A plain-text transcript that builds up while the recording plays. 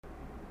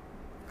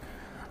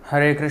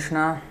Hare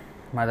Krishna,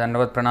 my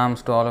Dandavat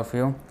Pranams to all of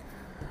you.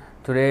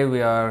 Today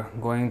we are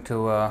going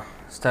to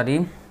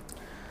study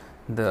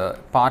the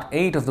part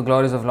 8 of the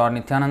glories of Lord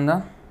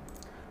Nityananda,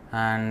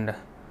 and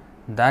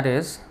that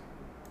is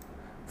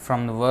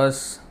from the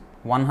verse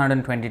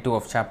 122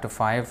 of chapter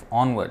 5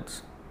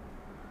 onwards.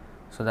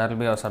 So that will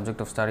be our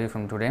subject of study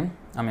from today,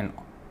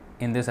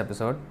 in this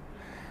episode.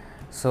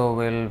 So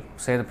we'll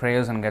say the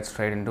prayers and get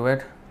straight into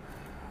it.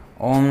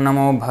 Om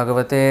Namo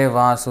Bhagavate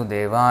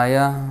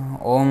Vasudevaya.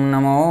 Om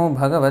Namo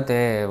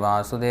Bhagavate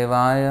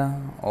Vasudevaya.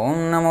 Om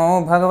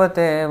Namo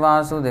Bhagavate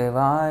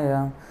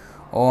Vasudevaya.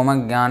 Om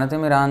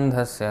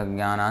Ajnanatimirandhasya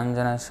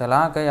Jnananjana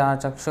Shalakaya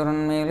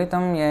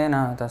Chakshurunmilitam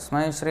Yena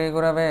Tasmai Shri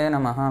Gurave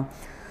Namaha.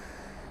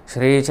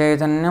 Shri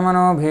Chaitanya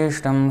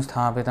Manobhishtam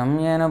Sthapitam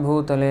Yena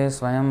Bhutale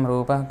Swayam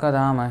Rupa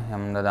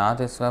Kadamahyam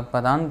Dadati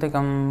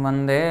Swapadantikam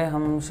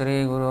Vandeham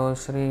Shri Guru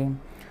Shri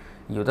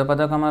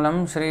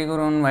Yutapadakamalam Shri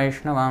Gurun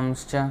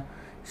Vaishnavamscha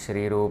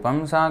Shri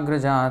Rupam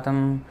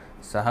Sagrajatam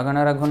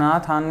Sahagana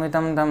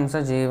Raghunathanvitam Tam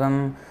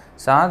Sajivam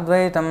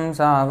Sadvaitam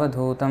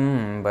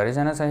Savadhutam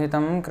Parijana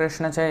Sahitam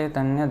Krishna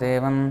Chaitanya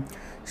Devam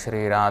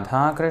Shri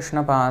Radha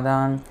Krishna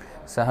Padan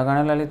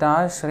Sahagana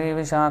Lalita Shri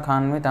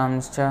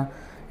Vishakhanvitamscha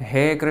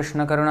He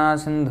Krishna Karuna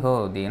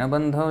Sindho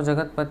Dinabandho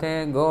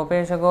Jagatpate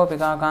Gopesha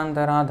Gopika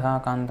Kanta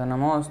Radha Kanta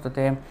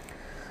Namostute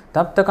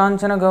तप्त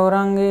कांचन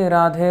गौरांगी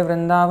राधे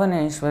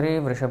वृंदावनेश्वरी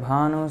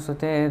वृषभानु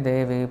सुते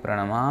देवी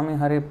प्रणमामि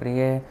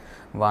हरिप्रिये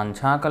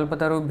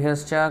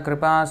वाञ्छाकल्पतरुभ्यश्च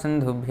कृपा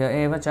सिन्धुभ्य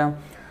एव च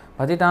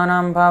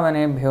पतितानां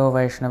पावनेभ्यो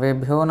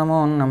वैष्णवेभ्यो नमो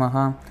नमः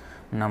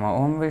नमो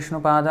ओं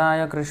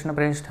विष्णुपादाय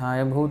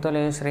कृष्णप्रेष्ठाय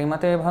भूतले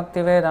श्रीमते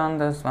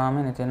भक्तिवेदान्त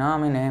स्वामिनिति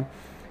नामिने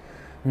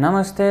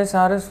नमस्ते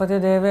सारस्वती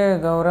देवे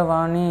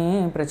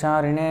गौरवाणी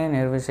प्रचारिणे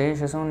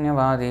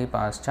निर्विशेषशून्यवादी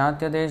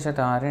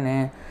पाश्चात्यदेशतारिणे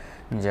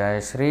जय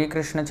श्री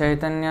कृष्ण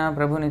चैतन्य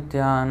प्रभु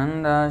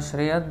नित्यानंद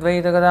श्री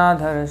अद्वैत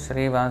गदाधर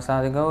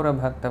श्रीवासादि गौर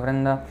भक्त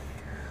वृंद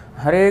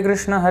हरे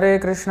Krishna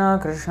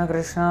Krishna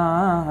Krishna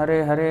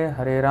Hare Hare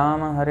Hare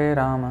Ram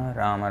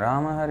Ram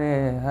Ram Hare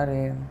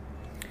Hare.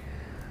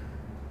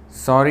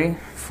 Sorry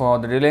for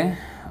the delay.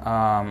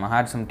 I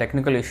had some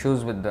technical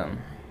issues with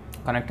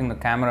connecting the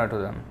camera to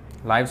the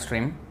live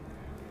stream,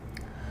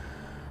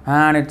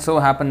 and it so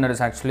happened that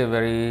it's actually a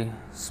very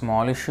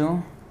small issue.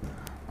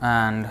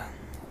 And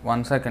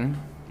 1 second,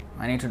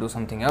 I need to do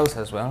something else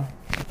as well.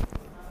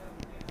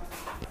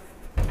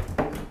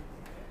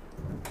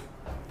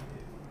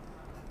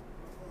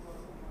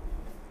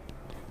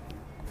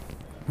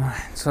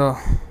 So,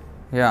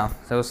 yeah,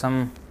 there was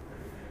some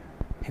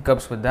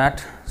hiccups with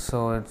that,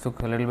 so it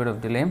took a little bit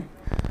of delay.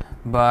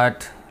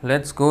 But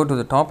let's go to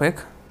the topic.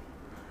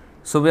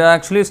 So, we are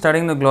actually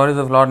studying the glories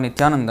of Lord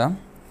Nityananda,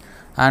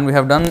 and we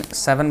have done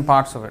 7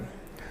 parts of it,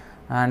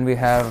 and we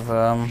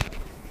have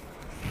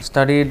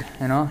studied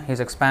his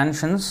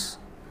expansions,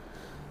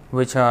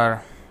 which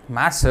are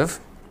massive.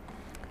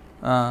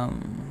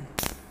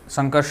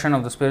 Sankarshan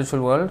of the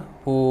spiritual world,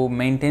 who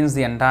maintains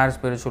the entire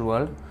spiritual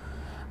world,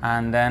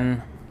 and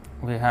then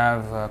we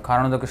have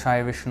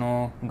Karanodakashaya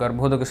Vishnu,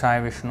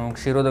 Garbhodakashaya Vishnu,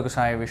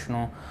 Kshirodakashaya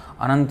Vishnu,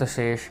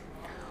 Anantashesh,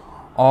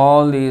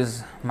 all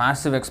these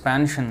massive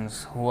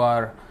expansions who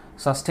are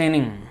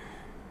sustaining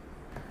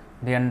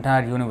the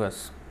entire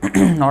universe.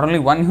 Not only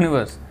one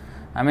universe,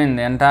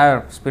 the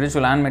entire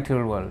spiritual and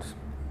material worlds.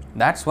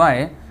 That's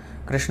why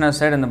Krishna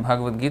said in the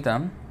Bhagavad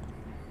Gita,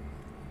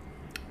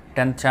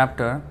 10th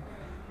chapter,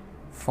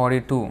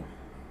 42.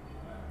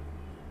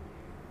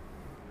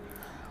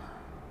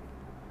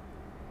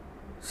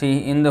 See,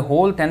 in the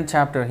whole 10th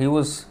chapter, he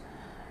was,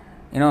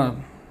 he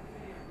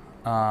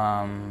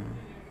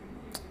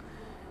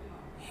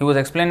was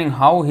explaining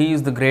how he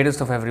is the greatest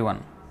of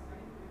everyone.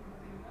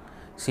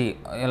 See,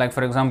 like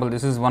for example,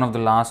 this is one of the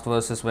last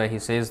verses where he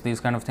says these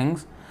kind of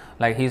things.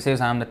 Like he says,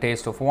 I am the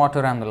taste of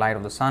water, I am the light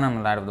of the sun, I am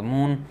the light of the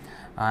moon,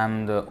 I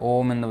am the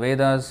Om in the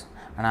Vedas,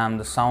 and I am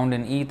the sound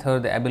in ether,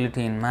 the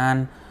ability in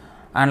man.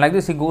 And like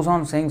this, he goes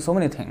on saying so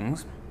many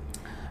things.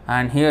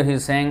 And here he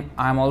is saying,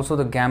 I am also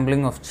the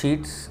gambling of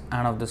cheats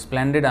and of the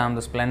splendid, I am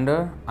the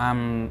splendor, I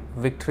am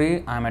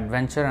victory, I am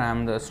adventure, I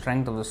am the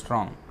strength of the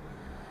strong.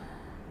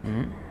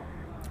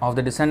 Of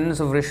the descendants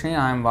of Vrishni,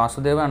 I am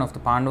Vasudeva, and of the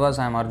Pandavas,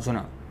 I am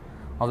Arjuna.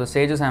 Of the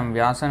sages, I am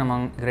Vyasa, and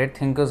among great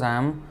thinkers, I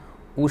am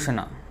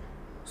Ushana.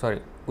 So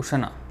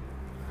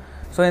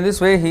in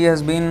this way, he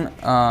has been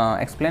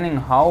explaining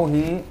how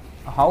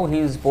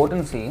his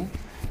potency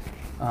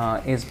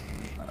is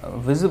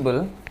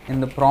visible in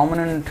the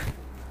prominent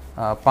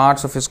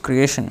parts of his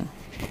creation.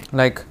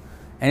 Like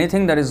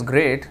anything that is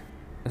great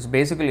is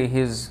basically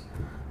his.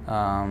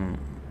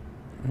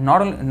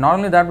 Not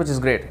only that which is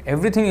great,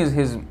 everything is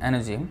his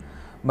energy,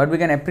 but we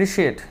can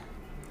appreciate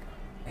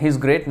his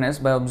greatness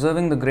by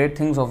observing the great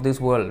things of this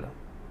world,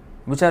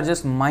 which are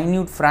just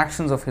minute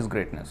fractions of his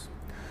greatness.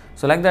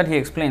 So like that, he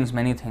explains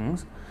many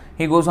things.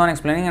 He goes on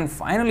explaining, and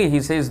finally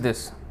he says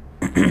this: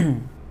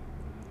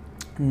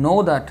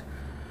 know that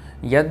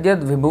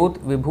यद्यद्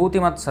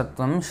विभूतिमत्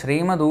सत्वं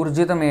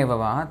श्रीमदूर्जितमेव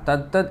वा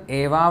तत्तद्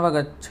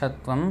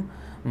एवावगच्छत्वं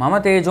मम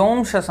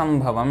तेजोंश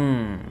संभवम्.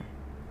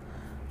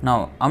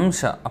 Now,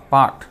 amsha, a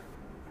part.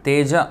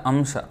 Teja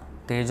amsha,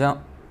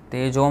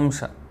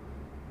 tejomsha.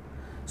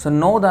 So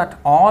know that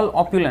all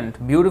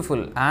opulent,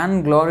 beautiful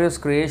and glorious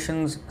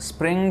creations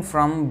spring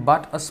from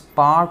but a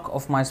spark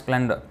of my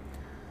splendor.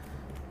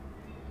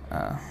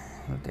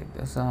 We'll take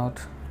this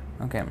out.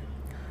 Okay.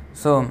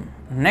 So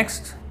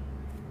next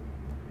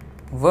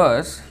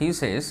verse he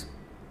says,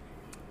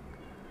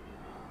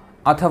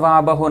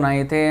 अथवा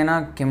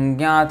बहुनैतेन किं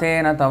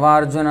ज्ञातेन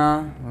तवार्जुन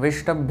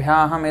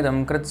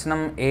विष्टभ्याहमिदं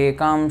कृत्स्नम्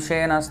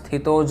एकांशेन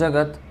स्थितो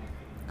जगत्.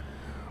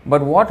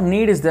 But what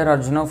need is there,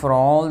 Arjuna, for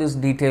all this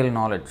detailed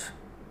knowledge?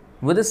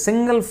 With a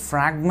single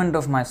fragment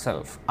of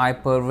myself, I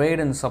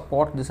pervade and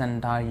support this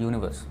entire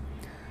universe.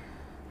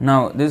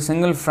 Now, this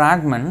single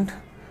fragment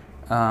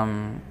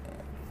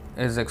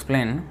is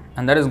explained,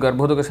 and that is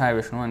Garbhodakashaya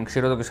Vishnu and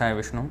Kshirodakashaya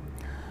Vishnu.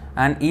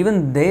 And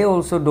even they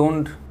also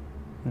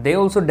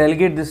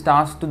delegate this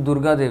task to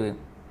Durga Devi,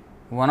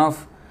 one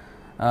of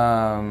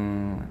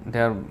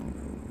their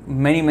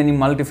many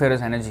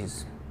multifarious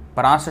energies.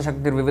 Parasya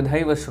Shaktir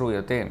Vividhaiva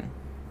Shruyate.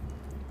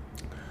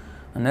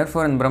 And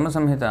therefore, in Brahma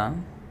Samhita,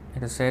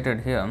 it is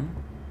stated here,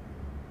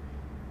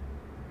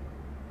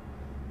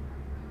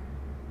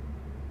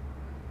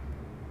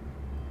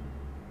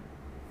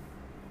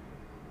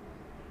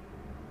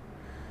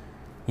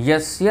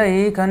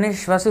 Yasya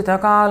Ekanishvasita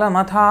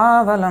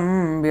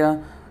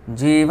Kalamathavalambya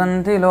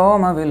Jivanti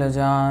Loma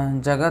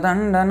Vilaja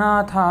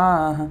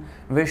Jagadandanatha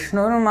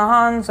Vishnur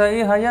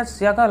Mahansaiha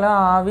Yasya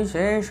Kala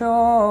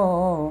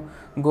Vishesho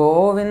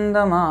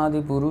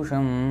Govindamadi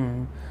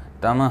Purusham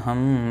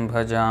Tamaham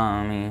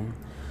Bhajami.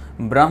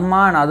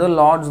 Brahma and other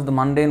lords of the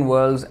mundane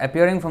worlds,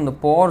 appearing from the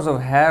pores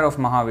of hair of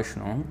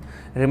Mahavishnu,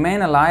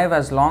 remain alive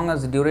as long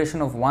as the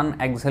duration of one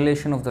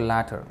exhalation of the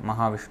latter,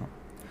 Mahavishnu.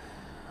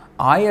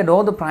 I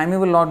adore the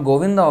primeval Lord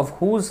Govinda, of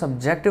whose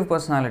subjective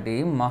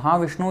personality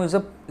Mahavishnu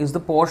is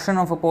the portion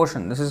of a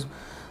portion. This is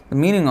the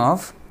meaning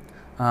of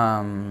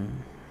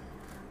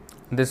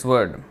this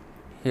word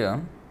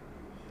here.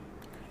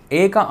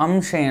 Eka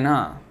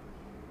amshena,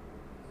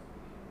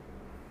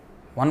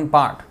 one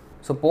part.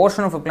 So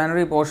portion of a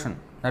plenary portion,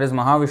 that is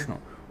Mahavishnu,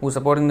 who is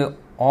supporting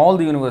all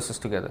the universes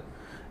together.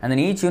 And in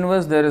each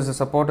universe there is a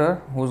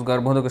supporter who is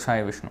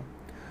Garbhodakashaya Vishnu.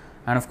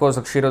 And of course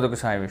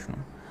Kshirodakashaya Vishnu.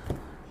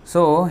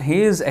 So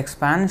his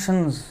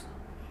expansions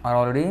are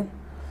already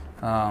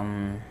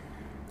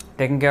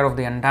taking care of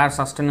the entire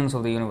sustenance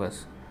of the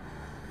universe.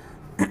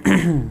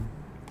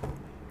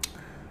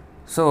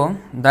 So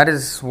that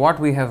is what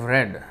we have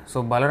read.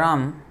 So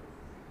Balaram,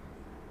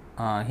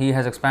 he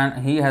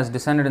has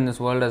descended in this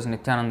world as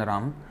Nityananda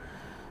Ram,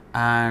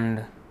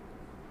 and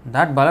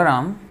that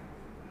Balaram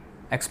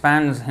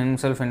expands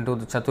himself into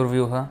the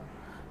Chaturvyuha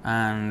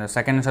and the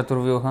second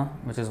Chaturvyuha,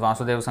 which is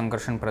Vasudeva,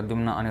 Sankarshan,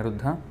 Pradyumna,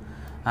 Aniruddha.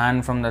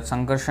 And from that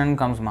Sankarshan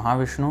comes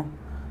Mahavishnu,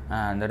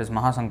 and that is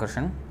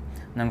Mahasankarshan.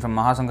 Then from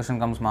Mahasankarshan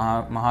comes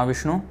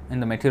Mahavishnu in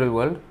the material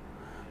world.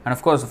 And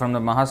of course, from the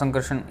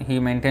Mahasankarshan, he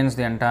maintains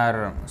the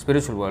entire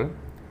spiritual world.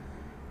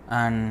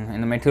 And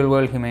in the material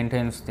world, he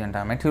maintains the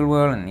entire material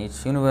world and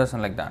each universe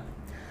and like that.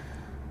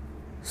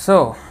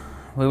 So,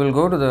 we will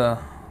go to the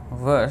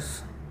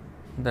verse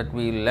that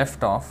we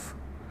left off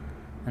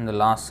in the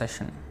last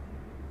session.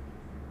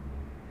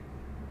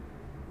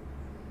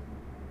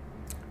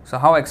 So,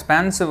 how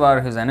expansive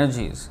are his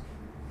energies?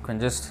 You can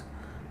just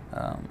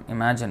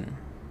imagine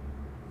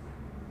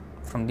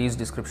from these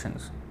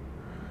descriptions.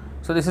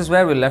 So, this is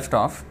where we left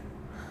off.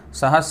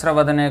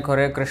 Sahasravadane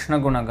kore Krishna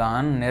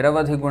gunagan,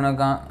 niravadhi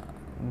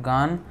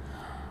gunagan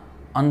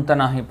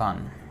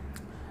antanahipan.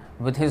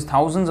 With his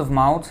thousands of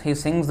mouths, he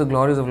sings the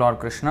glories of Lord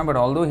Krishna, but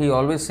although he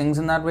always sings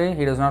in that way,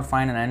 he does not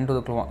find an end to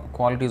the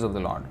qualities of the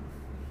Lord.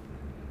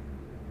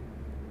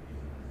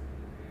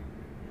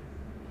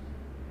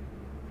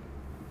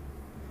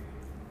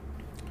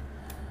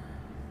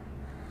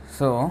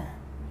 So,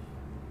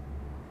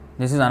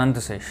 this is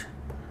Anantasesh,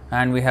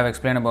 and we have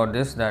explained about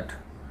this that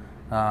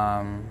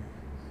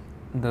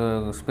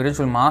the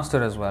spiritual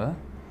master as well,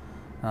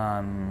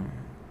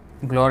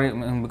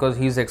 because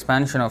he is the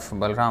expansion of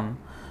Balram,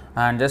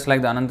 and just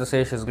like the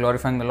Anantasesh is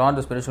glorifying the Lord,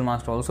 the spiritual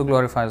master also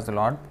glorifies the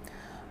Lord.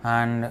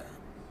 And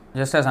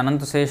just as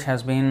Anantasesh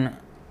has been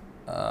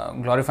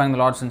glorifying the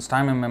Lord since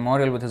time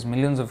immemorial with his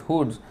millions of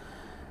hoods,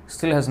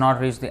 still has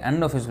not reached the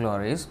end of his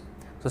glories.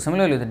 So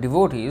similarly, the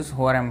devotees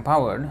who are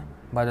empowered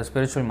by the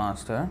spiritual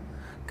master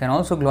can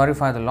also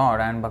glorify the Lord.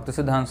 And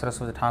Bhaktisiddhanta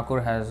Saraswati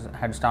Thakur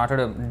had started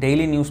a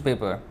daily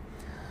newspaper,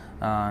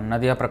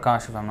 Nadia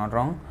Prakash, if I am not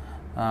wrong,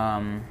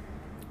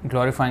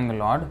 glorifying the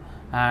Lord.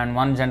 And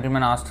one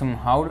gentleman asked him,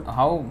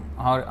 how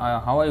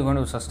are you going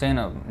to sustain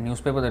a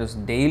newspaper that is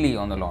daily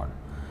on the Lord?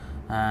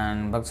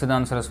 And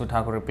Bhaktisiddhanta Saraswati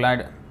Thakur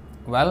replied,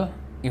 well,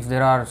 if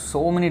there are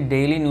so many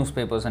daily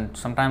newspapers and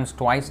sometimes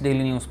twice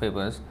daily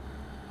newspapers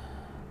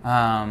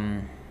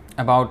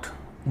about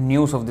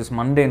news of this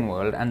mundane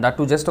world, and that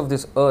too just of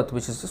this earth,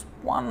 which is just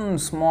one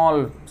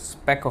small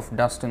speck of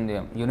dust in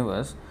the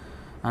universe,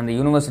 and the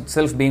universe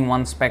itself being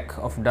one speck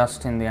of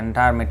dust in the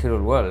entire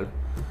material world,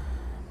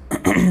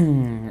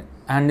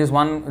 and this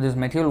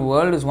material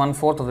world is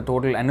 1/4 of the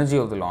total energy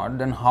of the Lord,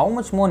 then how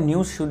much more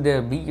news should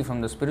there be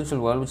from the spiritual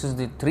world, which is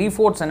the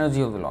 3/4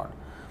 energy of the Lord?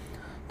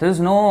 There is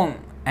no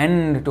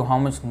end to how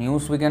much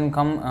news we can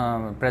come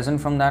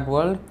present from that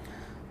world.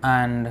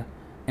 And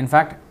in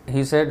fact,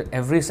 he said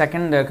every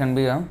second there can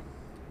be a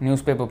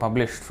newspaper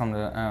published from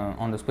the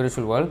on the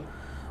spiritual world,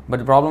 but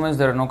the problem is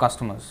there are no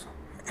customers.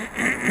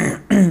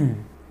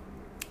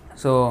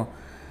 So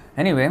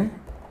anyway,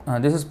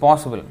 this is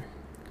possible,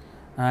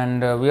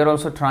 and we are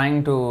also trying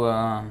to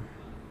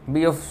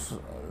be of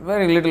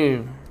very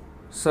little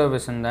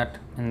service in that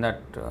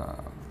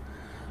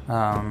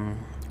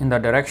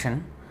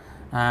direction.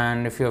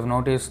 And if you have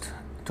noticed,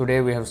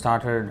 today we have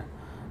started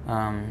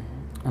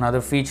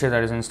another feature,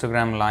 that is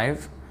Instagram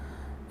Live,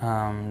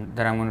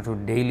 that I'm going to do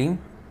daily.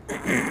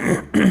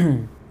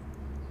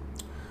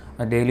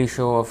 A daily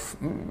show of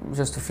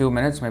just a few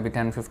minutes, maybe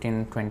 10,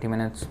 15, 20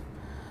 minutes,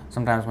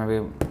 sometimes maybe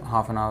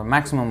half an hour,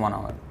 maximum 1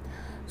 hour.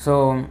 So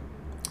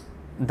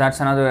that's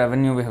another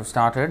avenue we have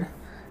started,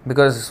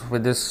 because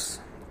with this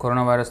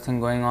coronavirus thing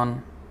going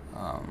on,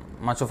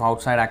 much of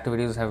outside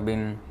activities have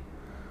been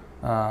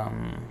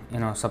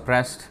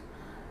suppressed,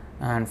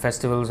 and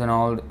festivals and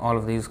all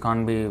of these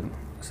can't be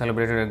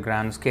celebrated at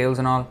grand scales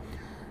and all.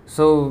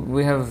 So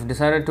we have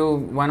decided to,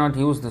 why not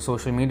use the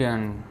social media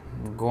and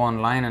go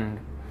online and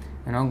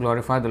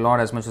glorify the Lord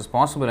as much as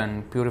possible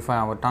and purify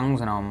our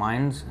tongues and our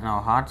minds and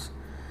our hearts.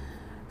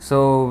 So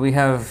we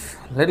have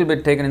a little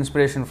bit taken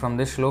inspiration from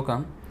this shloka,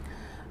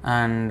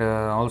 and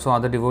also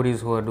other devotees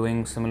who are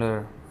doing similar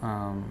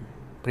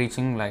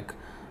preaching, like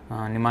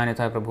Nimai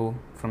Nitai Prabhu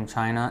from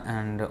China,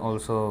 and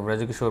also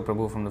Rajikishore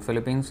Prabhu from the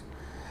Philippines,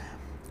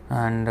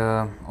 and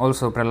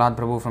also Prahlad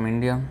Prabhu from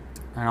India,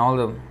 and all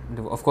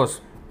of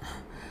course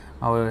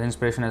our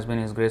inspiration has been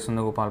His Grace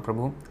Sundar Gopal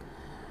Prabhu.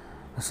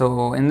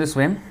 So in this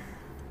way,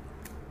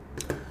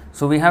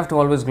 so we have to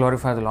always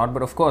glorify the Lord,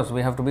 but of course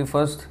we have to be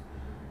first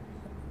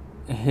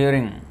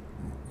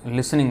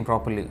listening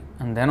properly,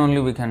 and then only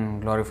we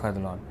can glorify the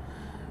Lord.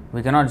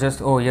 We cannot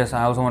just, oh yes,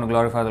 I also want to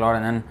glorify the Lord,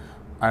 and then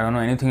I don't know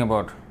anything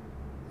about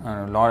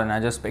Lord, and I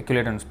just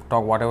speculate and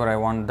talk whatever I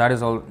want. That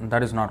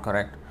is not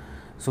correct.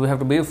 So we have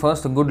to be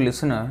first a good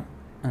listener,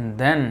 and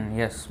then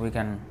yes, we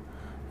can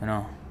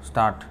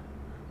start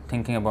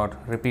thinking about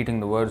repeating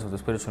the words of the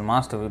spiritual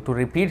master. To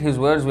repeat his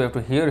words, we have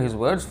to hear his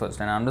words first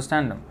and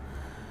understand them.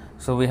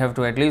 So we have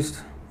to at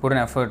least put an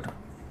effort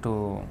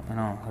to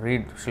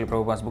read Srila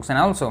Prabhupada's books. And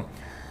also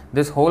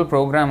this whole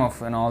program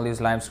of all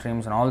these live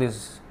streams and all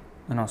these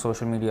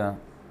social media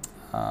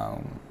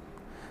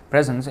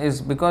presence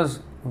is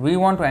because we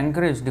want to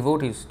encourage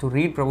devotees to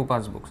read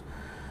Prabhupada's books.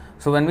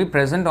 So when we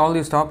present all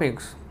these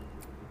topics,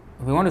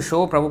 we want to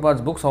show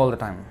Prabhupada's books all the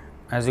time.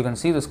 As you can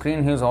see the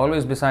screen, he is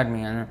always beside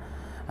me,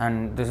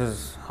 and this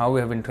is how we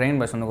have been trained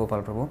by Sundar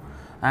Gopal Prabhu,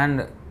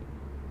 and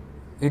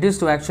it is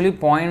to actually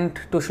point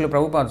to Srila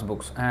Prabhupada's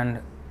books. And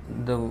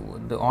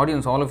the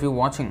audience, all of you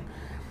watching,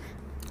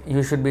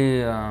 you should be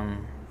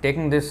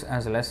taking this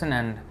as a lesson,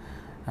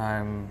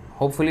 and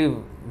hopefully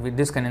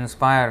this can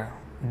inspire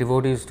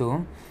devotees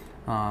to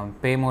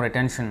pay more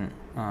attention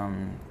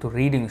to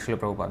reading Srila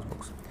Prabhupada's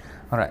books.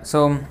 Alright,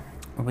 so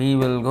we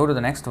will go to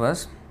the next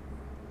verse.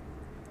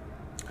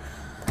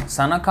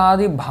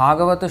 सनकादि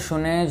भागवत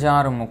सुने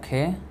jar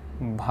मुखे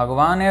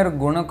भगवानेर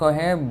गुण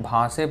कहे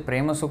भासे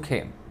प्रेम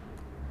सुखे.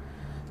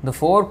 The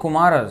four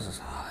Kumaras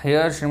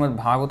hear Srimad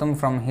Bhagavatam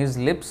from his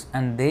lips,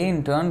 and they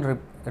in turn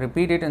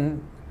repeat it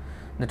in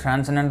the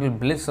transcendental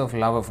bliss of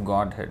love of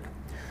Godhead.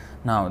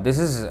 Now this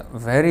is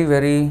very,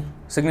 very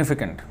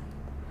significant.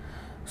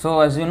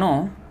 So as you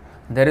know,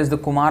 there is the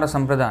Kumara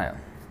Sampradaya.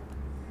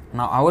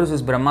 Now ours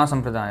is Brahma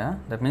Sampradaya.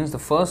 That means the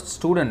first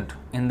student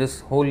in this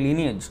whole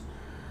lineage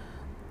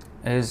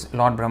is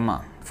Lord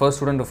Brahma. First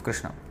student of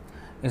Krishna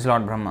is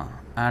Lord Brahma,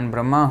 and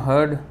Brahma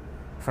heard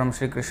from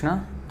Sri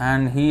Krishna,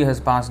 and he has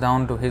passed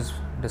down to his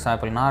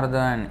disciple Narada,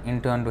 and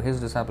in turn to his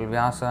disciple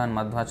Vyasa and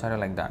Madhvacharya,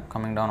 like that,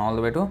 coming down all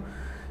the way to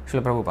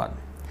Srila Prabhupada.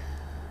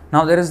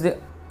 Now there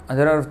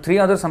are three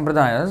other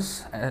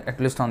sampradayas, at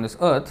least on this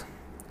earth.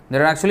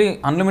 There are actually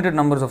unlimited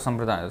numbers of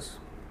sampradayas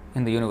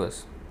in the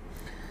universe,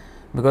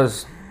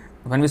 because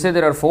when we say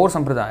there are four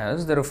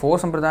sampradayas, there are four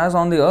sampradayas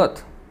on the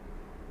earth.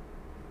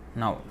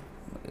 Now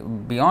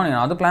beyond, in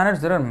other planets,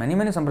 there are many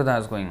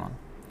sampradayas going on,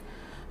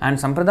 and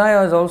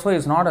sampradaya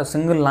is not a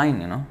single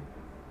line.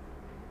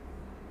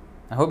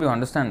 I hope you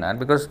understand that,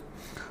 because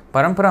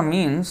parampara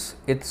means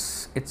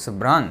it's a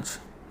branch.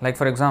 Like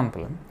for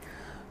example,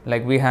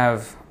 like we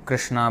have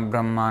Krishna,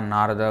 Brahma,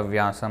 Narada,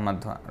 Vyasa,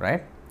 Madhva,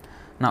 right?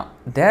 Now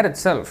there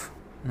itself,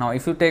 now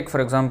if you take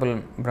for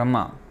example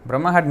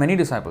Brahma had many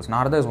disciples.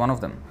 Narada is one of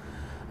them,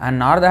 and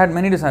Narada had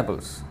many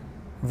disciples.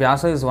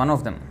 Vyasa is one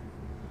of them.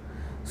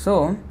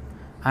 So,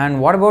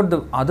 and what about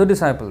the other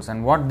disciples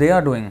and what they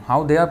are doing,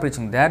 how they are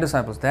preaching, their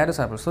disciples.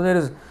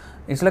 So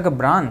it's like a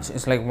branch,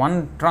 it's like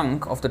one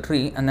trunk of the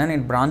tree, and then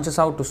it branches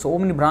out to so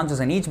many branches,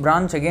 and each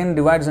branch again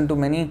divides into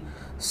many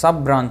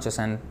sub-branches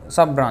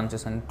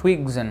and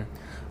twigs and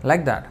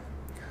like that.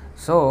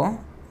 So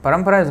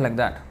parampara is like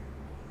that.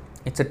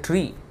 It's a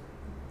tree.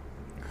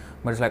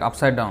 but it's like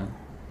upside down.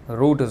 The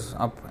root is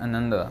up and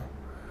then the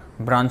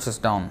branch is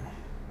down,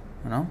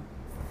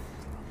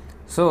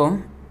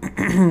 So,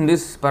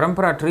 this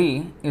parampara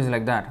tree is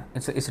like that.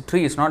 It's a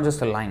tree, it's not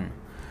just a line.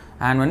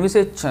 And when we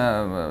say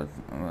Chatur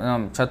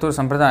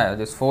Sampradaya,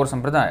 these 4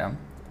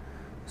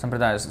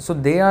 Sampradayas, so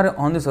they are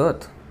on this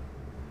earth.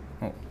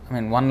 I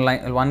mean,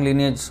 one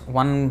lineage,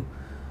 one,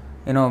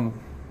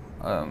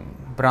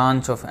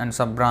 branch of and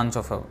sub branch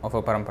of a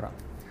parampara.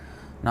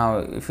 Now,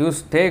 if you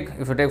take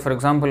for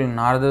example,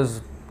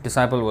 Narada's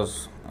disciple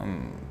was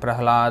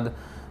Prahlad,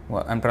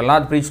 and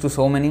Prahlad preached to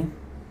so many,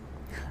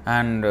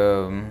 and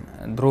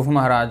Dhruva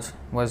Maharaj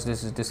was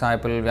this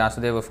disciple,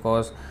 Vyasadeva of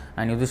course,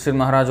 and Yudhishthir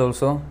Maharaj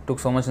also took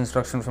so much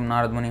instruction from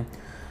Narad Muni,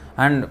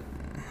 and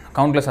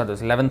countless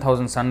others,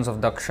 11,000 sons of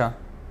Daksha,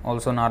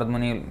 also Narad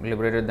Muni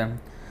liberated them.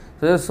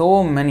 So there are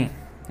so many,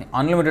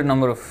 unlimited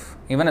number of,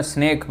 even a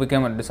snake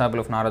became a disciple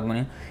of Narad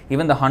Muni,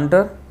 even the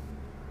hunter,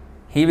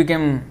 he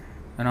became,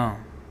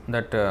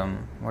 that,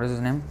 what is his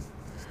name?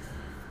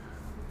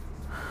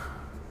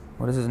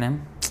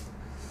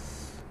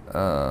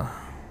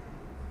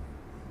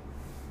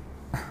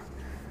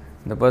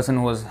 The person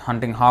who was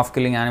hunting, half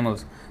killing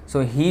animals. So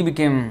he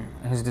became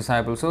his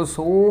disciple.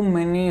 So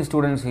many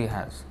students he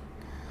has.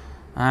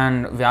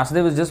 And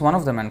Vyasadeva is just one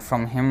of them, and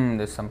from him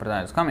this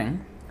sampradaya is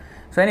coming.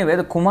 So anyway,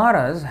 the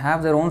Kumaras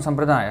have their own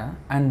sampradaya,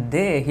 and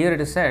here it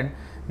is said,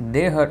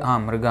 they heard,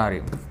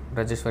 Mrigari.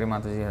 Rajeshwari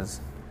Mataji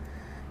has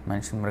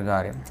mentioned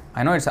Mrigari.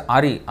 I know it's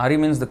Ari. Ari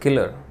means the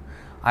killer.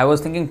 I was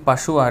thinking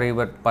Pashu Ari,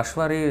 but Pashu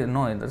Ari,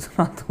 no, that's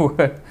not the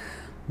word.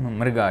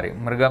 Mrigari.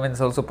 Mriga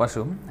means also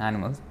Pashu,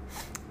 animals.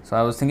 So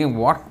I was thinking,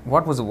 what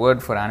was the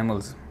word for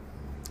animals?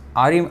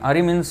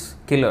 Ari means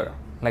killer,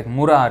 like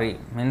Murari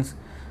means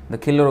the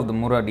killer of the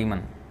Mura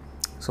demon.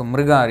 So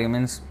Mrigari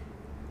means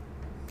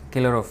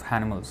killer of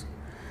animals.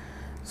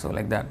 So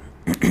like that.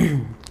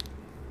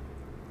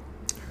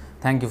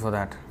 Thank you for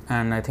that.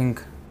 And I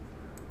think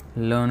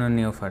Learner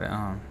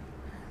Neofare,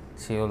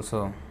 she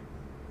also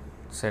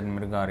said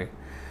Mrigari.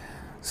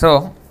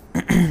 So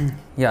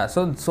yeah,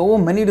 so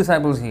many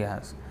disciples he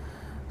has.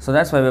 So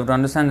that's why we have to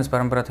understand this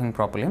parampara thing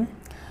properly.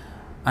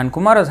 And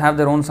Kumaras have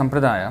their own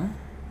sampradaya,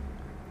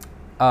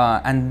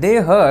 and they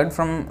heard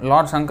from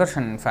Lord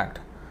Sankarshan, in fact.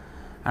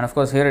 And of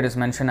course, here it is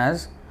mentioned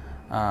as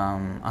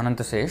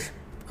Anantasesh.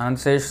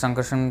 Anantasesh,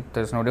 Sankarshan,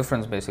 there is no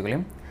difference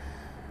basically.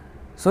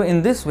 So,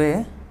 in this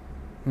way,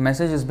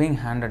 message is being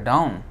handed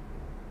down.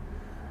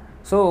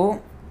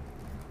 So,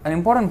 an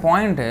important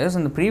point is,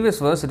 in the previous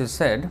verse it is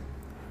said,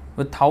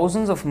 with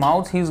thousands of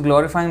mouths he is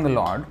glorifying the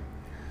Lord,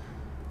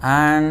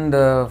 and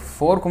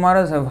 4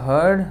 Kumaras have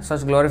heard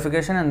such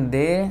glorification, and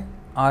they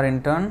are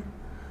in turn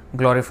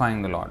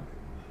glorifying the Lord.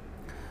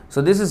 So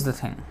this is the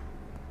thing.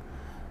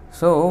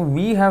 So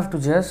we have to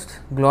just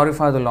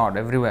glorify the Lord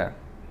everywhere.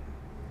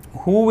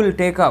 Who will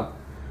take up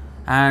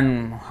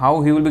and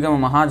how he will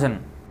become a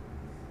Mahajan?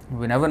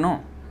 We never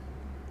know.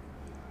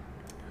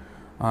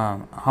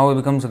 How he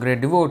becomes a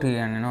great devotee,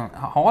 and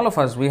all of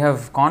us, we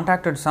have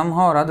contacted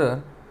somehow or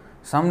other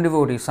some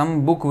devotee,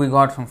 some book we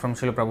got from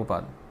Srila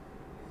Prabhupada.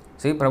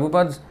 See,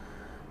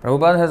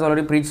 Prabhupada has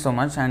already preached so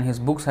much, and his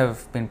books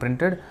have been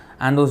printed,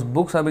 and those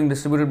books are being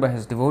distributed by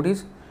his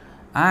devotees,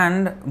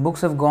 and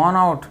books have gone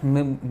out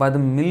by the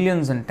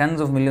millions and tens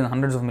of millions,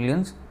 hundreds of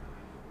millions,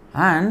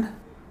 and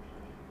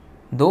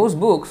those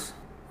books,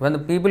 when the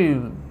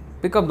people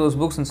pick up those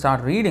books and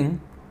start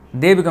reading,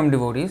 they become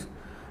devotees,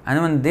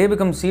 and when they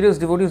become serious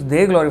devotees,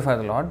 they glorify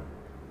the Lord.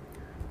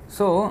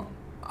 So,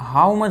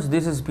 how much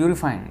this is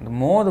purifying? The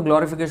more the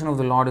glorification of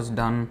the Lord is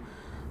done,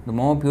 the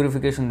more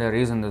purification there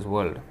is in this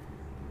world.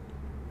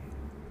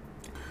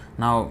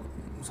 Now,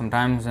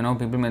 sometimes,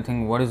 people may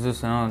think, what is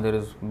this, there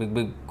is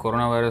big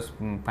coronavirus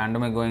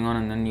pandemic going on,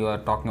 and then you are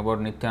talking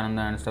about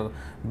Nityananda and stuff.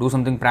 Do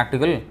something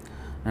practical.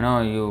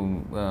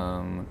 You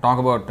talk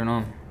about,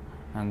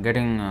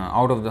 getting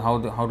out of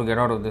how to get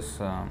out of this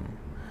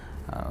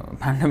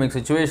pandemic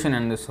situation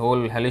and this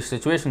whole hellish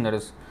situation that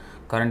is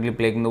currently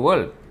plaguing the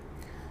world.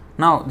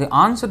 Now, the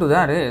answer to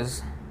that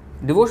is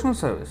devotional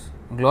service,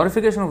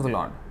 glorification of the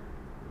Lord.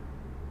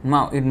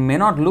 Now, it may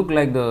not look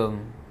like the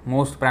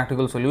most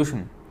practical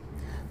solution,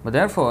 but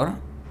therefore,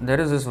 there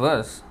is this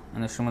verse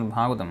in the Srimad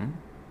Bhagavatam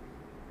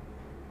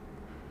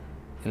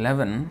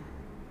 11,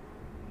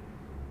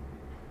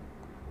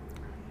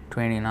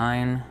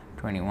 29,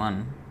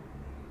 21.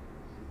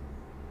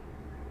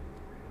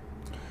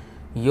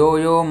 Yo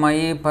yo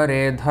mayi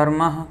pare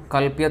dharmah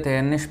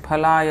kalpyate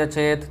nishphalaya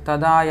chet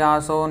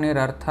tadayaso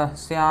nirarthah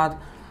syat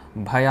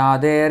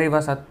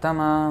bhayaderiva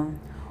sattama.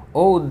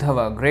 O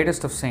Uddhava,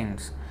 greatest of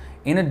saints,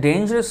 in a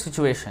dangerous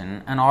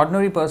situation, an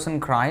ordinary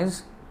person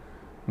cries,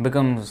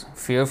 becomes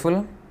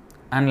fearful,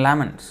 and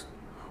laments.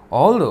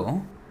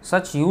 Although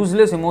such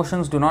useless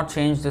emotions do not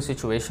change the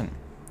situation,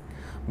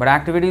 but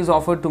activities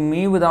offered to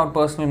me without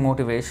personal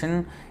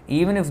motivation,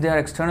 even if they are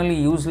externally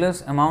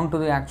useless, amount to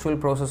the actual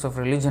process of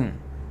religion.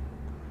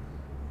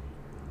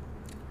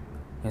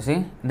 You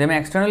see, they may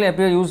externally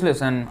appear useless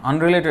and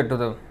unrelated to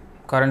the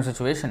current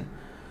situation,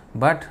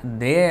 but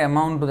they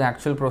amount to the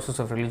actual process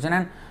of religion.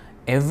 And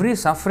every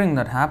suffering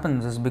that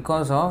happens is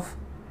because of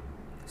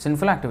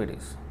sinful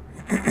activities.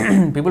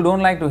 People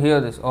don't like to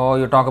hear this. Oh,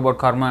 you talk about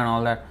karma and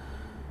all that.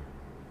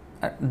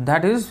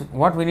 That is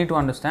what we need to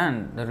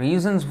understand. The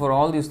reasons for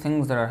all these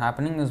things that are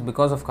happening is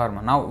because of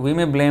karma. Now, we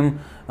may blame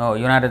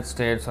United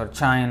States or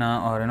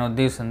China or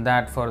this and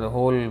that for the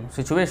whole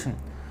situation,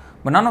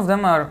 but none of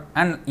them are.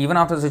 And even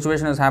after the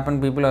situation has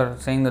happened, people are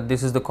saying that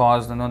this is the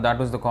cause. That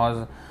was the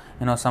cause.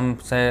 Some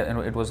say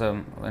it was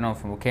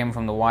came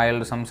from the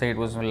wild. Some say it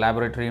was a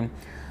laboratory,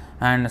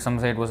 and some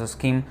say it was a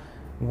scheme.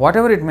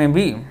 Whatever it may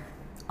be,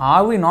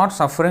 are we not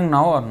suffering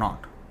now or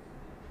not?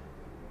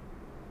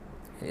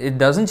 It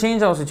doesn't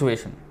change our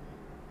situation.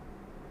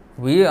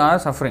 We are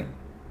suffering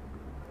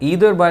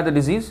either by the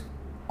disease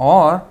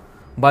or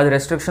by the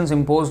restrictions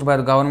imposed by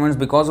the governments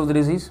because of the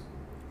disease.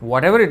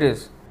 Whatever it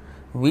is,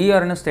 we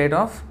are in a state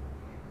of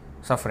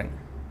suffering.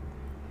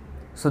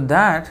 So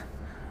that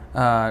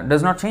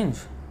does not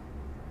change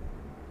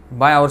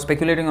by our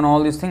speculating on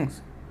all these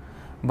things.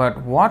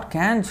 But what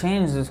can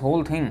change this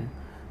whole thing?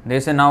 They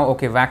say now,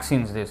 okay,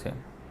 vaccines, they say.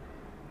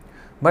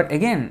 But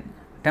again,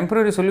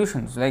 temporary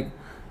solutions,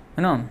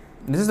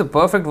 this is the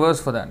perfect verse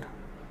for that.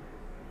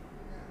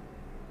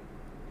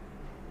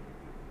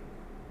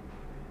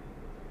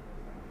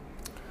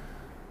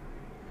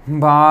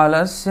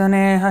 Balasya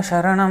neha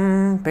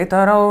sharanam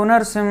pitarau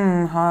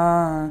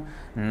narsimha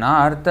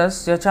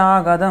nartasya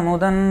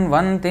chagadamudan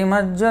vanti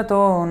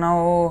majjato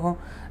nauh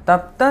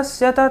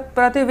taptasya tat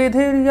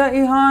pratividhirya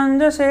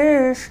ihanja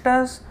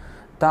seshtas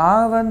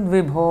tavad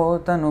vibho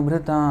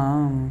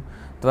tanubhritam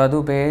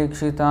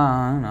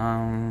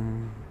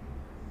tvadupekshitanam.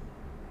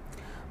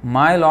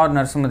 My Lord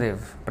Narasimhadev,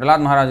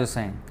 Prahlad Maharaj is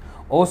saying,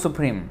 O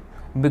Supreme,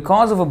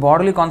 because of a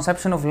bodily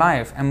conception of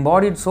life,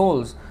 embodied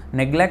souls,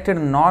 neglected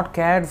and not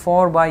cared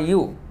for by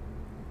you,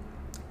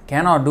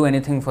 cannot do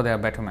anything for their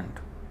betterment.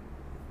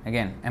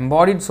 Again,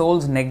 embodied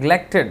souls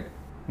neglected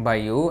by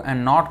you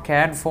and not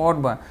cared for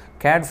by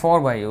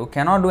you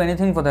cannot do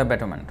anything for their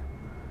betterment.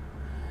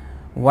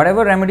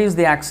 Whatever remedies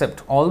they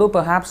accept, although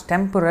perhaps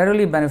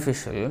temporarily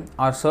beneficial,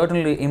 are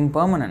certainly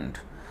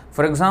impermanent.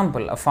 For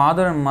example, a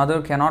father and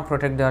mother cannot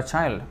protect their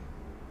child,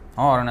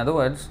 or in other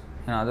words,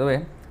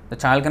 the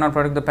child cannot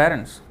protect the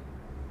parents.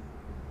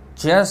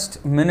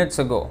 Just minutes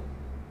ago,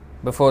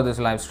 before this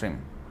live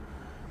stream,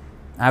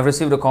 I have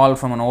received a call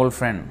from an old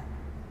friend.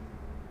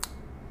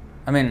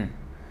 We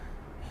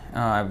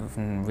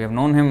have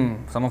known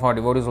him, some of our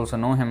devotees also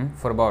know him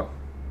for about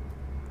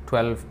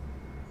 12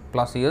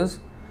 plus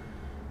years,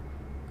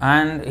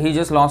 and he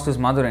just lost his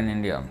mother in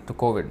India to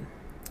COVID,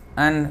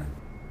 and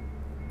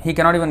he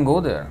cannot even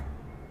go there.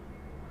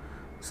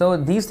 So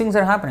these things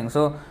are happening.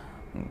 So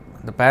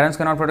the parents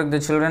cannot protect their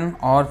children,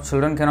 or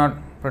children cannot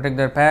protect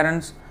their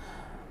parents.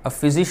 A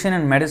physician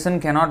in medicine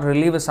cannot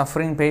relieve a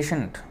suffering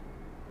patient.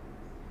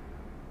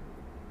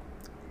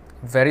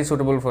 Very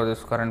suitable for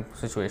this current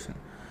situation.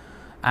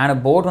 And a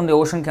boat on the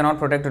ocean cannot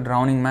protect a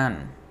drowning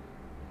man.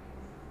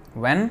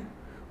 When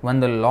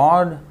the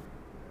Lord's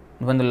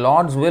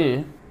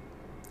will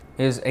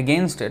is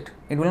against it,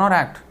 it will not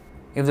act.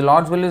 If the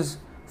Lord's will is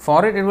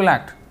for it, it will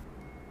act.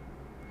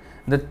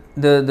 The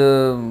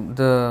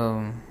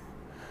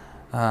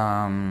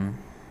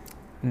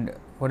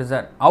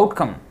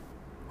outcome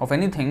of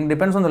anything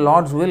depends on the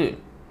Lord's will.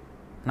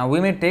 Now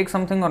we may take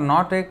something or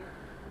not take,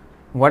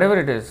 whatever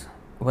it is.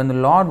 When the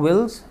Lord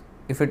wills,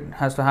 if it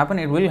has to happen,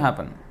 it will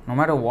happen, no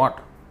matter what.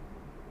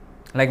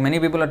 Like many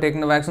people are taking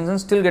the vaccines and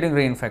still getting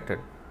reinfected,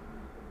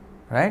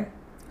 right?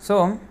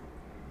 So,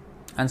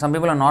 and some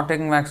people are not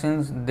taking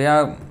vaccines, they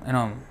are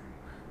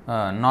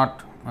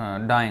not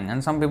dying,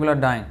 and some people are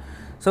dying.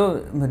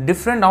 So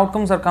different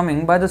outcomes are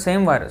coming by the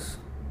same virus.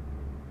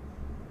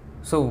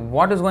 So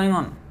what is going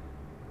on?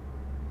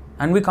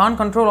 And we can't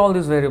control all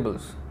these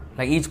variables.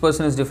 Like each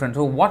person is different.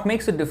 So what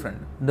makes it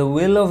different? The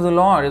will of the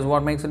Lord is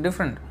what makes it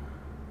different.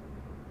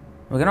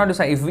 We cannot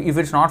decide. If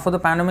it's not for the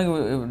pandemic,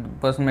 the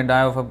person may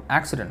die of an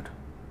accident.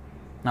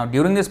 Now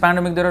during this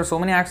pandemic, there are so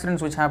many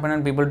accidents which happened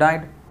and people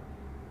died.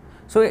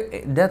 So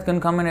death can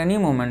come at any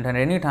moment, at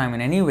any time, in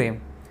any way.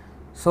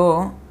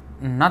 So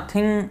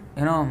nothing,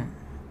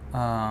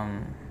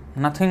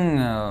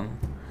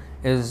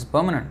 is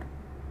permanent.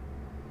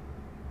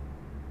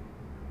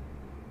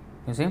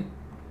 You see?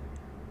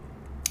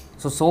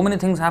 So many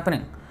things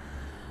happening.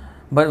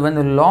 But when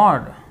the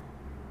Lord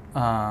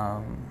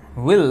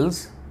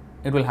wills,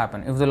 it will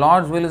happen. If the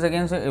Lord's will is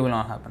against it, it will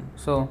not happen.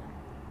 So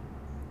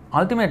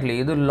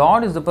ultimately, the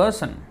Lord is the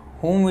person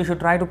whom we should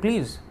try to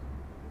please.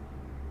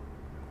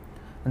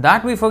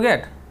 That we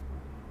forget.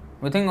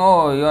 We think,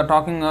 oh, you are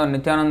talking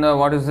Nityananda,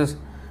 what is this?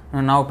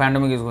 Now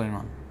pandemic is going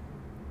on.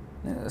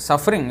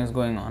 Suffering is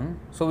going on.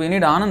 So we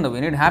need Ananda, we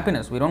need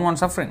happiness. We don't want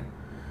suffering.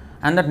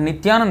 And that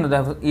Nityananda,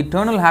 the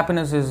eternal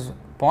happiness is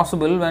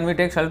possible when we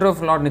take shelter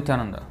of Lord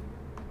Nityananda.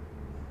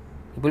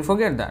 People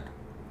forget that.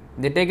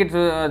 They take it,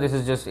 this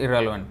is just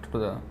irrelevant to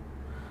the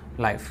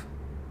life.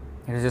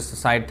 It is just a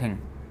side thing.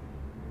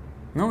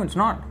 No, it's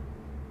not.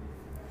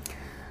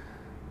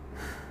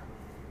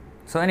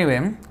 So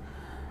anyway,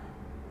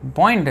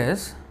 point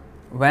is,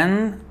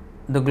 when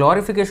the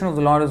glorification of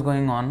the Lord is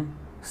going on,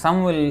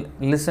 some will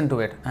listen to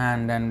it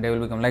and then they will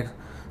become like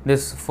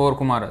this 4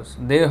 Kumaras.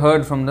 They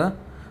heard from the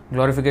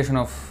glorification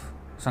of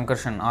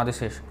Sankarshan,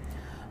 Adishesh,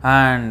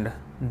 and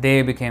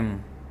they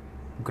became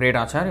great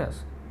acharyas.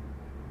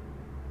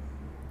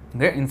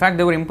 In fact,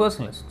 they were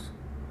impersonalists.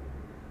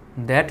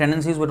 Their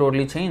tendencies were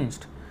totally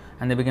changed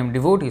and they became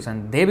devotees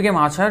and they became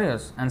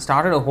acharyas and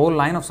started a whole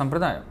line of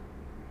sampradaya.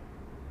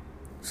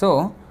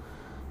 So,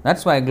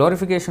 that's why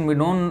glorification, we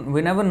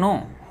never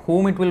know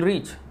whom it will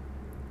reach.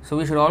 So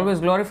we should always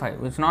glorify.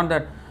 It's not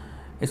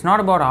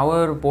about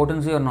our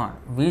potency or not.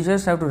 We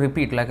just have to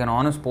repeat like an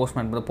honest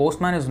postman. But the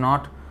postman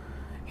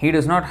he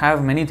does not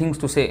have many things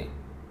to say.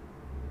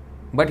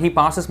 But he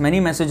passes many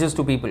messages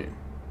to people.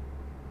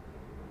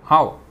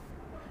 How?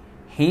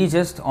 He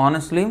just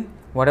honestly,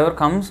 whatever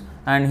comes,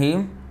 and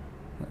he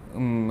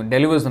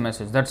delivers the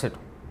message. That's it.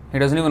 He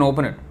doesn't even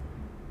open it.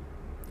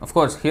 Of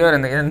course, here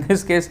in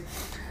this case,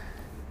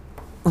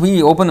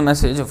 we open the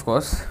message, of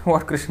course.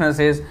 What Krishna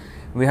says,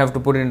 we have to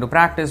put it into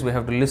practice, we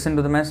have to listen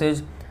to the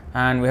message,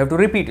 and we have to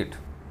repeat it.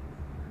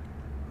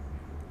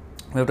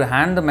 We have to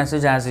hand the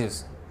message as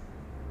is.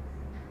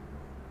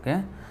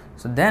 Okay?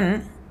 So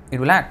then it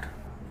will act.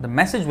 The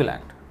message will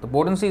act. The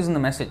potency is in the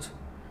message.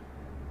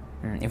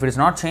 If it is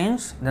not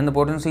changed, then the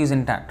potency is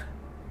intact.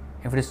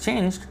 If it is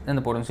changed, then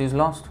the potency is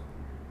lost.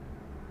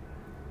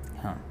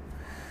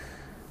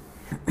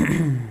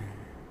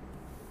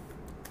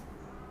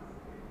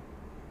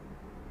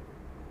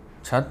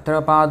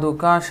 Chhatra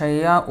paduka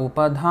shayya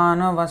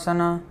upadhana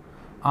vasana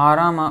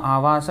arama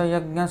avasa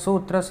yajna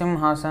sutra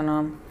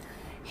simhasana.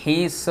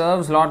 He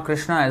serves Lord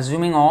Krishna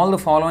assuming all the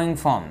following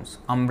forms: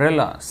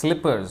 umbrella,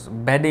 slippers,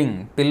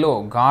 bedding,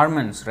 pillow,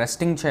 garments,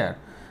 resting chair,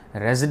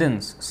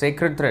 residence,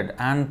 sacred thread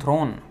and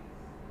throne.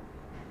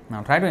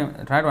 Now try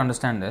to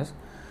understand this.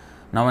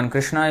 Now when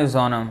Krishna is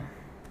on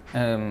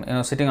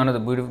sitting under the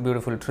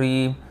beautiful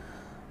tree,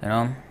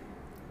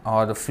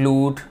 or the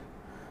flute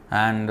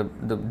and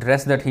the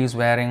dress that he is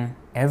wearing,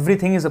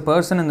 everything is a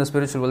person in the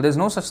spiritual world. There is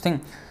no such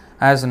thing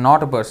as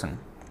not a person.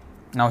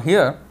 Now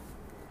here,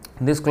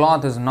 this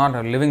cloth is not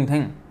a living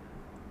thing.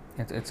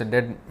 It's a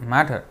dead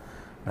matter,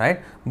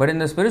 right? But in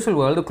the spiritual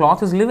world, the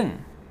cloth is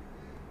living.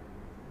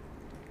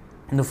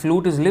 The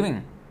flute is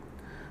living.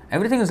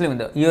 Everything is living.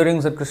 The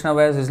earrings that Krishna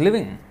wears is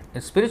living.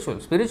 It's spiritual.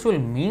 Spiritual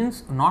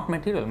means not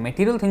material.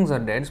 Material things are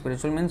dead.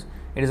 Spiritual means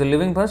it is a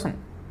living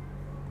person.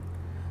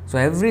 So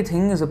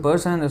everything is a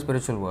person in the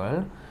spiritual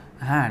world.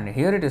 And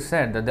here it is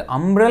said that the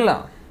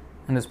umbrella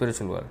in the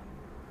spiritual world,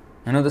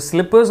 the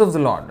slippers of the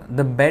Lord,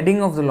 the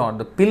bedding of the Lord,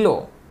 the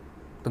pillow,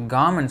 the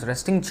garments,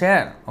 resting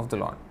chair of the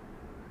Lord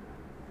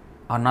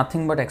are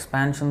nothing but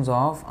expansions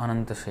of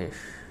Anantashesh.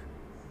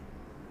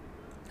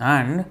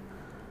 And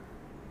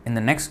in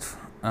the next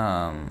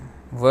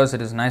verse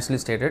it is nicely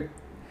stated,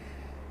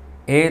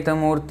 Eta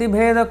murti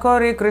bheda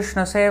kore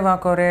Krishna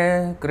seva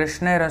kore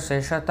Krishnera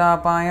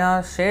sheshata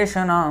paya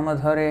sheshanama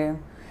dhare.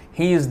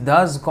 He is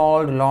thus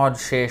called Lord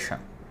Shesha,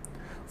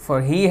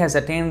 for he has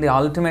attained the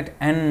ultimate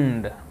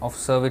end of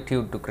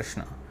servitude to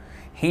Krishna.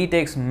 He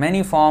takes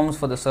many forms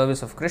for the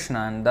service of Krishna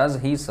and thus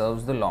he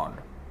serves the Lord.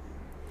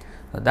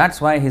 So that's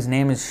why his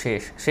name is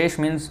Shesh. Shesh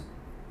means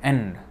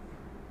end,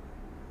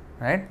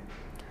 right?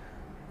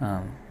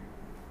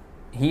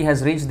 He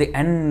has reached the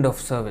end of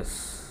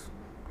service.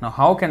 Now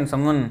how can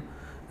someone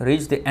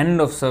reach the end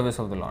of service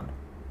of the Lord?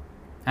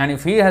 And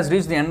if he has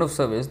reached the end of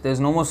service, there is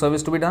no more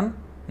service to be done?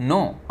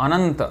 No,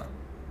 Ananta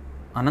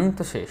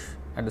Shesh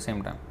at the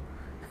same time.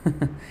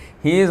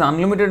 He is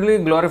unlimitedly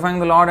glorifying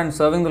the Lord and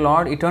serving the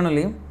Lord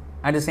eternally.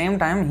 At the same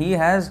time, he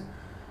has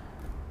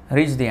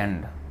reached the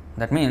end.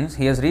 That means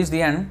he has reached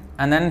the end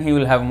and then he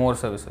will have more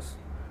services.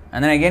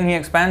 And then again he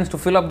expands to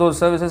fill up those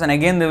services and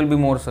again there will be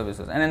more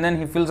services. And then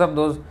he fills up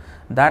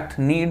that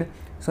need.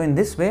 So in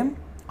this way,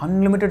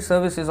 unlimited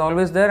service is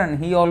always there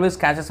and he always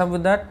catches up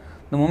with that.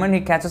 The moment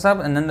he catches up,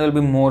 and then there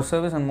will be more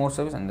service and more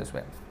service in this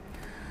way.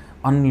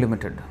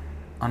 Unlimited,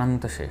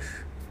 Ananta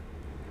Shesh.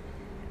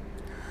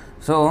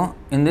 So,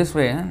 in this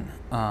way,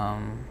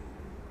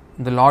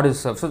 the Lord is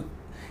served. So,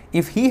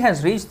 if he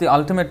has reached the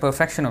ultimate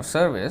perfection of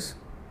service,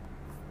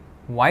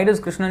 why does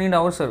Krishna need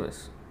our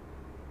service?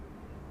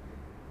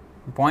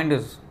 The point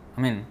is,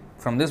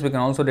 from this we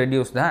can also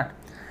deduce that.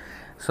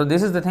 So,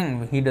 this is the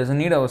thing, he doesn't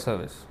need our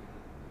service.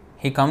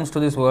 He comes to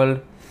this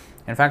world.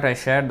 In fact, I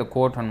shared the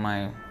quote on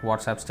my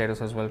WhatsApp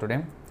status as well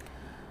today,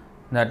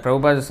 that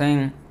Prabhupada is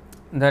saying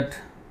that,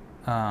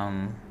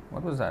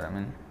 what was that?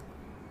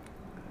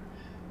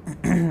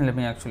 Let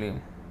me actually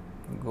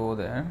go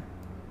there.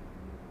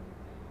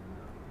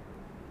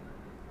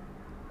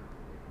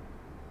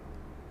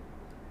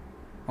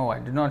 Oh, I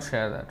did not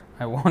share that.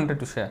 I wanted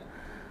to share.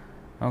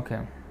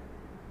 Okay.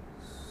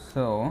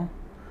 So,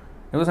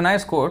 it was a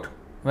nice quote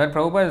where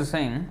Prabhupada is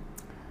saying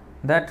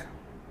that,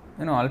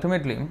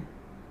 ultimately,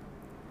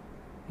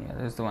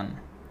 this is the one.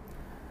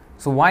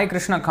 So, why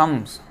Krishna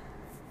comes?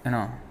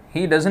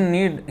 He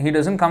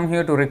doesn't come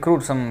here to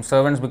recruit some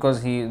servants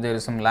because there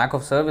is some lack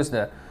of service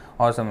there,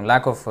 or some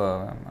lack of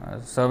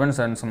servants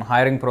and some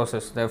hiring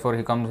process. Therefore,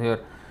 he comes here,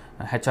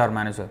 HR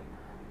manager.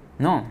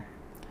 No.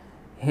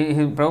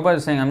 Prabhupada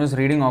is saying, I'm just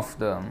reading off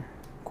the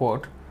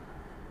quote.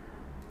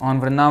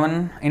 In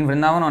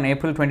Vrindavan on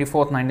April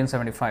 24th,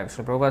 1975,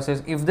 Srila Prabhupada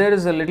says, if there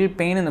is a little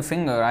pain in the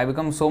finger, I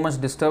become so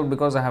much disturbed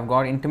because I have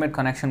got intimate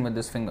connection with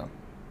this finger.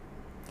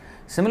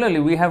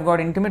 Similarly, we have got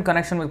intimate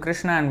connection with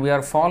Krishna and we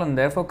are fallen,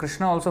 therefore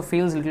Krishna also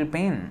feels little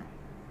pain.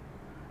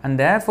 And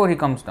therefore he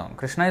comes down.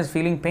 Krishna is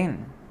feeling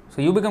pain.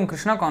 So you become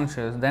Krishna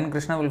conscious, then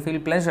Krishna will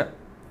feel pleasure.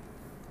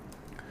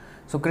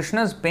 So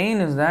Krishna's pain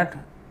is that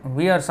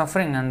we are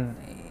suffering, and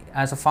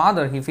as a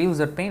father he feels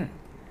that pain.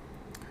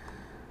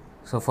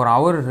 So for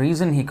our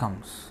reason he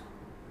comes.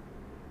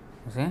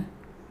 You see?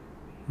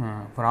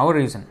 For our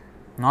reason,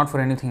 not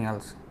for anything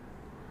else.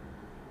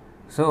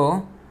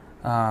 So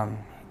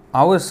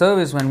our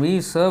service, when we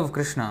serve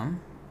Krishna,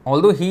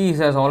 although he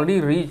has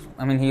already reached,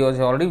 he was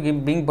already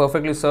being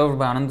perfectly served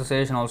by Ananta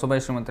Sesh and also by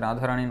Srimati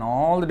Radharani and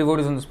all the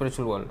devotees in the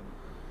spiritual world,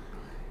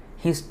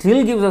 he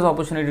still gives us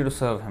opportunity to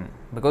serve him.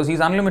 Because he is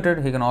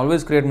unlimited, he can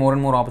always create more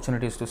and more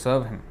opportunities to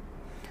serve him.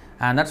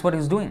 And that's what he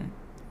is doing.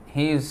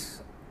 He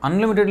is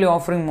unlimitedly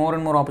offering more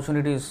and more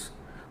opportunities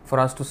for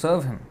us to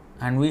serve him.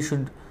 And we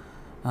should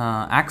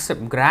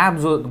grab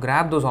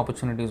those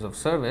opportunities of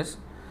service,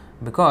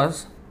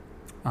 because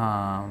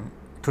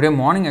today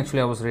morning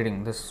actually I was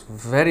reading this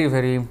very,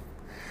 very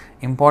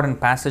important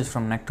passage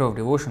from Nectar of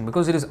Devotion,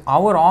 because it is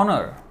our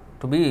honor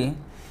to be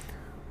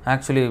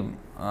actually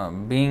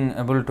being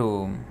able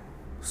to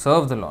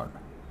serve the Lord.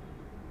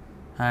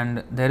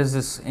 And there is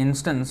this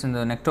instance in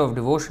the Nectar of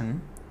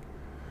Devotion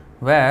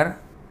where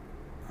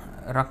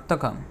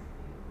Raktaka,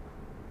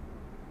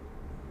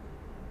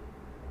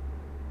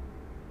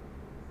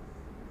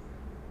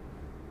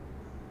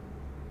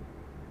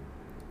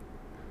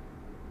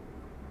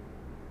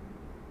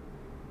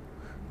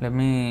 let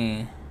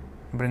me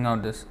bring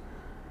out this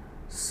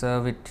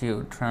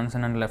servitude,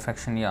 transcendental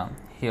affection. Yeah,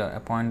 here,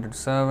 appointed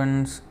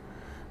servants,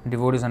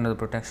 devotees under the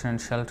protection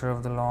and shelter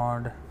of the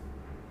Lord,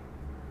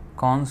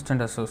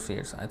 constant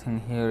associates. I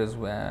think here is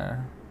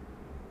where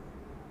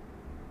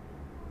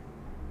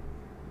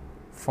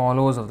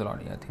followers of the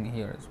Lord. Yeah, I think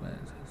here is where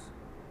it is.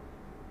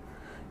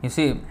 You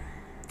see,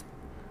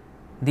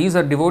 these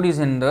are devotees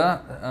in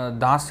the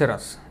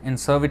Dasyaras, in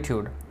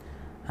servitude,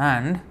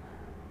 and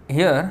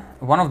here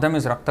one of them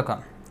is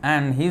Raktaka,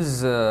 and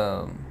he's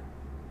you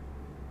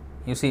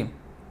see,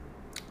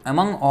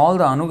 among all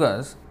the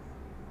Anugas,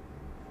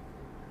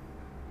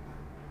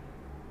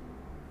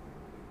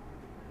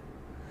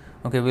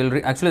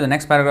 okay, actually the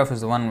next paragraph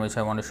is the one which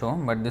I want to show,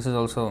 but this is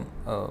also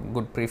a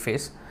good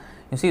preface.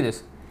 You see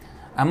this.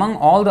 Among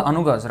all the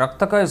Anugas,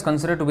 Raktaka is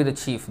considered to be the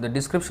chief. The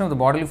description of the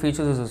bodily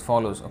features is as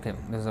follows. Okay,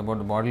 this is about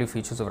the bodily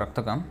features of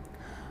Raktaka.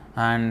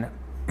 And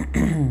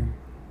an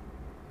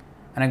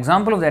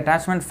example of the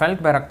attachment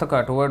felt by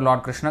Raktaka toward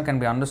Lord Krishna can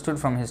be understood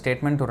from his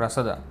statement to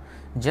Rasada.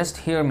 Just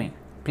hear me.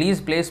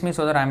 Please place me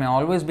so that I may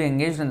always be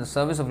engaged in the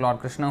service of Lord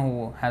Krishna,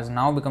 who has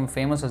now become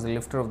famous as the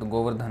lifter of the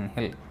Govardhan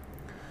hill.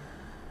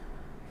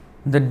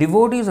 The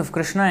devotees of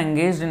Krishna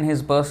engaged in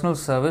his personal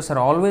service are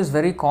always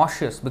very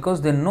cautious, because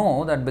they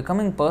know that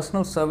becoming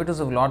personal servitors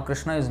of Lord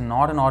Krishna is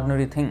not an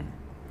ordinary thing.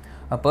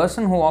 A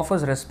person who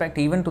offers respect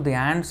even to the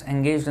ants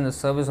engaged in the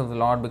service of the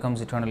Lord becomes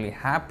eternally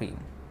happy.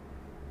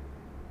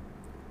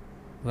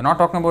 We're not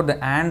talking about the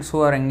ants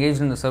who are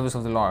engaged in the service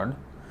of the Lord,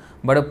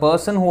 but a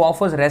person who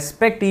offers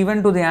respect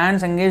even to the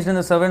ants engaged in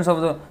the service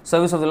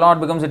of the Lord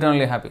becomes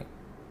eternally happy.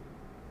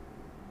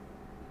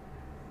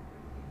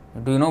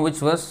 Do you know which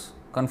verse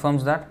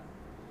confirms that?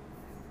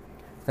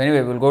 So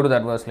anyway, we'll go to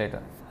that verse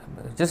later.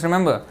 Just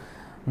remember,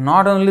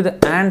 not only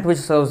the ant which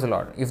serves the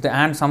Lord, if the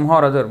ant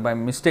somehow or other by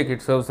mistake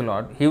it serves the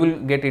Lord, he will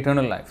get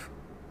eternal life.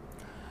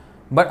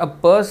 But a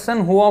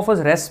person who offers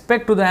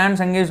respect to the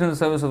ants engaged in the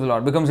service of the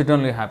Lord becomes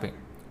eternally happy.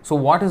 So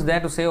what is there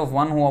to say of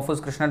one who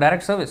offers Krishna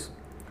direct service?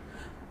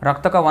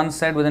 Raktaka once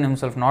said within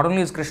himself, not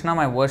only is Krishna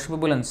my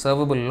worshipable and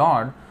servable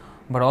Lord,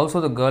 but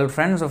also the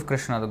girlfriends of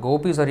Krishna, the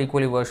gopis, are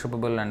equally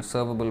worshipable and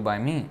servable by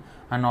me.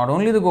 And not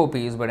only the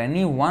gopis, but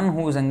anyone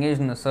who is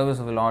engaged in the service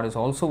of the Lord is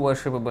also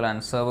worshipable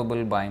and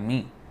servable by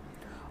me.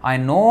 I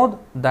know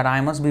that I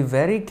must be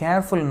very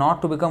careful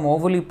not to become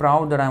overly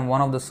proud that I am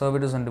one of the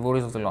servitors and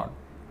devotees of the Lord.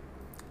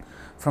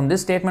 From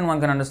this statement,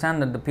 one can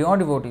understand that the pure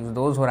devotees,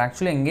 those who are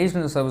actually engaged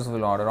in the service of the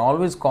Lord, are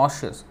always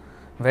cautious,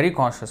 very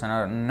cautious, and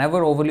are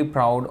never overly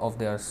proud of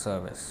their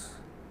service.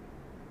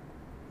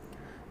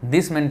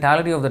 This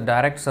mentality of the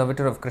direct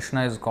servitor of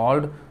Krishna is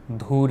called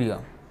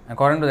dhurya.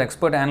 According to the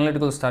expert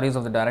analytical studies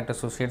of the direct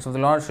associates of the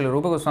Lord, Srila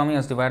Rupa Goswami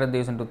has divided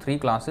these into three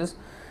classes,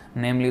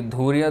 namely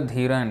dhurya,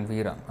 dhira and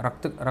veera.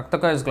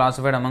 Raktaka is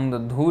classified among the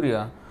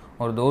dhurya,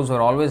 or those who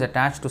are always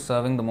attached to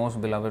serving the most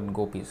beloved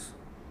gopis.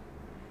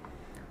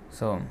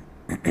 So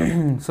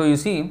you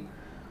see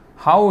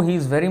how he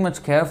is very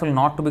much careful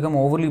not to become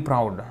overly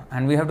proud,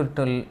 and we have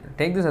to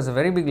take this as a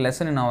very big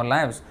lesson in our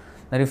lives,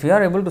 that if we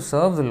are able to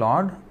serve the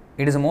Lord,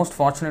 it is a most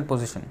fortunate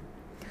position.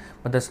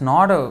 But that's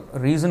not a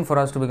reason for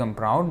us to become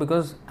proud,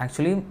 because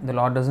actually the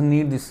Lord doesn't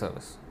need this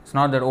service. It's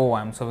not that, oh,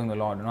 I'm serving the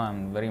Lord,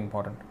 I'm very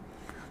important.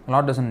 The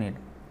Lord doesn't need.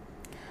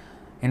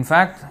 In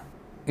fact,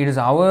 it is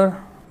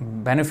our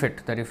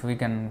benefit that if we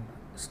can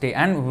stay,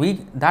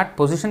 and that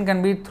position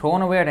can be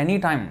thrown away at any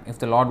time if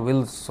the Lord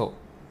wills so.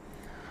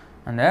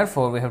 And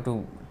therefore, we have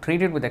to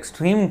treat it with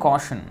extreme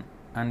caution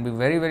and be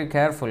very, very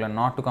careful and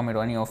not to commit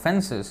any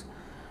offenses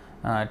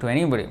to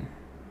anybody,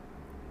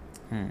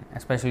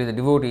 especially the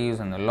devotees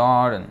and the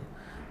Lord, and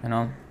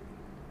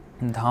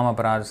dham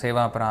aparad,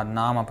 seva aparad,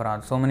 nam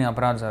aparad. So many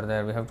aparads are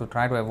there. We have to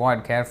try to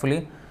avoid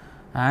carefully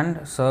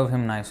and serve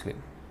Him nicely.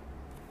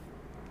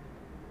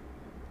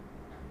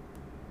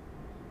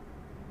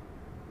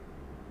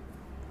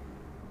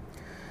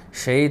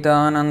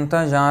 शैतानंत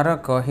जार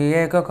कही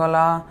एक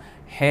कला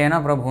है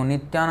न प्रभु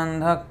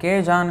नित्यानंद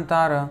के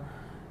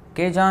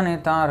जाने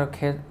तार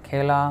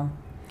खेला.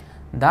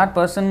 That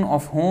person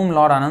of whom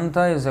Lord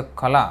Ananta is a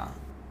kala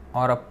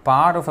or a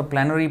part of a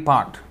plenary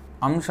part.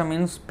 Amsha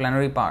means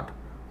plenary part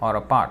or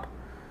a part.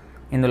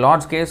 In the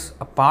Lord's case,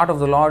 a part of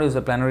the Lord is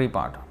a plenary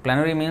part.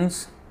 Plenary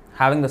means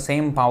having the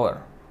same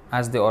power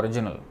as the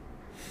original.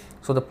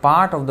 So the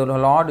part of the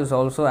Lord is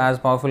also as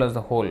powerful as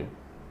the whole.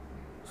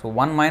 So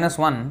 1 minus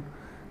 1,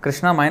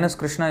 Krishna minus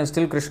Krishna is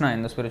still Krishna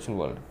in the spiritual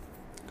world.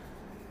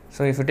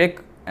 So if you take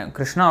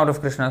Krishna out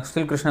of Krishna,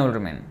 still Krishna will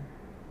remain.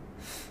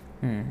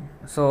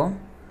 So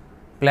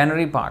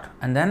plenary part.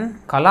 And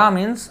then kala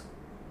means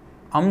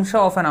amsha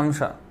of an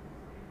amsha.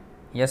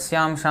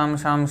 Yasyam sham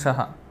sham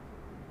shaha.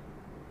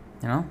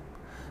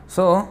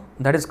 So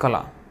that is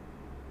kala.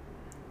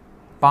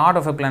 Part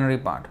of a plenary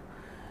part.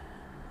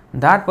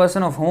 That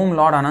person of whom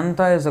Lord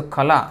Ananta is a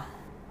kala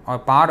or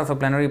part of a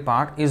plenary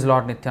part is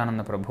Lord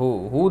Nityananda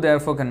Prabhu, who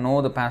therefore can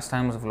know the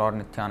pastimes of Lord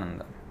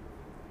Nityananda.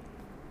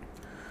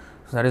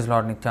 So that is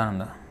Lord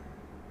Nityananda.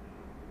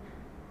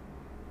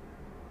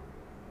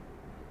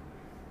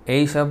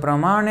 Esha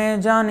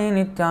pramane jani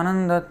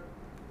Nityananda,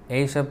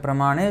 Esha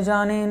pramane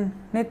jani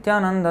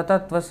Nityananda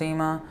tattva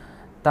sima,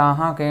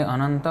 taha ke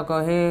ananta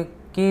kahe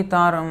ki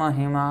tar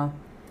mahima.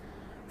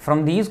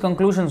 From these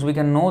conclusions we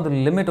can know the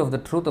limit of the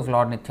truth of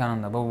Lord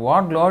Nityananda. But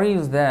what glory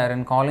is there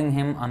in calling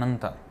him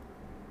Ananta?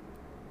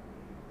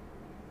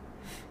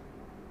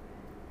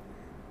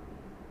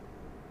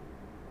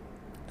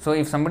 So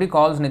if somebody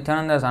calls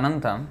Nityananda as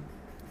Ananta,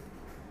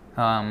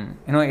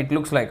 it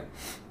looks like,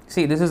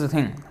 see, this is the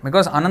thing,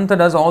 because Ananta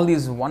does all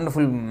these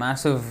wonderful,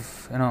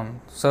 massive,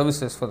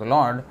 services for the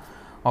Lord,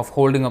 of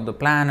holding up the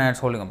planets,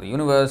 holding up the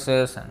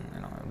universes, and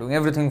doing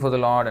everything for the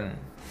Lord, and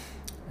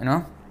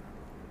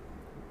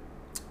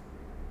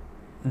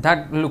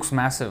that looks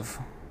massive.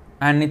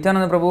 And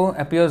Nityananda Prabhu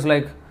appears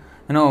like,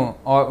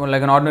 or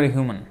like an ordinary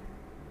human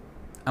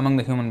among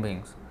the human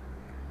beings.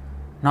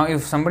 Now,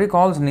 if somebody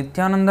calls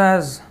Nityananda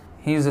as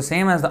he is the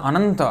same as the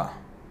Ananta,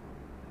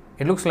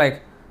 it looks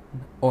like,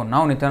 oh,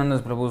 now Nityananda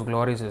Prabhu's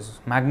glories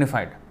is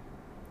magnified.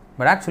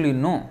 But actually,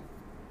 no.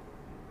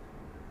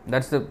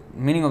 That's the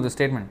meaning of the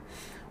statement.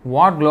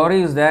 What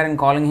glory is there in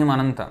calling him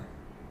Ananta?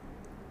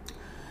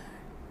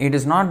 It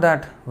is not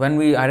that when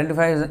we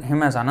identify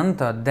him as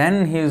Ananta,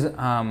 then his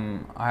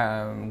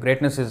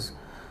greatness is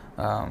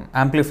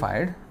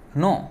amplified.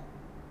 No.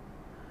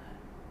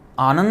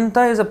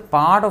 Ananta is a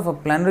part of a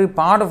plenary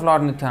part of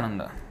Lord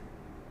Nityananda.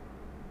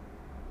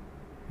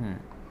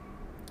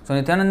 So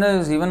Nityananda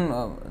is even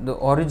the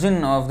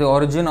origin of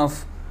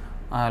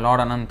Lord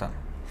Ananta.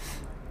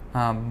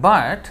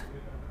 But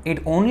it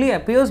only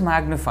appears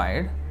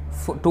magnified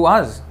to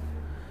us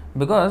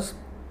because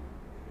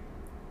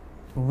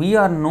we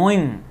are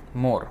knowing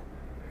more.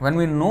 When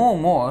we know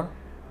more,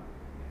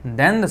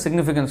 then the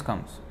significance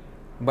comes.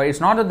 But it's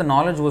not that the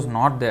knowledge was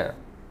not there.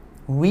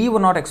 We were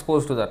not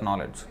exposed to that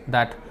knowledge,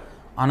 that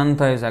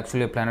Ananta is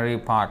actually a plenary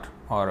part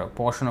or a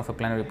portion of a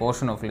plenary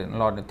portion of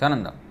Lord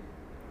Nityananda.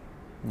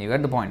 You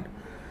get the point.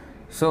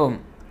 So,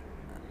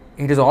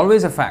 it is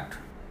always a fact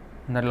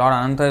that Lord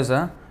Ananta is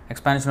an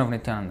expansion of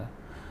Nityananda.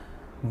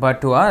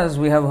 But to us,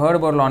 we have heard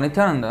about Lord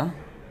Nityananda,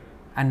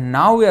 and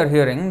now we are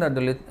hearing that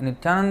the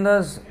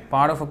Nityananda's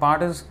part of a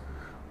part is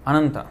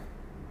Ananta.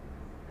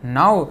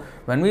 Now,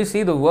 when we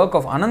see the work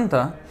of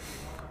Ananta,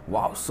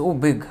 wow, so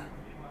big.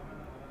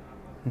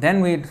 Then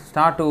we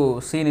start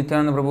to see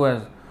Nityananda Prabhu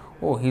as,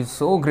 oh, he's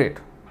so great.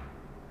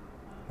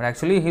 But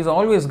actually, he's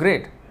always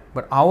great.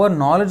 But our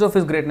knowledge of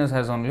his greatness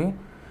has only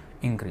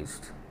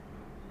increased.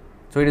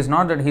 So it is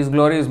not that his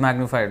glory is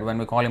magnified when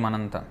we call him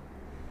Ananta.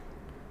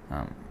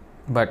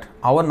 But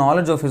our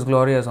knowledge of his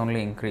glory has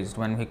only increased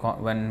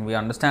when we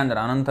understand that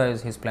Ananta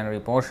is his plenary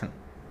portion.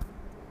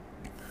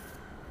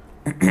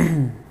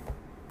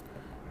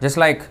 Just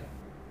like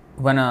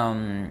when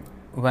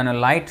a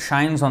light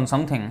shines on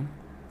something,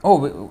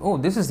 oh,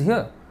 this is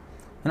here.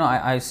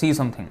 I see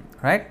something,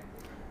 right?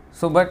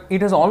 So, but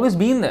it has always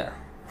been there.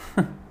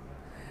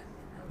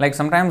 Like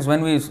sometimes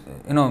when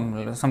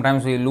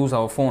sometimes we lose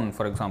our phone,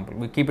 for example,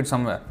 we keep it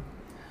somewhere,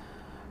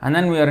 and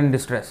then we are in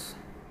distress.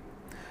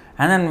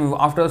 And then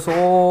after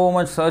so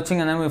much searching,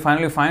 and then we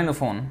finally find the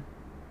phone.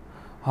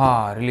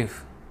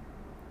 Relief.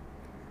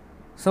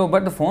 So,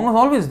 but the phone was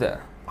always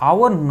there.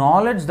 Our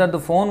knowledge that the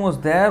phone was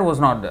there was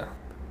not there.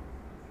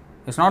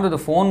 It's not that the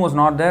phone was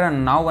not there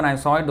and now when I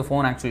saw it, the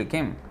phone actually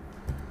came.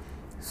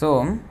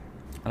 So,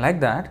 like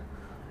that,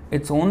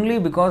 it's only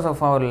because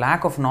of our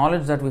lack of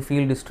knowledge that we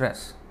feel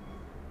distress.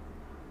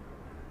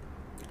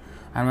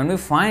 And when we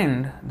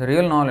find the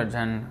real knowledge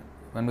and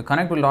when we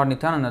connect with Lord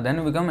Nityananda,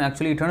 then we become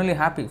actually eternally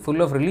happy,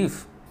 full of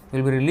relief.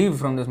 We'll be relieved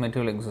from this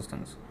material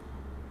existence.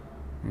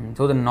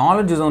 So the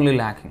knowledge is only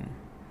lacking.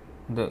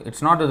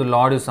 It's not that the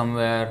Lord is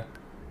somewhere.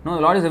 No,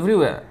 the Lord is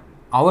everywhere.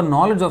 Our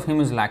knowledge of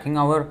Him is lacking.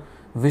 Our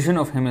vision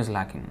of Him is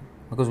lacking.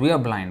 Because we are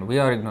blind. We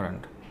are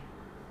ignorant.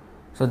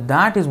 So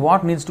that is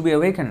what needs to be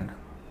awakened.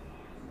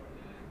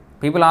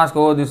 People ask,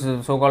 oh, this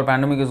so-called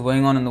pandemic is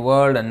going on in the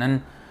world, and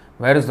then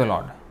where is the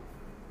Lord?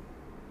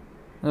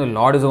 The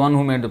Lord is the one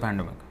who made the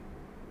pandemic.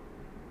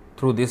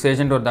 Through this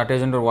agent or that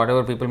agent or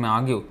whatever people may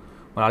argue.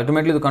 But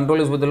ultimately the control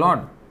is with the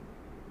Lord.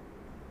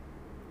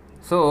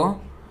 So,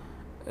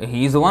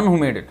 He is the one who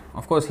made it.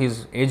 Of course,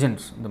 His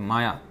agents, the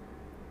Maya.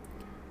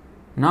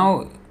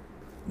 Now,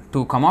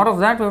 to come out of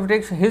that, we have to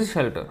take His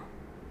shelter.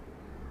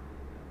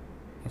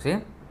 You see?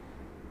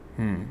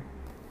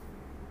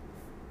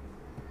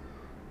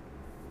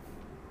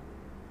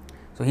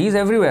 So, He is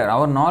everywhere.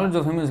 Our knowledge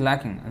of Him is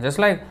lacking. Just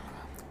like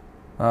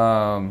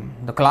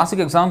the classic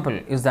example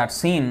is that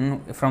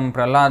scene from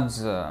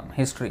Prahlad's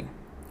history,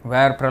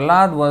 where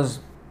Prahlad was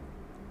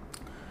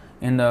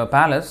in the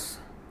palace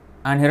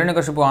and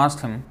Hiranyakashipu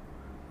asked him,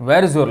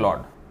 where is your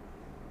Lord?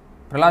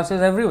 Prahlad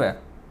says, everywhere.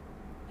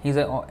 He is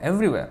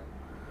everywhere.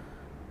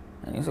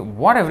 And he said,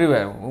 what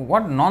everywhere?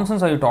 What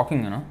nonsense are you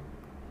talking,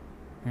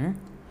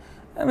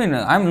 I mean,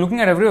 I'm looking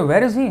at everywhere.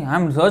 Where is He?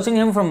 I'm searching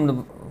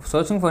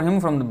for Him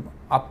from the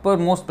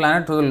uppermost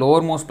planet to the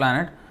lowermost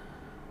planet.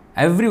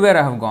 Everywhere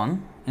I have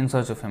gone in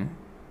search of Him.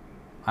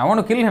 I want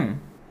to kill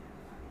Him.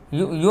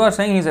 You are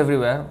saying He's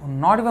everywhere.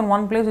 Not even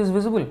one place is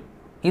visible.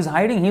 He's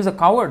hiding. He's a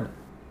coward.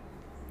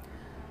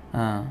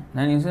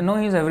 Then you say, no,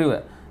 He's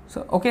everywhere.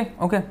 So, okay.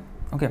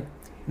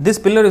 This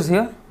pillar is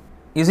here.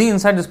 Is He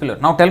inside this pillar?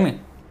 Now tell me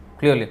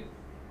clearly.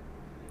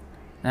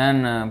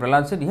 And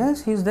Prahlad said,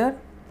 yes, He's there.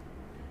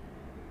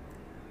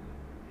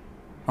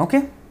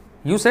 Okay,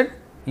 you said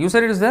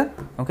it is there.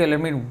 Okay, let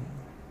me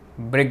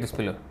break this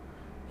pillar.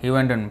 He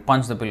went and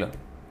punched the pillar.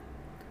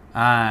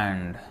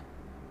 And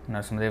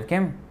Narasimhadev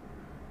came.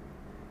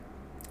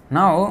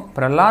 Now,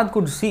 Prahlad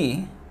could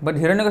see, but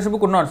Hiranyakashipu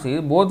could not see.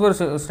 Both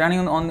were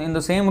standing in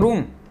the same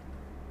room.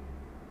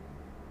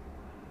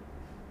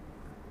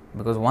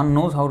 Because one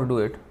knows how to do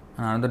it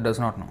and another does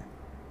not know.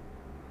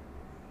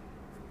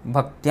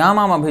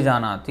 Bhaktyamam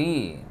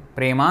abhijanati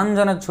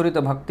premanjana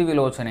churita bhakti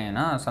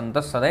vilochanena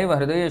santas sadaiva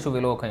hridayeshu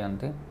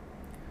vilokhayanti.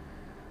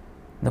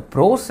 The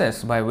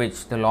process by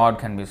which the Lord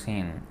can be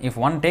seen, if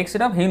one takes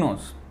it up, he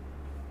knows.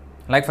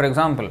 Like for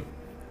example,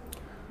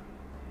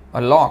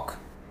 a lock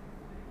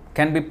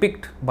can be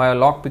picked by a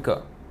lock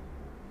picker,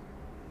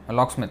 a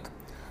locksmith.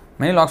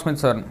 Many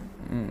locksmiths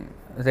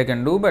they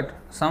can do, but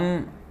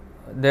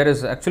there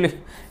is actually,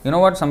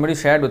 somebody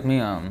shared with me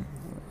a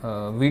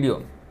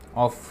video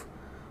of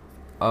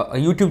a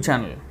YouTube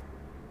channel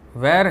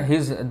where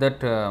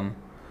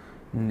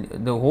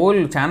the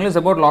whole channel is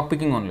about lock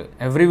picking only.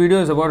 Every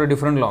video is about a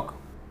different lock.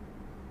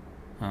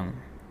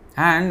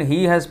 And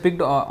he has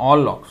picked all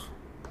locks.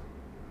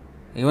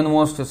 Even the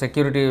most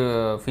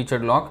security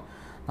featured lock,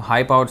 the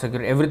high powered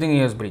security, everything he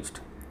has breached.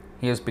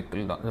 He has picked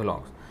the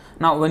locks.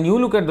 Now, when you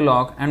look at the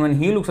lock and when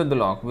he looks at the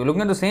lock, we are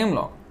looking at the same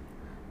lock.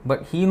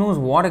 But he knows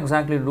what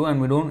exactly to do and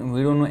we don't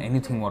know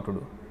anything what to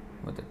do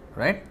with it,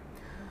 right?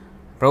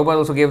 Prabhupada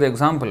also gave the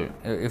example,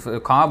 if a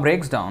car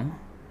breaks down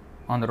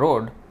on the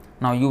road,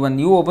 now when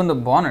you open the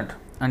bonnet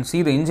and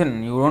see the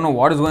engine, you don't know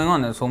what is going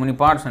on, there are so many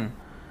parts and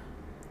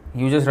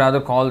you just rather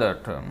call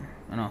that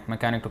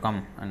mechanic to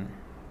come and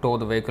tow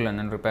the vehicle and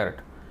then repair it.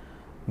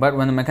 But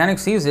when the mechanic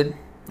sees it,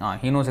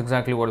 he knows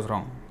exactly what is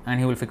wrong and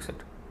he will fix it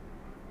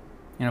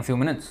in a few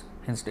minutes.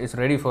 It's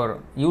ready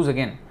for use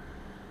again.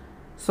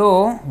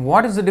 So,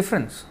 what is the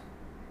difference?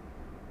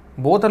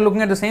 Both are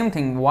looking at the same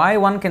thing. Why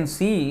one can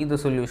see the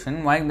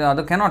solution, why the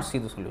other cannot see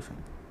the solution?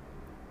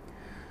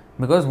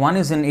 Because one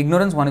is in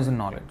ignorance, one is in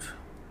knowledge.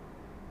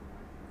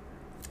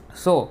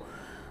 So,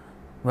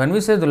 when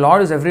we say the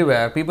Lord is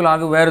everywhere, people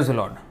argue, where is the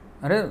Lord?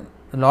 The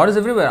Lord is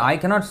everywhere. I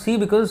cannot see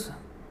because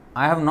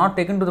I have not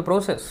taken to the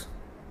process.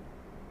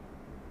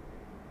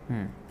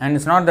 And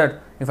it's not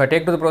that if I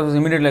take to the process,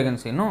 immediately I can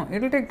see. No,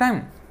 it will take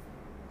time.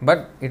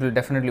 But it will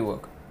definitely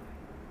work.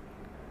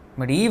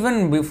 But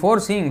even before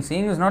seeing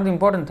is not the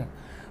important thing.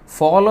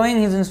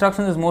 Following His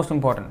instructions is most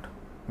important.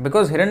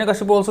 Because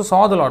Hiranyakashipu also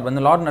saw the Lord. When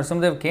the Lord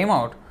Narasimhadev came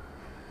out,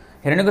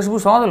 Hiranyakashipu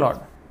saw the Lord.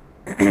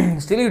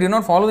 Still he did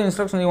not follow the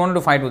instructions, he wanted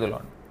to fight with the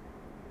Lord.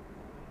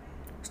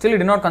 Still he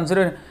did not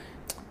consider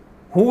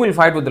who will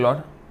fight with the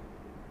Lord.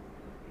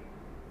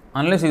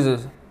 Unless he is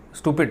a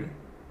stupid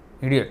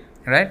idiot,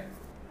 right?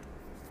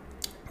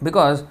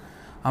 Because,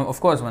 of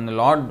course, when the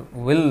Lord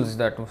wills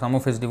that some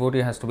of His devotee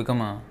has to become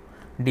a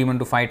demon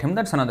to fight Him,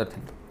 that's another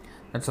thing.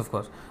 That's of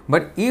course.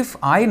 But if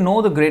I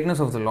know the greatness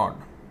of the Lord,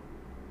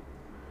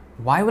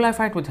 why will I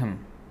fight with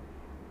Him?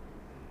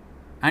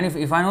 And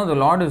if I know the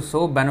Lord is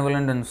so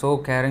benevolent and so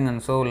caring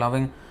and so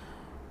loving,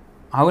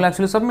 I will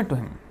actually submit to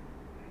Him.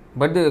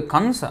 But the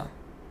Kansa,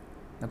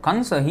 The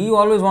Kansa, he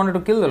always wanted to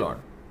kill the Lord.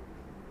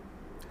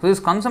 So this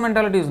Kansa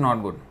mentality is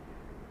not good.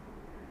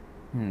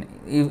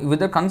 With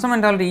the Kansa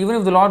mentality, even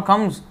if the Lord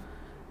comes,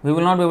 we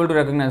will not be able to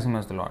recognize him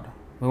as the Lord.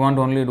 We want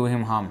to only do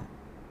him harm.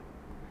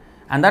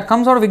 And that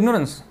comes out of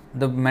ignorance.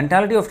 The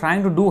mentality of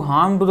trying to do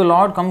harm to the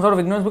Lord comes out of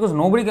ignorance because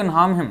nobody can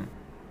harm him.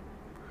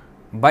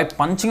 By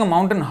punching a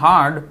mountain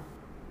hard,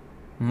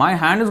 my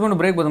hand is going to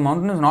break, but the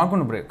mountain is not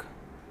going to break.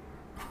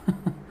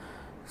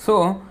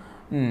 So,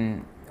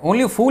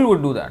 only a fool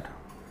would do that.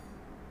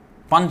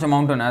 Punch a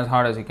mountain as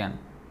hard as he can.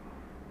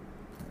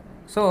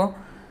 So,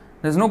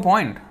 there is no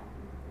point.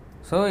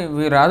 So,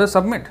 we rather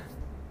submit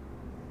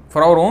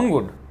for our own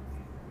good.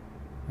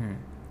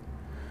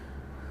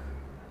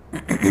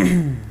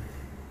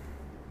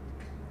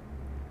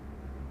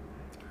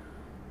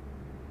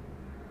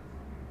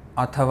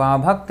 अथवा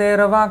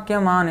भक्तेर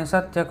वाक्यमानि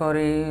सत्य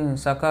करी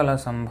सकल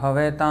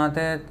संभवे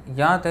ताते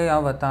याते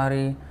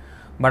अवतारी.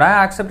 But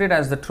I accept it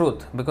as the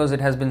truth because it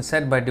has been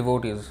said by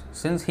devotees.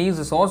 Since he is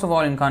the source of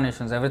all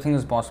incarnations, everything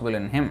is possible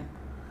in him.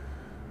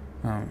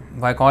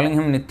 By calling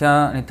him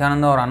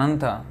Nityananda or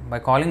Ananta, by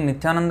calling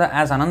Nityananda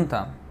as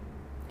Ananta,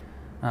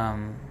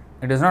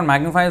 it does not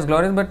magnify his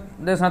glories, but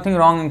there is nothing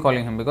wrong in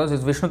calling him because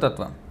it's Vishnu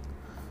Tattva.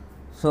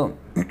 So,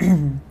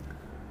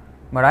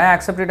 but I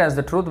accept it as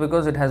the truth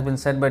because it has been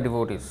said by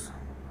devotees.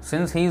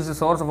 Since he is the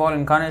source of all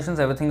incarnations,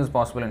 everything is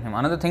possible in him.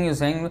 Another thing is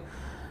saying,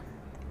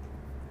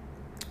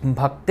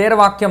 Bhakter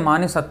Vakya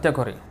Mani Satya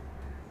Kori.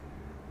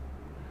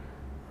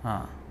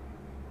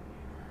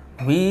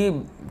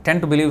 We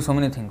tend to believe so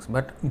many things,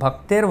 but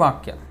Bhakter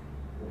Vakya,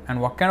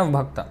 and what kind of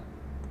Bhakta?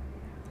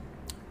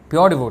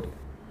 Pure devotee.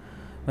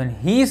 When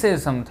he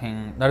says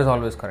something, that is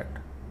always correct.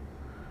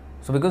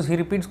 So, because he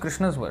repeats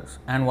Krishna's words,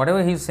 and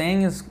whatever he is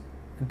saying is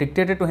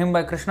dictated to him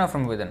by Krishna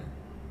from within.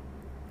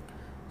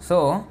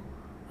 So,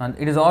 and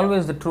it is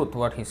always the truth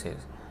what he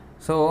says.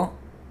 So,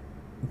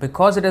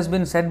 because it has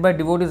been said by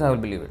devotees, I will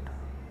believe it.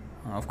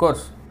 Of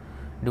course,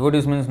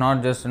 devotees means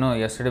not just,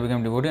 yesterday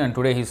became devotee and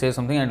today he says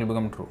something and it will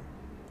become true.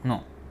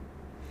 No.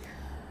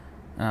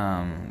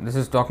 This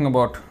is talking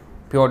about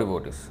pure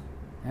devotees.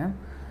 Yeah?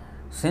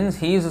 Since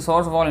he is the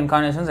source of all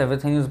incarnations,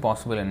 everything is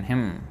possible in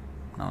him.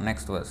 Now,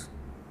 next verse.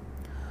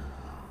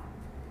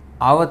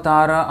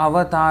 Avatara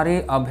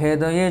avatari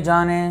abheda ye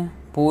jane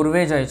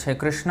purve jai che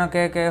Krishna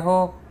ke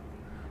ho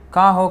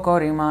ka ho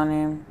kori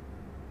mane.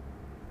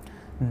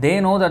 They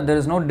know that there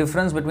is no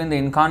difference between the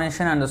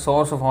incarnation and the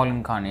source of all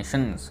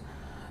incarnations.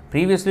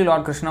 Previously,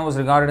 Lord Krishna was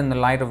regarded in the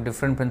light of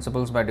different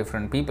principles by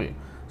different people.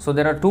 So,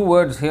 there are two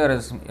words here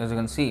as you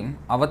can see,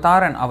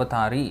 avatar and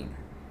avatari.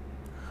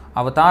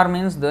 Avatar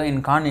means the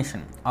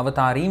incarnation.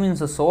 Avatari means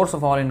the source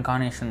of all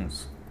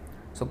incarnations.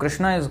 So,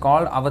 Krishna is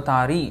called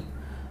avatari.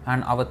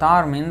 And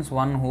avatar means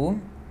one who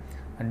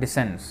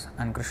descends,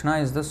 and Krishna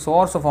is the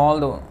source of all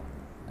the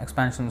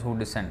expansions who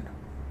descend.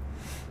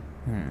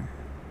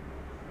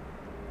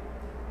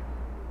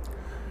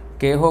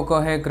 Keho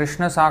kohe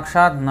Krishna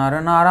sakshat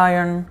Nar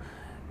Narayan,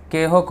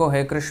 Keho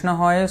kohe Krishna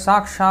hoye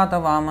sakshat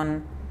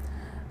Vaman.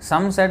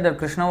 Some said that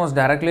Krishna was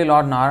directly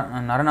Lord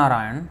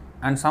Narayan,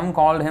 and some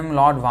called him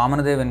Lord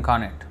Vamanadev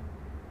incarnate.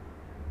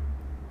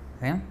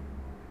 Okay?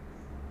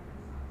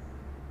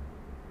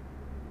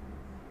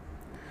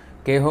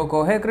 केहो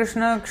को है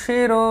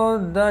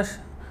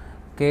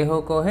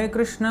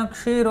कृष्ण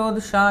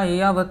क्षीरोदशाई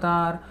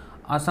अवतार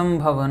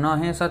असंभव न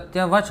है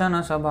सत्य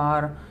वचन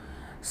सभार.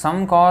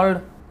 Some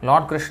called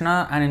Lord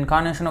Krishna an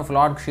incarnation of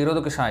Lord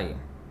Kshirodakashayi.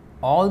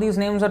 All these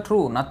names are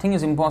true, nothing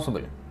is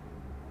impossible.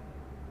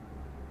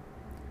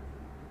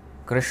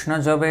 Krishna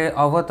jabe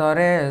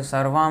avatare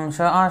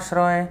sarvamsh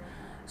ashroy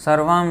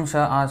sarvamsh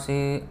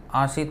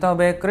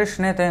asitabe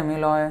Krishna te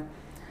miloy.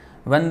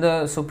 When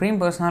the Supreme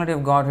Personality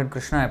of Godhead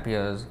Krishna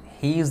appears,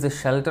 he is the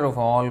shelter of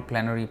all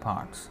plenary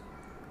parts.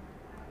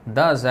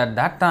 Thus, at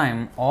that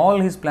time, all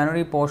his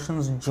plenary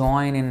portions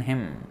join in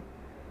him.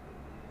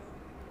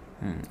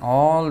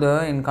 All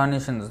the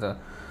incarnations, the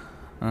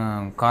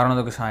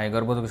Karanodakashayi,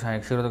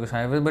 Garbhodakashayi,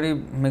 Kshirodakashayi, everybody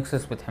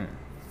mixes with him.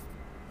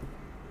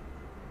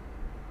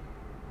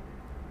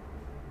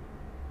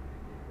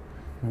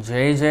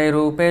 Jai Jai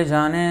Rupe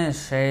Jane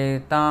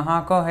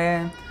Shaitaha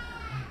Kohe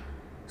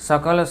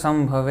Sakal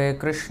Sambhave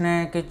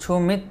Krishna Kichu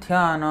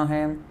Mithya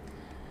Nahe.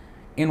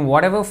 In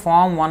whatever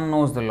form one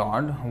knows the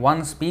Lord,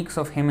 one speaks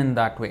of him in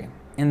that way.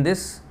 In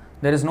this,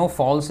 there is no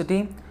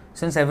falsity,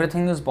 since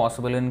everything is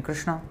possible in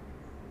Krishna.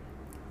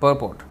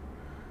 Purport.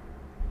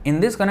 In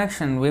this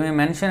connection, we may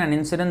mention an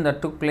incident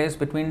that took place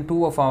between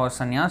two of our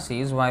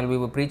sannyasis while we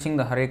were preaching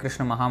the Hare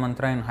Krishna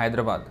Mahamantra in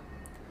Hyderabad.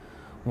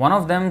 One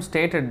of them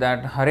stated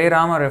that Hare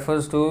Rama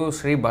refers to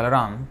Sri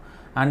Balaram,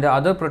 and the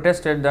other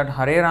protested that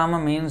Hare Rama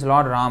means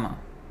Lord Rama,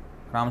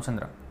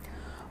 Ramachandra.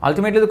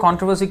 Ultimately, the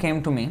controversy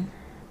came to me,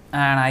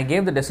 and I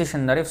gave the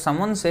decision that if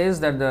someone says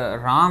that the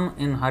Ram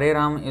in Hare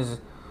Ram is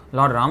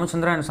Lord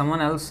Ramachandra and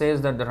someone else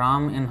says that the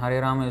Ram in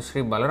Hare Ram is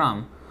Sri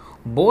Balaram,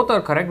 both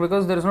are correct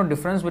because there is no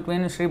difference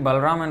between Sri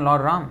Balaram and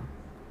Lord Ram.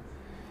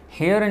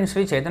 Here in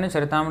Sri Chaitanya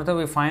Charitamrita,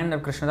 we find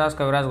that Krishnadas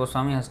Kaviraj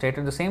Goswami has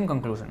stated the same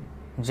conclusion.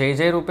 Jai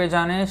Jai Rupe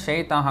Jane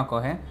Shai Taha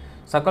Kohe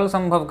सकल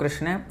संभव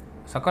कृष्णे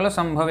सकल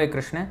संभवे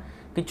कृष्णे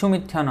किच्छु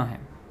मिथ्या न है.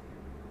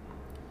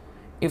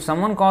 If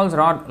someone calls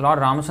Lord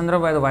Ramachandra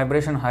by the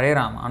vibration Hare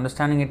Ram,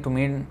 understanding it to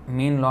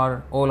mean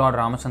Lord, O Lord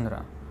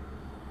Ramachandra,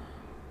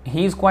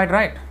 he is quite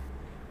right.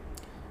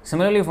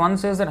 Similarly, if one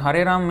says that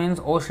Hare Ram means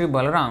O Shri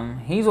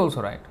Balaram, he is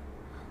also right.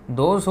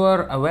 Those who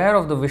are aware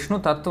of the Vishnu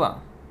Tattva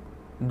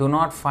do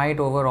not fight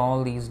over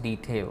all these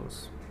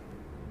details.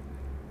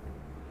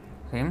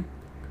 See?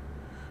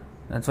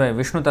 That's why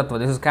Vishnu Tattva,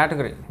 this is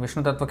category,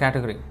 Vishnu Tattva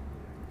category.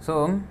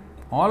 So,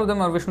 all of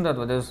them are Vishnu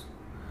Tattva.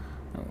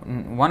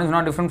 One is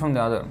not different from the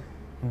other.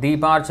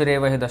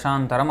 Deeparchareva hi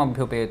dashantaram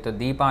abhyupet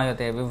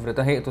deepayate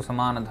vivrita hetu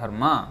samana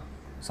dharma.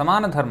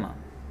 Samana dharma.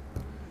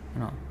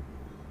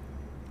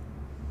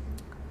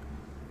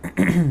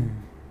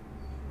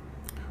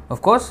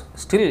 Of course,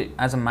 still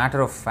as a matter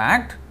of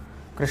fact,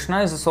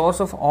 Krishna is the source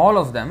of all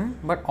of them,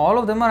 but all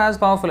of them are as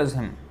powerful as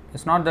him.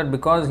 It's not that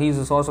because he is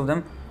the source of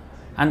them.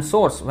 And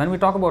source, when we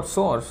talk about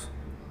source,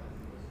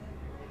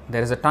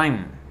 there is a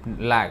time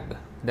lag.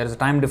 There is a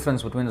time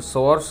difference between the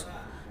source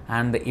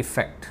and the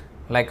effect.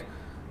 Like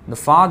the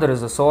Father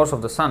is the source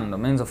of the Son. That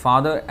means the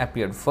Father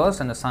appeared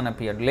first and the Son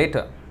appeared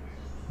later.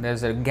 There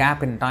is a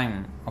gap in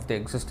time of the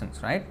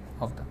existence, right?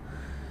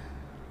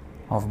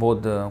 Of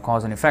both the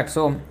cause and effect.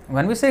 So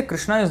when we say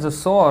Krishna is the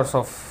source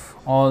of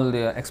all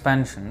the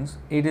expansions,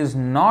 it is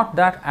not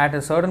that at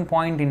a certain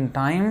point in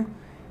time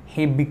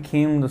he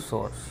became the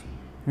source.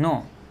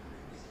 No.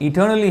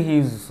 Eternally he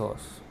is the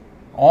source.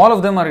 All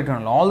of them are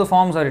eternal. All the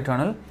forms are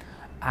eternal.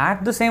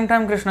 At the same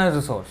time, Krishna is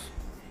the source.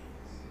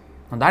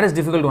 Now that is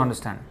difficult to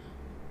understand.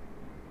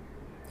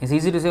 It's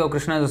easy to say, oh,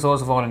 Krishna is the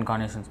source of all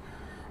incarnations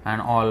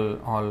and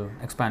all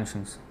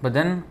expansions. But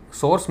then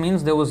source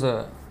means there was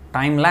a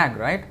time lag,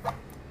 right?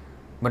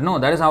 But no,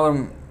 that is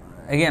our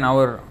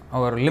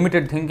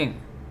limited thinking.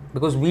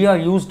 Because we are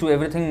used to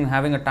everything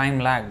having a time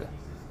lag.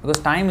 Because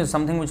time is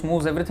something which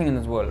moves everything in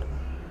this world.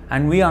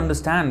 And we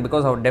understand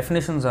because our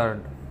definitions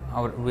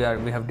we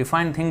have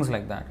defined things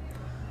like that.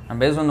 And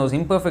based on those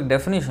imperfect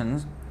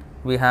definitions,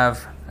 we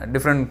have a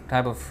different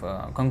type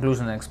of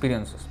conclusions and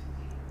experiences.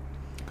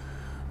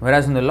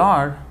 Whereas in the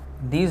Lord,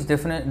 these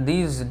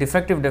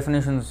defective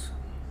definitions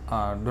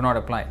do not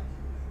apply.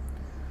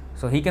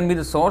 So he can be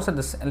the source,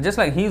 just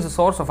like he is the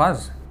source of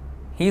us.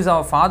 He is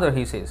our Father,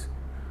 he says.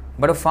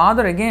 But a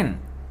Father, again,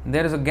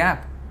 there is a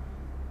gap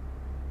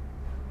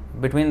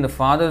between the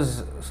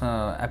Father's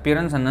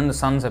appearance and then the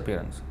Son's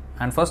appearance.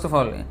 And first of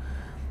all,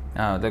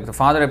 the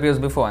Father appears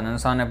before and then the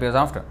Son appears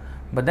after.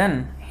 But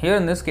then, here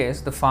in this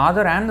case, the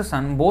Father and the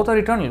Son both are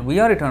eternal. We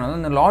are eternal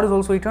and the Lord is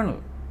also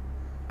eternal.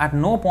 At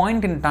no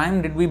point in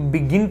time did we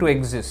begin to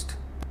exist.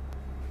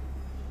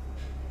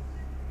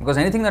 Because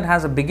anything that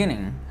has a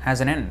beginning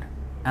has an end.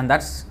 And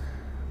that's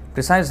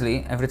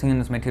precisely everything in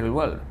this material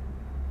world.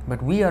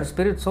 But we are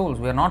spirit souls.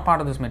 We are not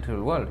part of this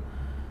material world.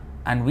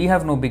 And we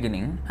have no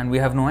beginning and we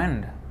have no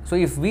end. So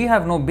if we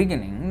have no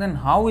beginning, then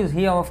how is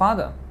he our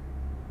Father?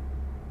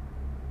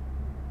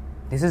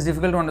 This is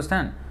difficult to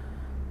understand.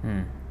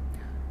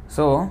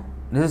 So,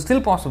 this is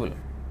still possible.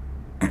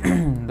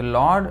 The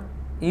Lord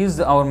is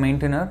our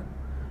maintainer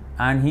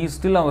and he is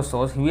still our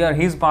source. We are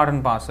his part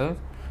and parcel,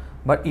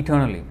 but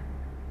eternally.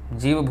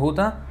 Jiva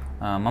Bhuta,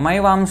 Mama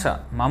eva amsha,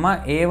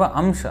 Mama eva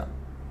amsha.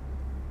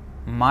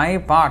 My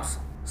parts,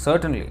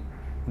 certainly.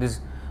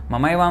 This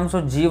Mama eva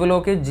amsha Jiva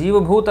Loke,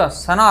 Jiva Bhuta,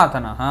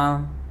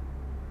 Sanatana.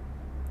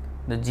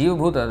 The Jiva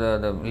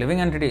Bhuta, the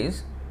living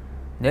entities,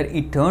 they are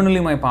eternally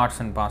my parts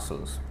and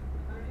parcels.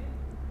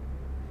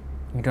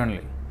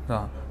 Eternally.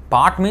 So,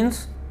 part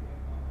means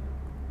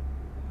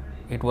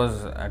it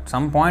was at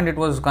some point it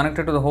was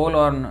connected to the whole,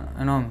 or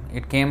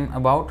it came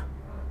about.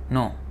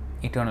 No,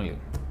 eternally.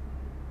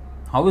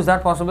 How is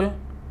that possible?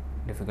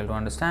 Difficult to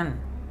understand.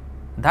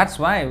 That's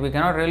why we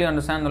cannot really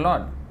understand the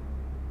Lord.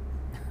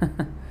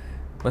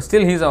 But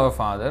still he is our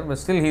Father, but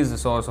still he is the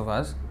source of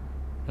us,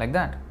 like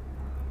that.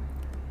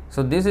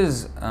 So this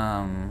is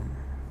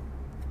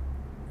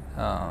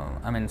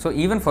so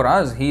even for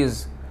us he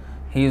is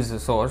the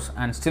source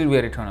and still we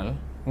are eternal.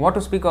 What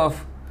to speak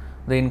of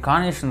the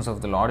incarnations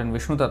of the Lord in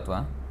Vishnu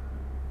Tattva,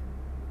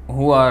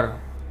 who are,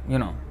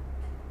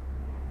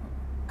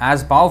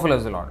 as powerful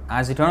as the Lord,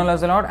 as eternal as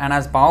the Lord and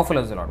as powerful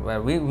as the Lord.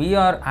 Where we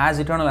are as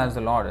eternal as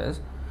the Lord is,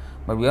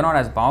 but we are not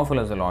as powerful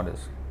as the Lord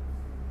is.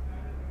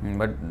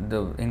 But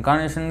the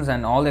incarnations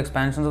and all the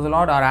expansions of the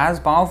Lord are as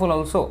powerful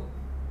also.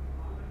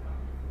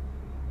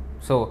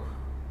 So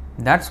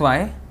that's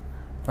why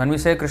when we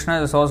say Krishna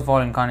is the source of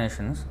all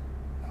incarnations,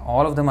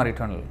 all of them are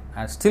eternal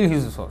and still he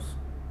is the source.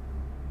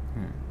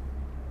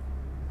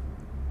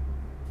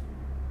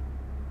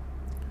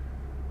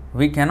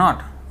 We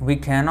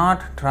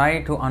cannot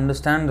try to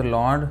understand the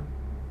Lord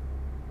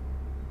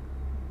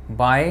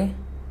by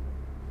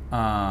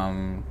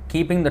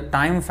keeping the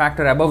time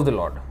factor above the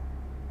Lord.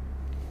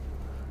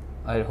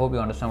 I hope you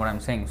understand what I am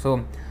saying.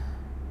 So,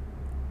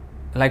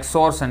 like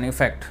source and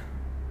effect,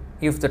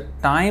 if the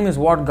time is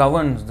what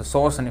governs the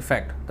source and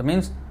effect, that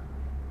means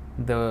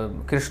the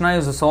Krishna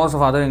is the source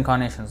of other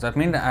incarnations. That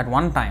means that at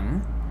one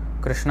time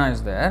Krishna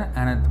is there,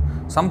 and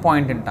at some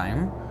point in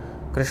time,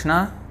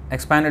 Krishna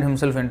expanded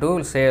himself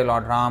into, say,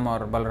 Lord Ram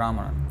or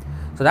Balram.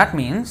 So that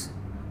means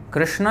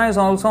Krishna is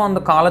also on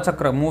the Kala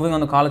Chakra, moving on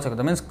the Kala Chakra.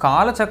 That means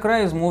Kala Chakra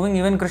is moving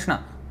even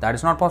Krishna. That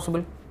is not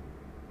possible.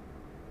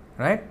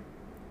 Right?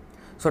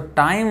 So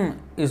time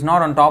is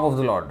not on top of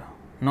the Lord.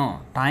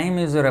 No, time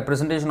is a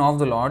representation of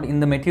the Lord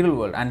in the material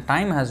world, and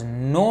time has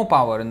no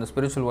power in the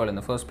spiritual world in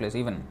the first place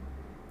even.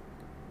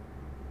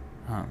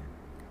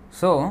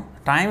 So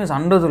time is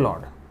under the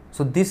Lord.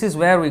 So this is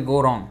where we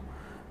go wrong.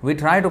 We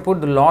try to put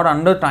the Lord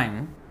under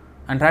time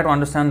and try to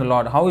understand the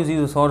Lord. How is he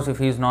the source if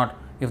he is not,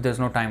 if there is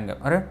no time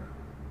gap? Right?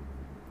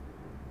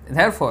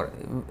 Therefore,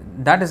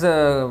 that is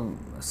a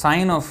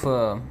sign of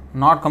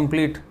not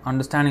complete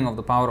understanding of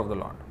the power of the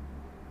Lord,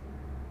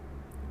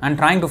 and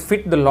trying to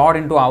fit the Lord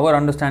into our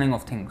understanding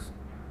of things.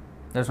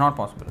 That is not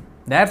possible.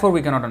 Therefore,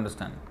 we cannot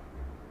understand.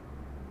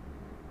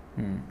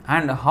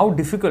 And how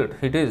difficult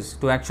it is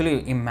to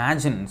actually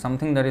imagine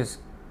something that is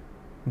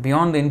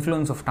beyond the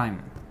influence of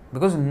time.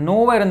 Because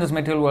nowhere in this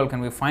material world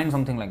can we find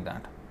something like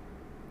that.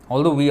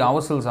 Although we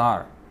ourselves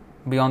are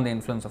beyond the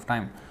influence of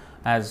time.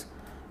 As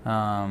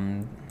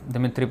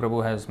Dimitri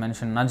Prabhu has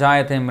mentioned, Na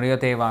jayate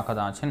mriyate va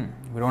kadachin.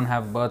 We don't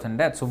have birth and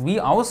death. So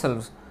we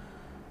ourselves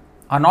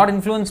are not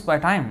influenced by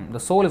time. The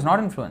soul is not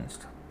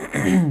influenced.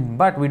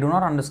 But we do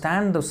not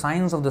understand the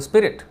signs of the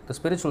spirit, the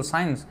spiritual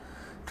signs,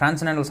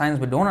 transcendental signs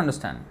we don't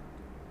understand.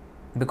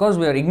 Because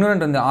we are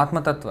ignorant in the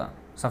Atma Tattva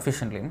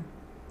sufficiently,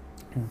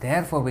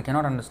 therefore we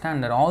cannot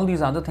understand that all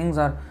these other things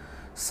are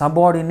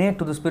subordinate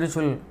to the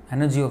spiritual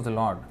energy of the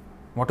Lord.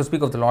 What to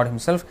speak of the Lord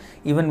himself,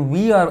 even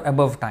we are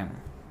above time.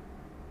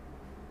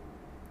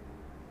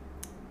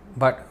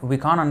 But we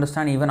can't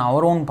understand even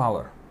our own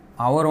power,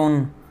 our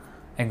own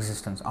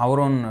existence,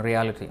 our own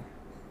reality,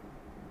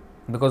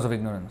 because of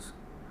ignorance.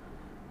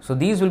 So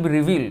these will be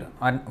revealed,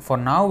 and for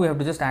now we have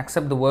to just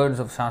accept the words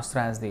of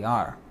Shastra as they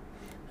are,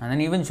 and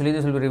then eventually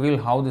this will be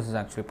revealed how this is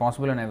actually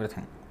possible and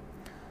everything.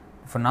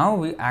 For now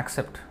we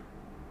accept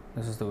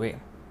this is the way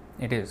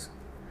it is.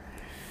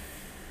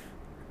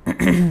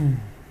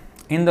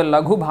 In the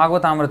Laghu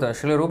Bhagavatamrita,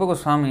 Srila Rupa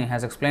Goswami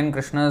has explained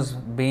Krishna's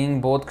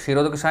being both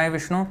Kshirodakashaya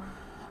Vishnu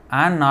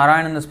and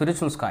Narayan in the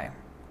spiritual sky,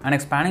 and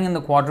expanding in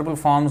the quadruple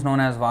forms known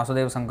as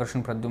Vasudeva,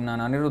 Sankarshan, Pradyumna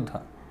and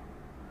Aniruddha.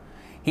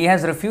 He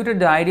has refuted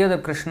the idea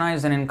that Krishna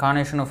is an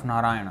incarnation of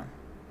Narayana.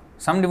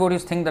 Some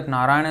devotees think that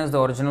Narayana is the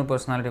original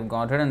personality of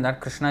Godhead and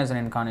that Krishna is an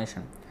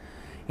incarnation.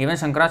 Even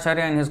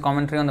Shankaracharya in his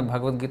commentary on the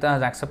Bhagavad Gita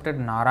has accepted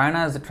Narayana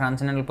as the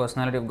transcendental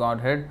personality of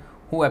Godhead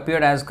who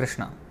appeared as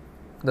Krishna,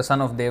 the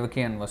son of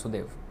Devaki and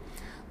Vasudeva.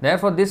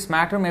 Therefore, this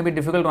matter may be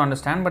difficult to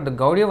understand, but the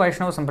Gaudiya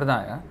Vaishnava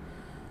Sampradaya,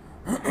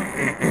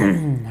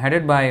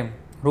 headed by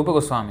Rupa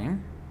Goswami,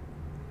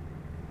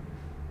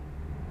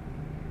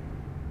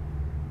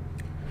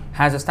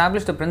 has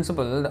established the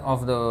principle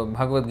of the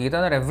Bhagavad Gita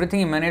that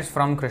everything emanates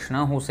from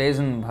Krishna, who says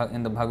in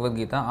the Bhagavad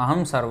Gita,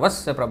 Aham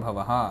sarvasya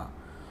prabhavaha,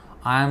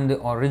 I am the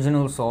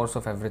original source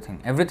of everything.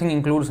 Everything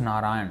includes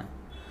Narayana.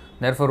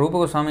 Therefore, Rupa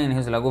Goswami in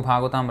his Laghu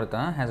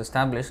Bhagavatamrita has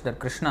established that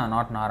Krishna,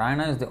 not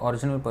Narayana, is the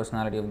original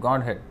personality of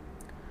Godhead.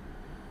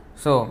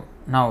 So,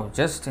 now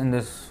just in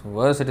this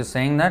verse it is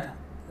saying that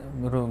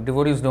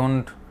devotees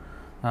don't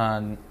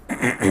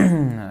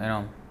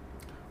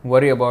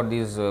worry about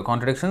these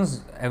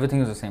contradictions, everything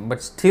is the same.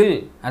 But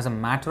still, as a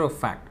matter of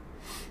fact,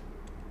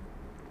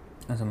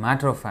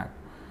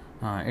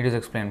 it is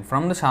explained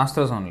from the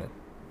Shastras only.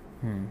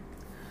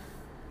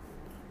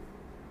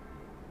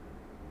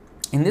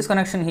 In this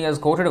connection, he has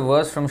quoted a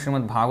verse from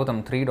Srimad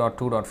Bhagavatam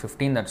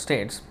 3.2.15 that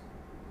states,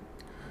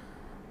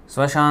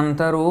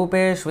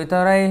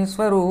 Svashantarupeshvitarai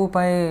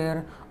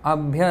swarupayr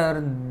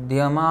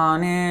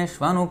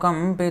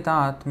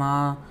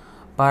abhyardhyamanesvanukampitatma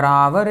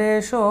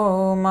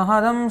paravaresho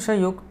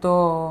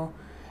mahadamshayukto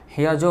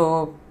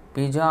hyajo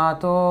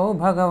pijato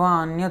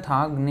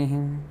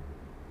bhagavanyathagnihim.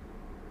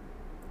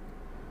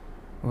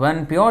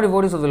 When pure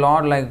devotees of the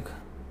Lord like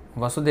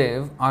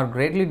Vasudeva are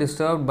greatly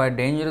disturbed by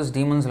dangerous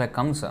demons like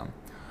Kamsa,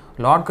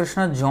 Lord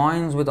Krishna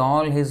joins with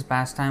all his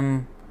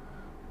pastime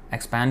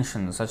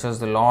expansions, such as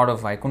the Lord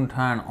of Vaikuntha,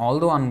 and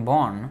although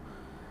unborn,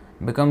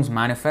 becomes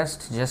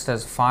manifest just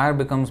as fire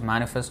becomes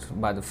manifest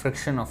by the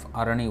friction of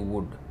Arani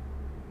wood.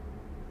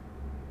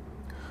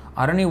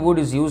 Arani wood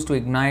is used to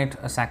ignite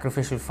a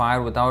sacrificial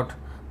fire without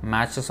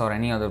matches or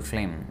any other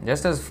flame.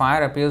 Just as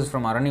fire appears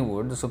from Arani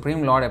wood, the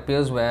Supreme Lord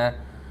appears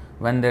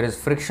when there is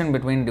friction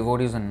between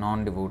devotees and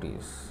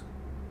non-devotees.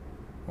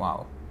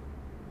 Wow.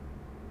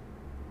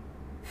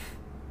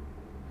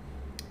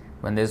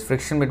 When there is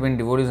friction between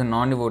devotees and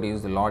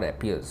non-devotees, the Lord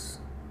appears.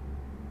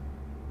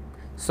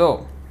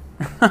 So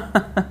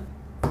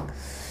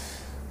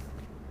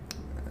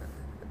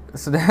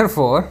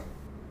therefore,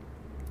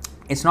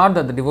 it's not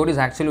that the devotees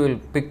actually will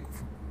pick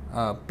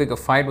a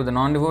fight with the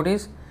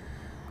non-devotees,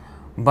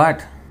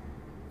 but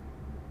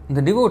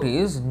the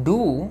devotees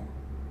do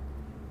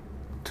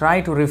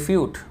try to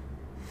refute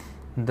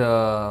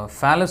the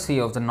fallacy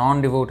of the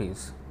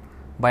non-devotees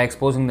by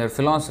exposing their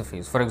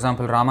philosophies. For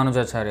example,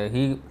 Ramanujacharya,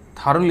 he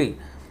thoroughly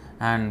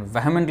and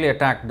vehemently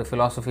attacked the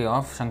philosophy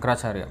of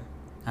Shankaracharya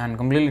and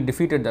completely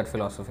defeated that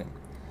philosophy.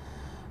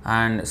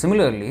 And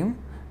similarly,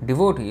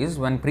 devotees,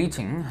 when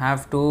preaching,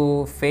 have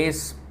to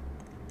face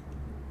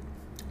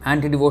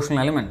anti-devotional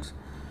elements,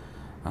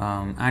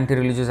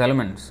 anti-religious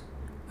elements,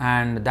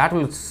 and that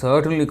will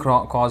certainly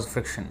cause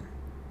friction.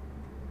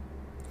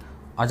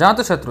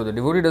 Ajatashatru, the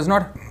devotee, does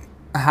not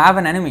have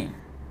an enemy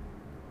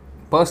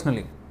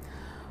personally,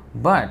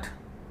 but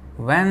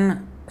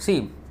when,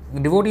 see,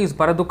 devotee is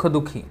paradukha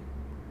dukhi.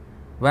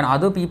 When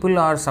other people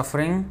are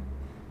suffering,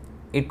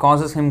 it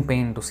causes him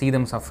pain to see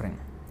them suffering.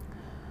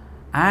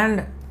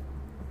 And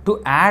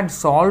to add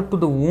salt to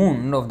the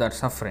wound of that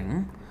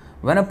suffering,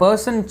 when a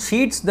person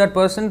cheats that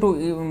person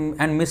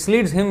and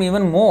misleads him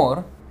even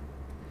more,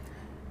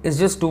 is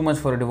just too much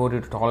for a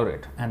devotee to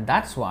tolerate. And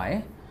that's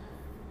why,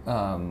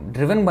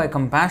 driven by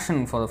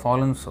compassion for the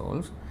fallen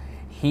souls,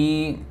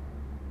 he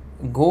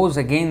goes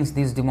against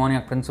these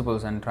demoniac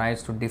principles and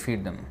tries to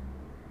defeat them.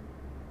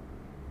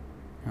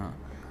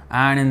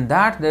 And in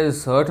that there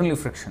is certainly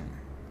friction.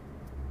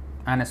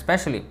 And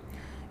especially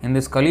in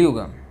this Kali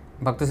Yuga,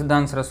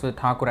 Bhaktisiddhanta Saraswati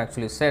Thakur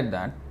actually said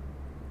that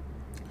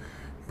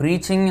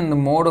preaching in the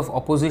mode of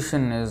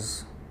opposition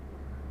is,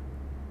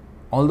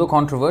 although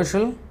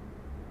controversial,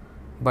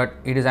 but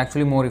it is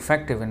actually more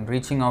effective in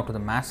reaching out to the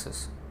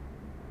masses.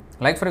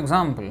 Like, for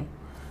example,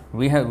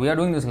 we are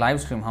doing this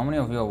live stream. How many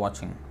of you are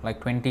watching?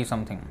 Like 20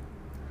 something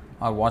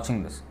are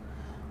watching this.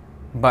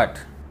 But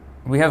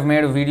we have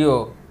made a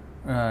video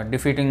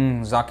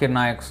defeating Zakir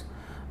Naik's,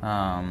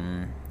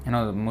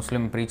 the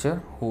Muslim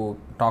preacher who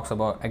talks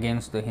about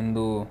against the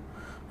Hindu, or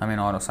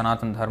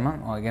Sanatana Dharma,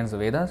 or against the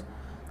Vedas,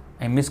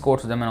 and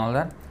misquotes them and all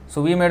that.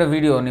 So we made a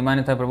video,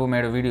 Nimanitha Prabhu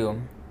made a video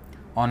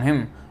on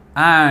him,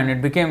 and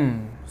it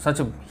became such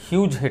a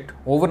huge hit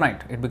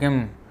overnight. It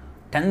became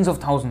tens of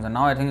thousands, and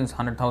now I think it's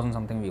 100,000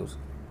 something views.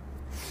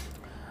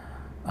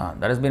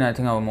 That has been, I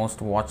think, our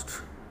most watched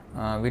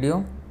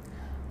video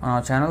on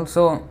our channel.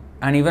 So,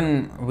 and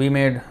even we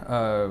made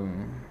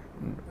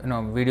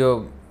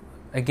video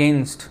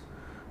against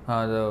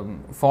the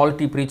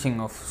faulty preaching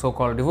of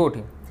so-called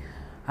devotee,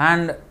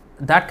 and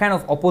that kind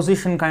of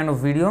opposition kind of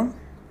video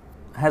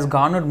has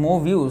garnered more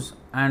views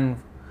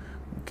and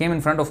came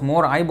in front of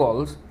more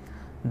eyeballs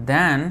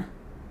than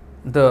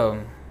the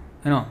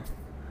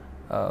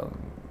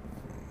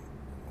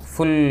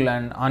full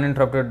and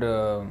uninterrupted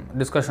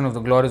discussion of the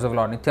glories of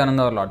Lord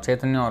Nityananda or Lord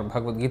Chaitanya or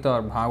Bhagavad Gita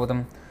or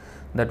Bhagavatam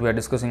that we are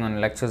discussing on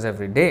lectures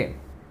every day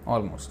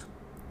almost.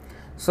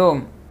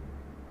 So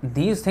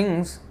these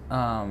things,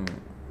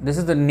 this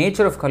is the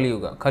nature of Kali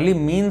Yuga. Kali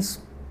means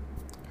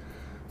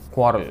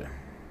quarrel,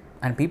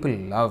 and people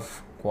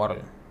love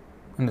quarrel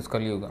in this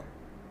Kali Yuga.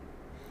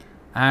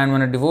 And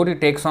when a devotee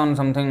takes on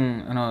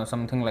something,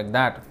 something like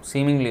that,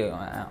 seemingly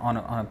on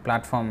a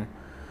platform,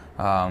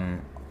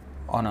 on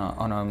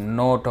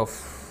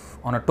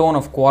a tone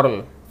of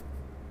quarrel,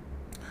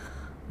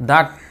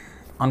 that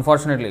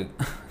unfortunately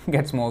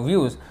gets more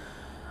views.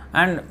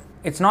 And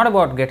it's not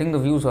about getting the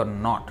views or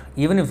not,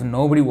 even if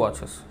nobody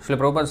watches. Srila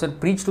Prabhupada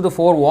said, preach to the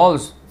four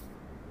walls.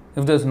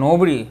 If there's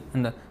nobody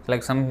in the,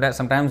 like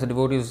sometimes the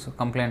devotees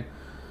complain,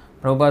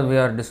 Prabhupada, we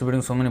are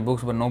distributing so many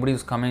books, but nobody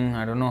is coming.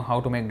 I don't know how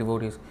to make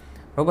devotees.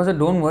 Prabhupada said,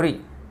 don't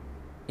worry.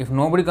 If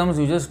nobody comes,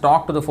 you just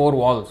talk to the four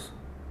walls.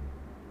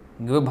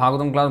 Give a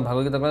Bhagavatam class,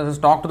 Bhagavad Gita class,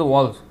 just talk to the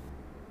walls.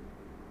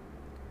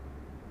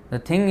 The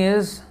thing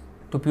is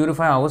to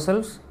purify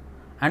ourselves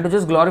and to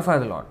just glorify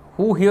the Lord.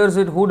 Who hears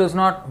it, who does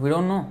not, we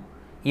don't know.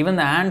 Even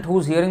the ant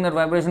who's hearing that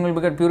vibration will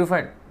get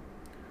purified.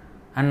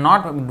 And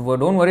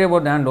don't worry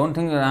about the ant. Don't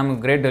think that I'm a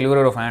great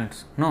deliverer of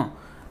ants. No.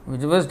 We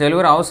just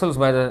deliver ourselves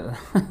by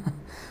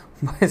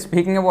by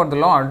speaking about the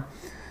Lord.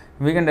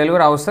 We can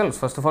deliver ourselves.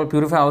 First of all,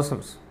 purify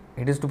ourselves.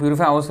 It is to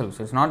purify ourselves.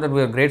 It's not that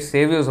we are great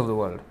saviors of the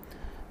world,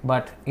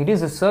 but it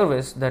is a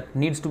service that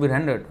needs to be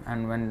rendered.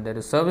 And when there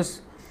is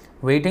service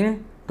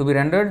waiting to be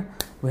rendered,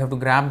 we have to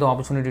grab the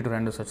opportunity to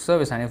render such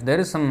service. And if there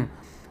is some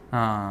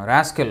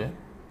rascal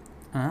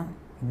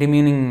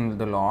demeaning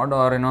the Lord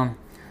or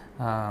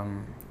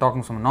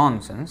talking some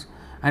nonsense,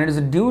 and it is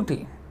a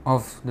duty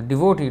of the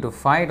devotee to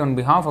fight on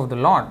behalf of the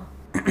Lord,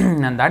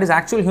 and that is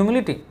actual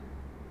humility.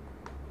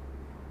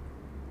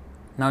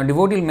 Now, a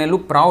devotee may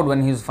look proud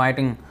when he is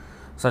fighting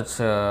such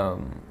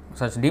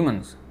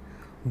demons,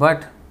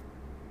 but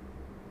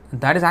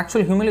that is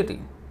actual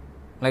humility.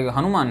 Like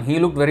Hanuman, he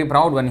looked very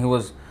proud when he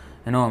was,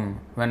 when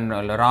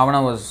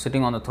Ravana was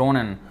sitting on the throne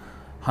and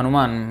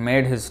Hanuman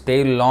made his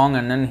tail long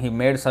and then he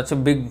made such a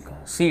big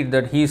seat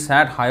that he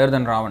sat higher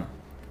than Ravana.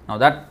 Now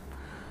that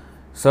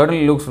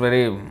certainly looks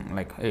very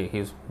like, hey, he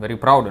is very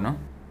proud,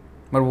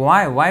 But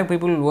why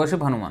people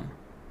worship Hanuman?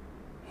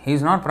 He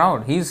is not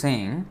proud. He is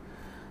saying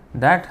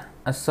that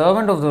a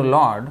servant of the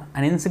Lord,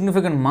 an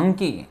insignificant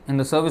monkey in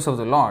the service of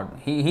the Lord,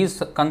 he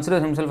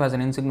considers himself as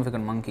an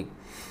insignificant monkey.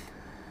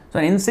 So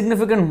an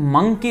insignificant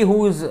monkey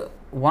who is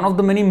one of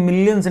the many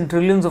millions and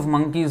trillions of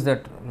monkeys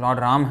that Lord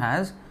Ram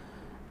has,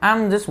 I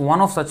am just one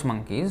of such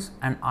monkeys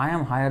and I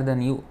am higher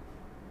than you.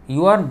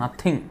 You are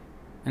nothing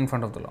in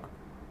front of the Lord.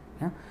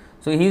 Yeah?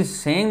 So he is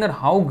saying that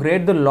how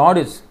great the Lord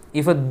is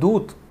If a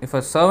doot, if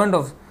a servant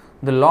of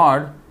the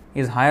Lord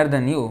is higher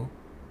than you,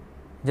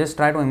 just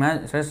try to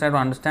imagine, just try to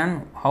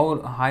understand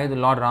how high the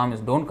Lord Ram is.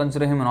 Don't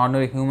consider him an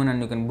ordinary human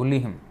and you can bully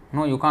him.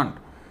 No, you can't.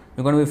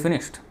 You're going to be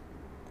finished.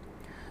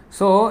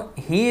 So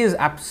he is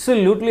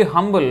absolutely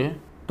humble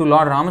to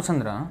Lord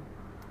Ramachandra,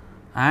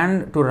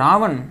 and to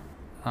Ravan,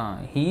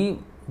 he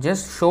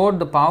just showed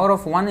the power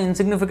of one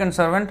insignificant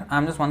servant. I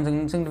am just one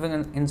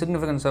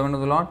insignificant servant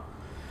of the Lord,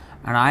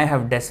 and I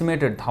have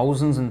decimated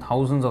thousands and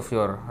thousands of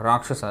your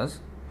Rakshasas,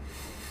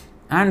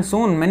 and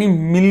soon many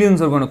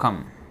millions are going to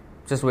come.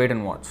 Just wait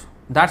and watch.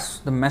 That's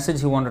the message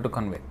he wanted to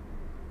convey.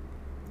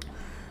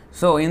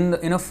 So in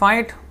a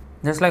fight,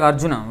 just like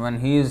Arjuna,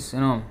 when he is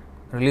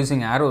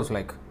releasing arrows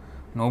like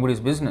nobody's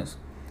business,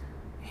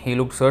 he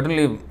looked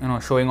certainly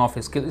showing off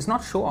his skills. It's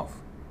not show off.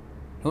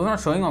 He was not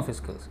showing off his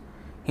skills.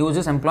 He was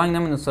just employing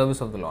them in the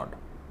service of the Lord.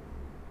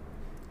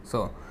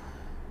 So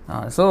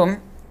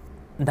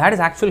that is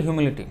actual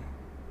humility,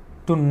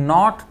 to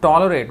not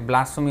tolerate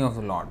blasphemy of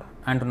the Lord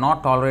and to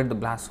not tolerate the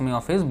blasphemy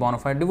of his bona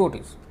fide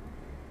devotees.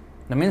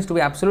 That means to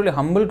be absolutely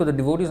humble to the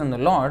devotees and the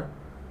Lord,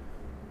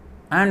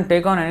 and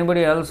take on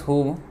anybody else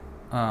who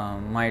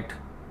might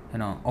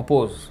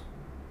oppose.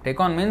 Take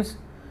on means,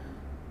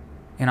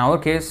 in our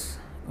case,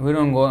 we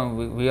don't go.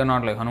 We are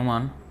not like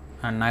Hanuman,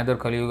 and neither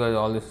Kali Yuga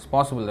all this is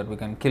possible that we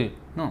can kill.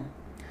 No,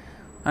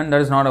 and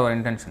that is not our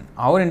intention.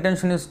 Our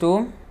intention is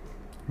to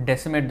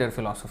decimate their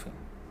philosophy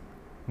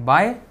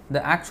by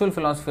the actual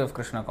philosophy of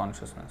Krishna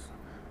consciousness.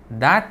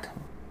 That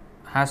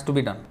has to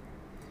be done.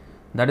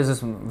 That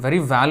is a very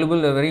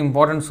valuable, a very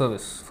important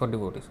service for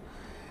devotees.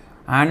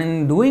 And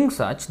in doing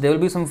such, there will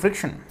be some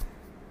friction.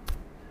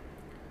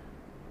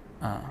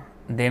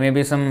 There may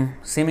be some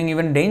seeming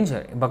even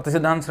danger.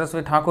 Bhaktisiddhanta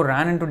Saraswati Thakur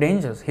ran into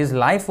dangers. His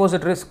life was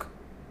at risk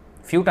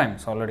few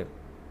times already.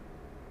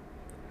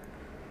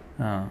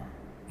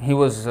 He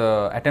was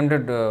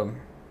attempted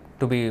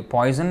to be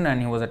poisoned,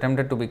 and he was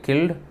attempted to be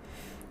killed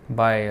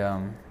by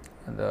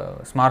the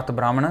Smartha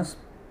Brahmanas,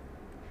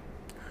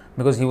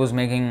 because he was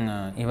making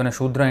even a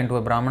Shudra into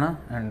a Brahmana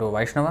and to a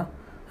Vaishnava,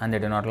 and they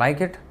did not like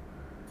it,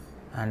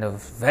 and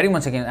very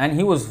much against. And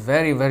he was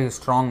very, very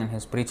strong in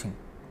his preaching.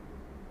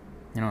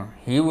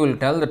 He will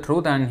tell the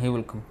truth and he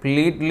will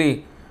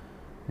completely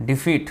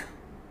defeat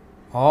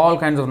all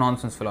kinds of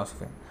nonsense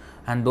philosophy.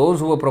 And those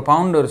who are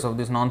propounders of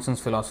these nonsense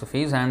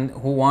philosophies and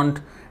who want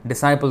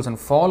disciples and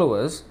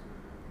followers,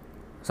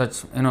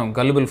 such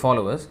gullible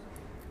followers,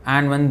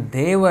 and when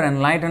they were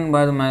enlightened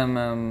by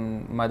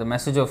the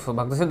message of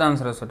Bhaktisiddhanta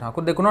Saraswati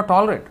Thakur, they could not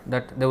tolerate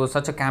that there was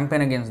such a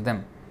campaign against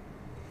them,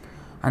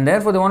 and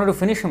therefore they wanted to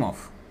finish him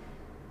off.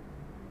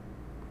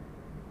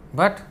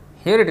 But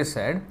here it is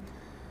said,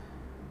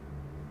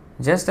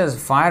 just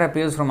as fire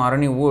appears from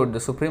Arani wood, the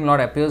Supreme Lord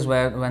appears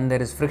when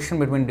there is friction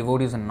between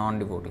devotees and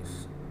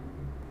non-devotees,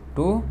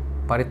 to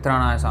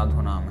paritranaya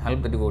sadhunam,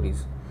 help the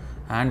devotees,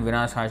 and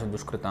vinashaya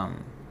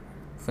dushkritam,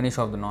 finish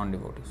off the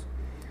non-devotees.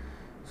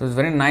 So it's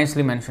very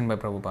nicely mentioned by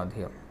Prabhupada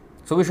here.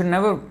 So we should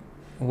never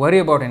worry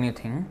about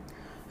anything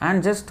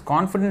and just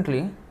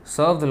confidently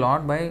serve the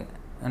Lord by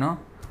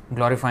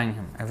glorifying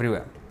Him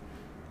everywhere.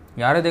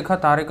 Yare dekha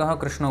tare kaha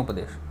Krishna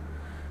upadesh.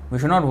 We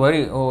should not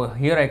worry, oh,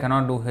 here I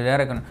cannot do, there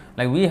I cannot.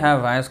 Like we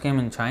have ISKM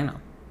in China.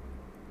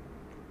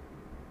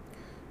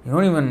 You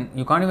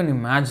can't even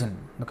imagine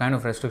the kind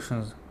of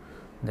restrictions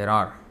there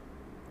are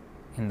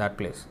in that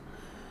place.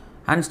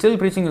 And still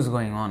preaching is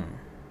going on.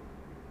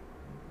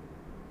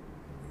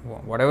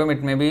 Whatever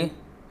it may be,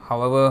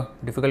 however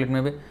difficult it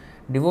may be,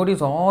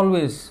 devotees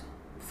always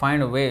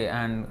find a way,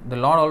 and the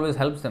Lord always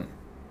helps them,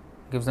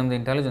 gives them the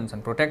intelligence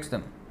and protects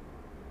them.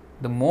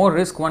 The more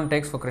risk one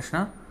takes for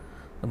Krishna,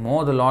 the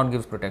more the Lord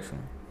gives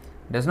protection.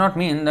 Does not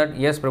mean that,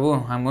 yes,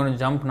 Prabhu, I am going to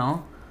jump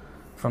now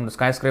from the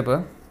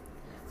skyscraper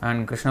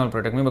and Krishna will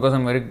protect me because I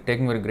am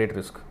taking very great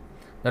risk.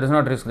 That is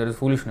not risk, that is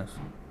foolishness.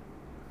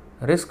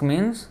 Risk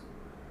means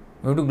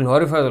we have to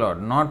glorify the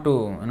Lord, not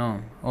to,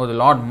 oh, the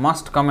Lord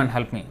must come and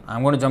help me. I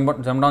am going to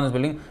jump down this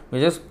building. We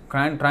are just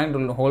trying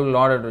to hold the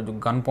Lord at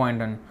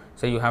gunpoint and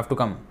say you have to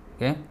come.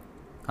 Okay?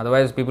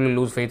 Otherwise people will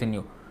lose faith in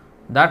you.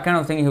 That kind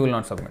of thing He will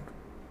not submit.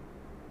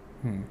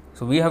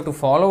 So we have to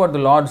follow what the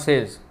Lord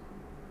says,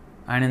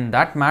 and in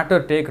that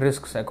matter take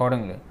risks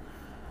accordingly,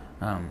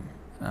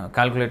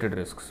 calculated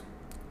risks.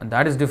 And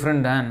that is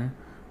different than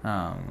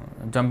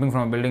jumping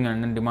from a building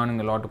and then demanding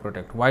the Lord to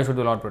protect. Why should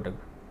the Lord protect?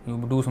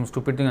 You do some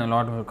stupid thing and the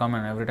Lord will come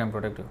and every time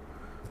protect you.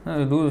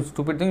 You do a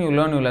stupid thing, you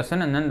learn your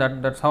lesson, and then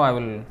that's how I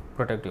will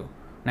protect you.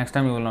 Next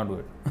time you will not do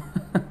it.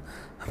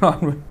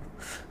 Lord will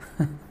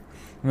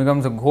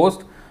becomes a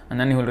ghost, and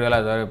then you will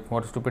realize,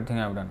 what stupid thing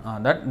I have done.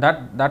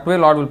 That way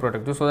Lord will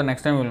protect you, so the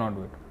next time you will not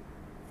do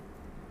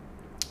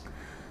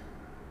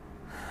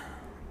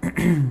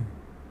it.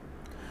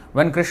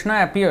 When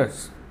Krishna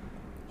appears,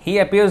 He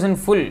appears in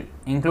full,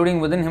 including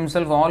within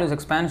Himself all His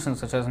expansions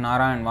such as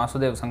Narayan,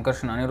 Vasudeva,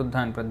 Sankarsana, Aniruddha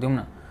and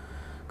Pradyumna.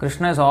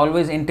 Krishna is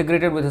always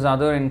integrated with His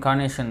other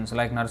incarnations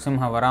like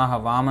Narsimha, Varaha,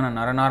 Vamana,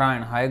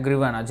 Naranarayan,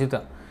 Hayagriva and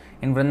Ajita.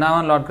 In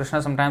Vrindavan, Lord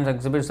Krishna sometimes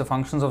exhibits the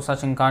functions of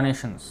such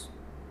incarnations.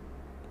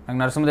 Like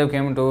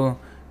Narsimhadev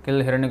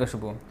killed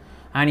Hiranyakashipu.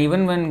 And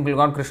even when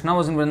Lord Krishna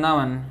was in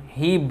Vrindavan,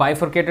 he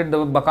bifurcated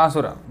the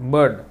Bakasura,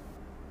 bird,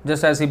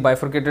 just as he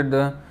bifurcated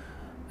the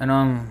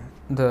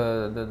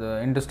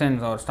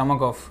intestines or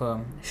stomach of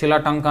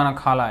Shilatankana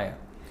Khalaya,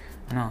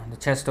 the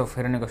chest of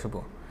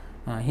Hiranyakashipu.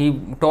 He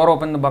tore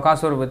open the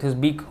Bakasura with his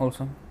beak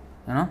also,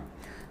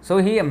 So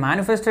he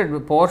manifested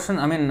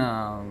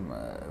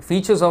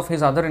features of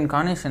his other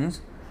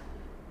incarnations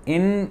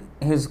in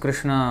his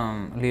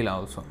Krishna Leela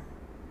also.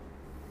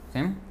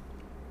 Same.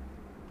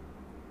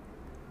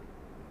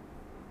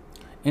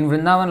 In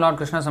Vrindavan, Lord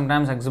Krishna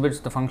sometimes exhibits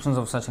the functions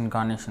of such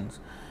incarnations.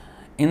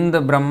 In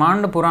the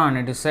Brahmanda Puran,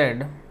 it is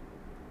said,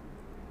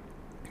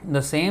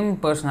 the same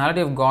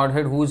personality of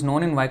Godhead who is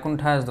known in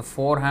Vaikuntha as the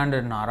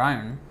four-handed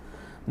Narayan,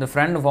 the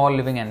friend of all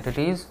living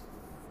entities,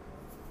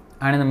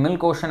 and in the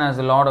milk ocean as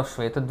the Lord of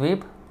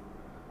Shvetadvip,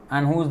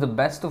 and who is the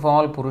best of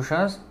all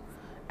Purushas,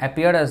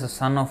 appeared as the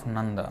son of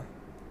Nanda.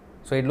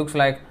 So it looks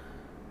like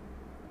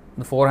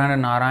the four-handed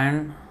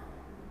Narayan,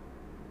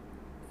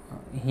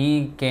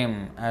 he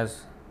came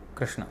as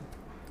Krishna.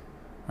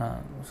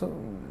 So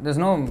there's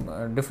no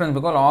difference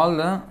because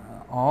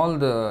all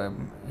the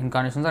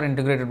incarnations are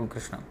integrated with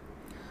Krishna.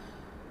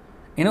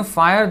 In a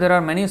fire, there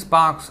are many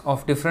sparks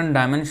of different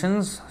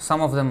dimensions.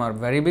 Some of them are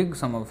very big,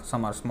 some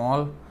are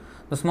small.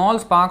 The small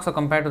sparks are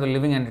compared to the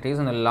living entities,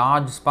 and the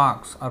large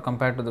sparks are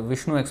compared to the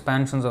Vishnu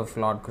expansions of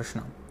Lord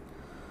Krishna.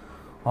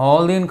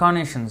 All the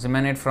incarnations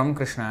emanate from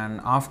Krishna,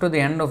 and after the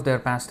end of their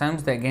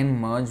pastimes, they again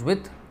merge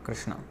with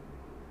Krishna.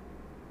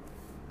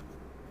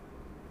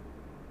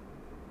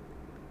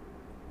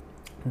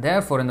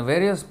 Therefore, in the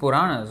various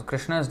Puranas,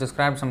 Krishna is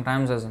described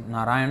sometimes as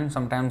Narayan,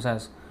 sometimes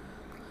as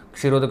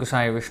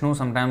Kshirodakashayi Vishnu,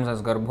 sometimes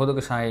as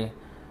Garbhodakashayi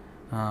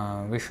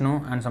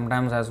Vishnu, and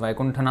sometimes as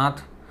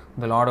Vaikuntanath,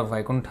 the Lord of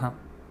Vaikuntha.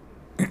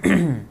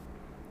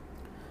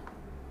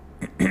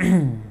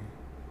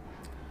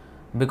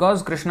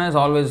 Because Krishna is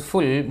always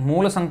full,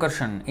 Moola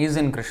Sankarshan is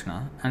in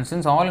Krishna, and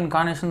since all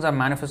incarnations are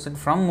manifested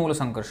from Moola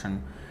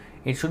Sankarshan,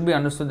 it should be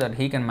understood that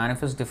he can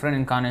manifest different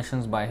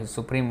incarnations by his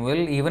supreme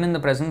will, even in the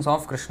presence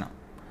of Krishna.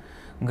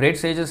 Great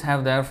sages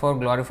have therefore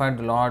glorified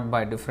the Lord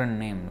by different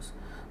names.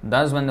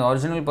 Thus, when the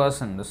original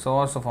person, the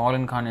source of all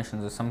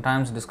incarnations, is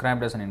sometimes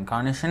described as an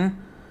incarnation,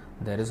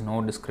 there is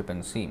no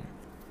discrepancy.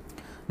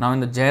 Now, in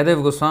the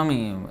Jayadev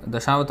Goswami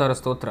Dashavatara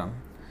Stotra,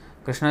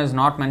 Krishna is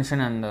not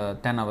mentioned in the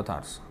 10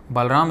 avatars.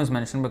 Balram is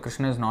mentioned, but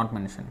Krishna is not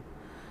mentioned.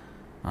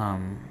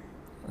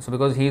 So,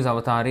 because he is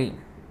avatari.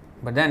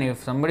 But then,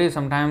 if somebody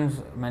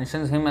sometimes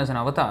mentions him as an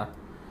avatar,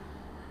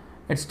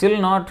 it's still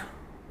not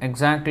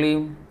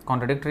exactly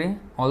contradictory,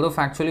 although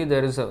factually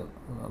there is a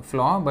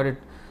flaw, but it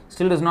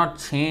still does not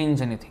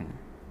change anything.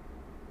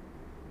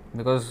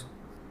 Because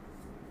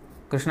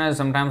Krishna is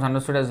sometimes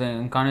understood as the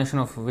incarnation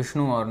of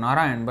Vishnu or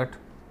Narayan, but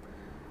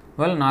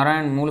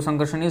Narayan, Moola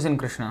Sankarshan is in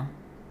Krishna.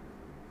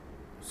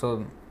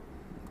 So,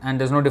 and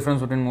there is no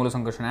difference between Moola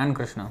Sankarshan and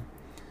Krishna.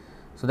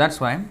 So, that's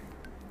why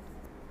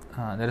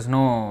there is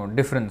no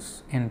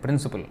difference in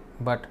principle,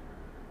 but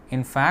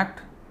in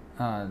fact,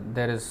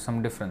 there is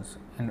some difference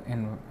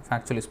in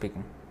factually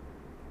speaking.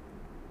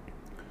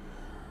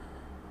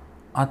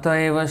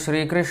 अतएव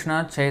श्री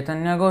कृष्ण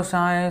चैतन्य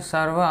गोसाई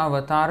सर्व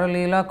अवतार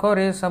लीला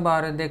करे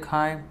सबार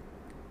दिखाए.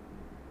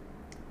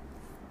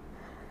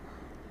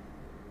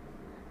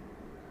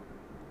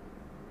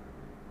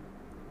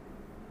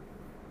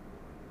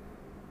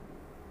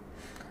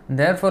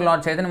 Therefore,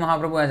 Lord Chaitanya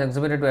Mahaprabhu has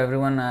exhibited to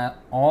everyone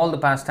all the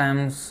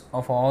pastimes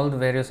of all the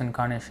various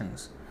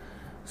incarnations.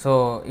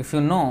 So, if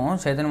you know,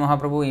 Chaitanya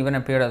Mahaprabhu even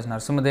appeared as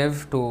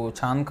Narsimadev to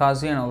Chand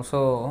Kazi and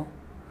also,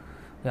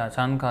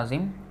 Chand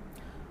Kazi.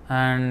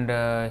 And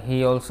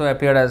he also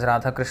appeared as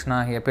Radha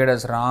Krishna, he appeared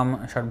as Ram,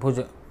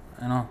 Shadbhuj,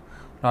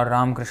 Lord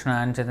Ram Krishna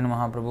and Chaitanya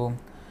Mahaprabhu.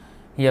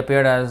 He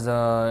appeared as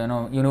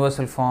the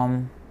universal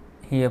form.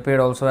 He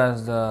appeared also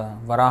as the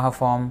Varaha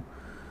form.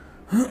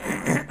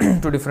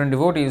 To different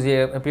devotees, he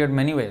appeared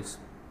many ways.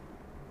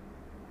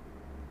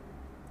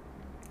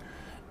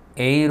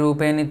 Ei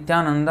Rupe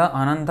Nityananda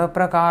Ananta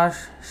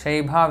Prakash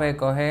Shai Bhave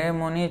Kohe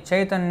Muni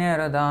Chaitanya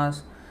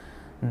Radas.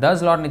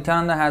 Thus, Lord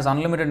Nityananda has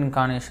unlimited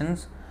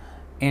incarnations.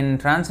 In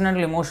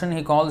transcendental emotion,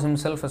 he calls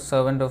himself a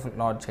servant of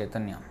Lord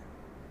Chaitanya.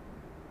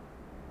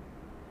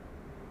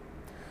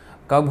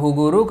 Kabhu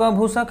Guru,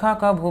 Kabhu Sakha,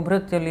 Kabhu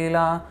Bhritya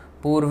Leela,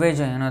 Purve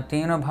Jayana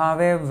Tina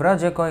Bhave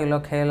Vraja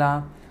Koila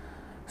Khela.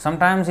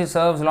 Sometimes he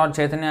serves Lord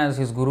Chaitanya as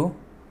his Guru,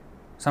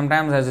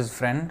 sometimes as his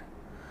friend,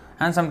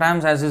 and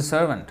sometimes as his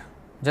servant,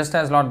 just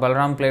as Lord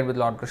Balaram played with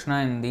Lord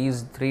Krishna in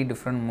these three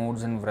different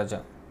moods in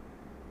Vraja.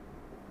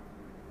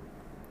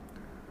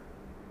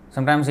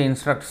 Sometimes he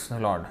instructs the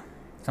Lord.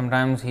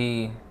 Sometimes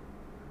he,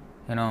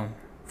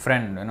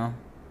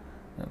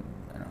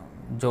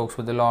 jokes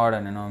with the Lord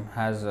and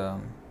has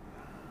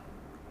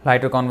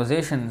lighter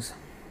conversations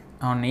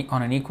on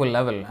an equal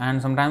level.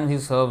 And sometimes he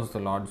serves the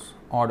Lord's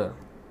order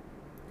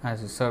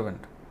as his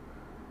servant.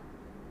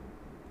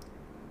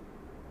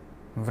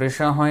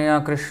 Vrisha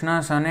hoya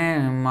Krishna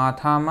sane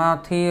matha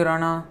mathi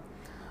rana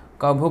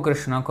kabhu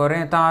Krishna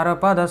kore tara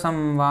pada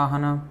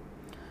samvahana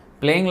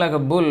Playing like a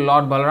bull,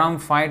 Lord Balaram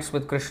fights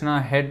with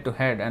Krishna head to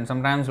head, and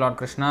sometimes Lord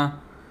Krishna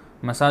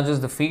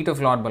massages the feet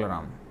of Lord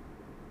Balaram.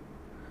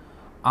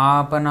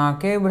 आपना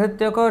के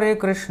भृत्य करे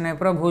कृष्ण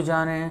प्रभु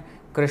जाने,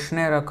 कृष्ण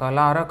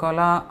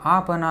रकला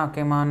आपना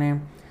के माने.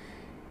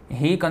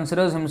 He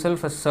considers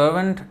himself a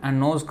servant and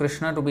knows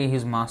Krishna to be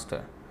his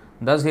master.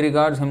 Thus he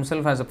regards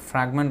himself as a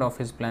fragment of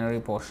his plenary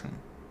portion.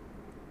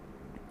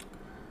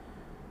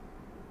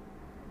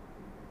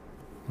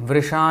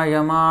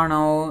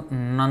 वृषायमाणौ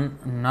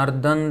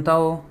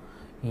नर्दन्तौ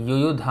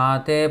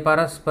युयुधाते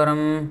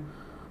परस्परम्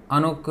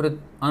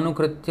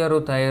अनुकृत्य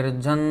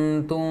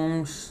ऋतैर्जन्तूं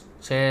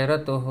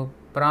चेरतुः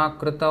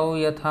प्राकृतौ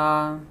यथा.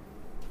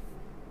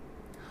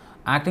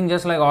 Acting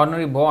just like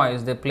ordinary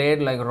boys, they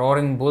played like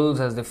roaring bulls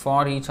as they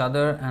fought each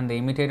other, and they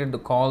imitated the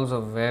calls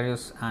of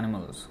various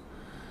animals.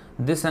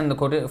 This and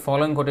the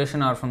following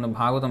quotation are from the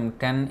Bhagavatam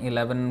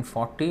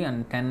 10:11-40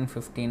 and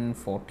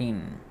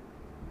 10:15-14.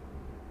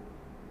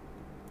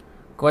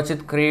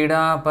 Kvachit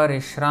krida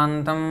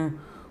parishrantam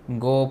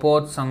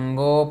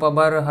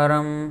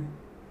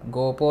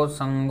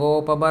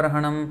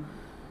gopotsangopabarhanam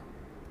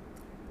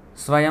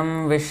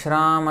swayam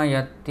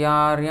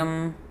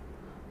vishramayatyāryam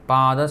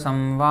pada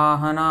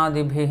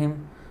samvahanadibhim.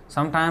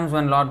 Sometimes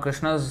when Lord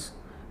Krishna's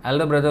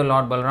elder brother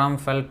Lord Balaram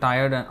felt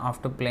tired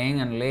after playing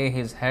and lay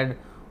his head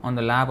on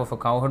the lap of a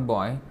cowherd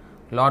boy,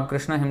 Lord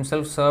Krishna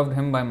himself served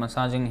him by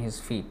massaging his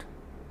feet.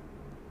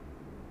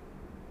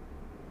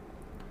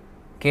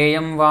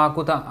 Keyam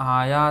vakuta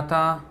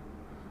ayata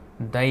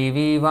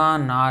daivi va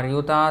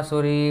naryuta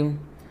suri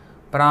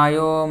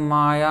prayo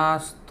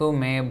mayastu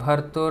me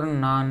bhartur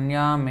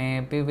nanya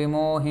me pi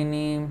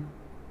vimohini.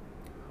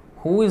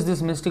 Who is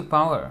this mystic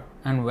power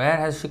and where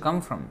has she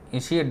come from?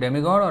 Is she a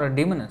demigod or a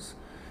demoness?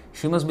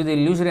 She must be the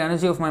illusory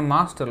energy of my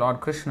master Lord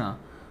Krishna,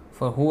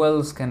 for who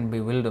else can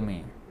bewilder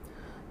me?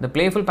 The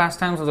playful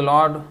pastimes of the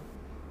Lord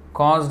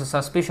caused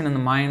suspicion in the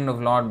mind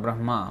of Lord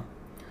Brahma,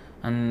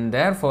 and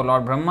therefore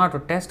Lord Brahma, to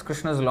test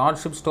Krishna's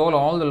lordship, stole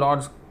all the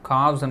Lord's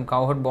calves and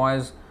cowherd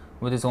boys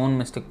with his own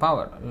mystic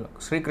power.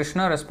 Sri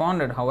Krishna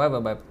responded, however,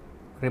 by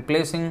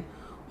replacing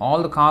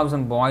all the calves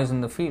and boys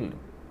in the field.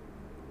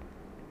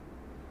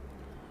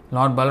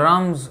 Lord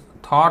Balaram's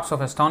thoughts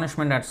of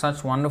astonishment at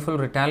such wonderful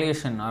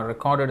retaliation are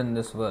recorded in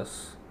this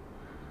verse.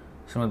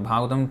 Srimad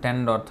Bhagavatam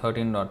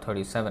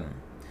 10.13.37.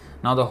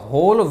 Now the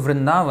whole of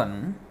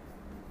Vrindavan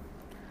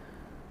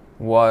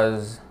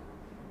was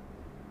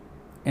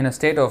in a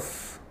state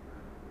of,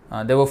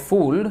 they were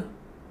fooled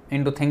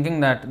into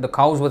thinking that, the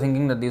cows were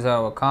thinking that these are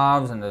our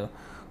calves, and the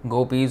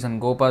gopis and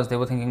gopas, they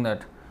were thinking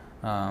that,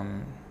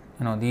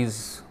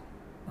 these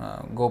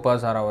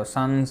gopas are our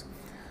sons.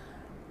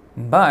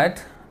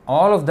 But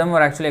all of them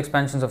were actually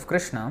expansions of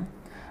Krishna,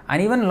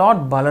 and even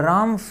Lord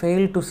Balaram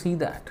failed to see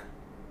that.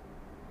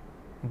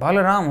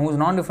 Balaram, who is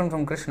not different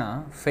from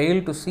Krishna,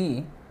 failed to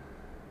see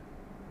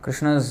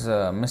Krishna's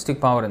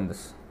mystic power in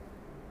this.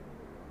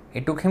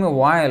 It took him a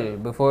while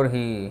before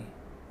he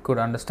could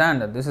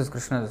understand that this is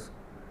Krishna's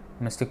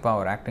mystic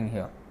power acting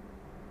here.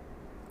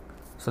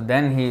 So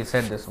then he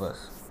said this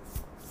verse.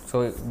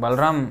 So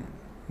Balaram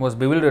was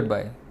bewildered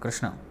by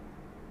Krishna.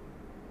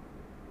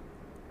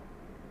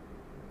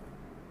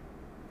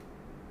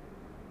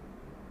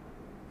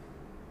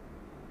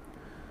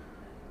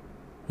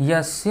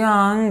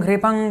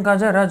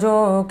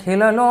 Yasyanghripangajarajo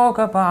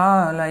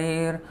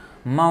khilalokapalayir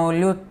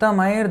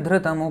maulyuttamair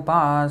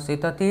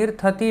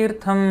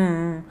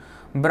tirtham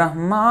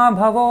brahma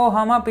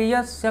bhavohamapi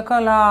yasya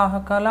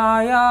kalah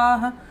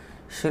kalayah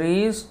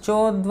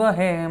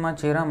shrischodvahema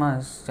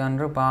chiramas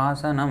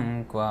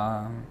chandrupasanam kva.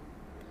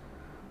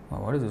 Wow,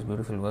 what is this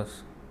beautiful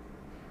verse?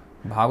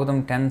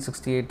 Bhagavatam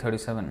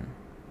 10:68-37.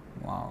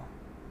 Wow.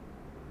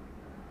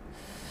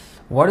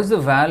 What is the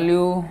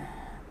value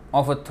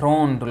of a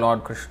throne to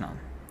Lord Krishna?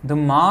 The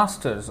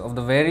masters of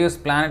the various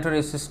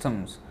planetary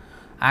systems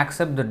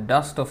accept the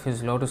dust of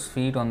his lotus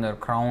feet on their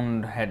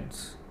crowned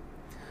heads.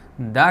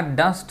 That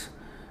dust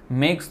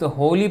makes the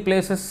holy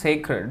places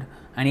sacred,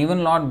 and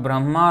even Lord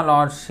Brahma,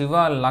 Lord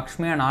Shiva,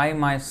 Lakshmi, and I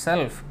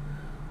myself,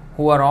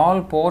 who are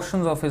all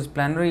portions of his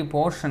plenary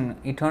portion,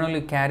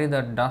 eternally carry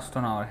that dust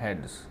on our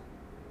heads.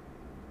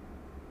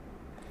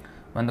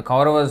 When the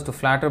Kauravas, to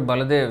flatter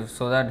Baladev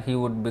so that he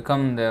would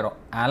become their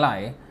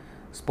ally,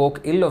 spoke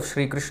ill of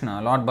Sri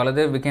Krishna, Lord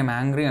Baladev became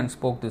angry and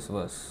spoke this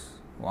verse.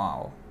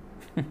 Wow.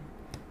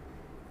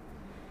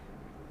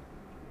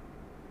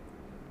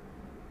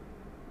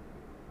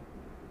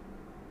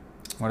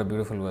 What a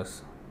beautiful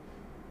verse.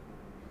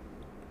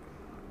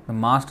 The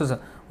masters,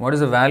 what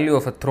is the value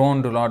of a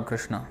throne to Lord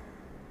Krishna?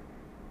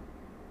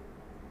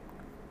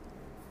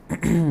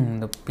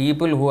 The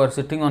people who are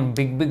sitting on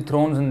big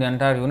thrones in the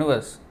entire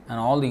universe and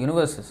all the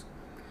universes,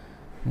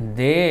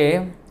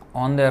 they,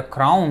 on their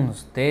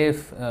crowns, they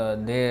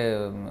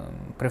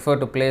prefer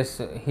to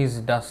place his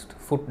dust,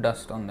 foot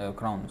dust on their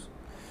crowns.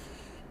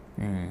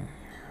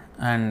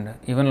 And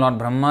even Lord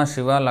Brahma,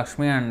 Shiva,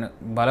 Lakshmi, and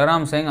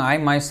Balaram saying, I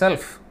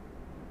myself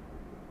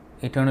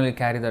eternally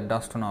carry that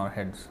dust on our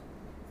heads.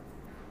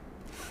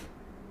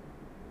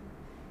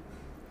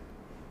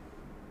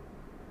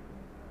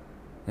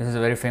 This is a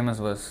very famous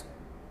verse.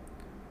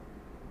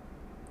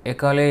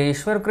 Ekale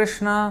Ishwar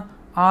Krishna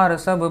ar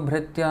sab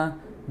bhritya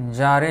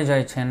jare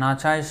jai che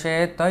nachai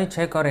she tai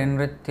che kare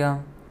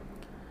nritya.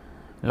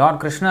 Lord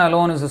Krishna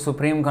alone is the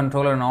supreme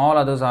controller and all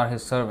others are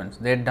his servants.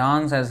 They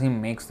dance as he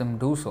makes them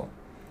do so.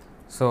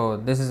 So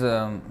this is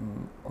a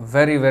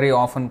very, very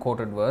often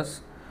quoted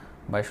verse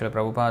by Srila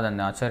Prabhupada and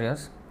the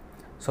Acharyas.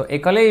 So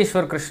Ekale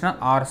Ishwar Krishna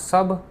ar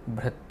sab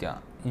bhritya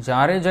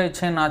jare jai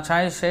che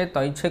nachai she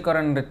tai che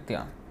kare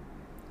nritya.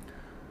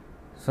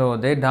 So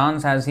they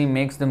dance as he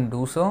makes them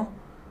do so,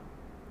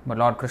 but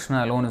Lord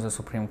Krishna alone is the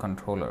supreme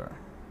controller.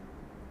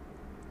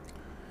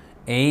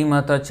 Ei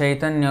mata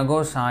chaitanya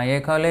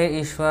gosaye kale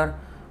Ishwar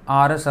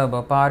ar sab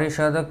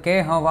parishad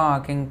ke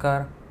hava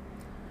kinkar.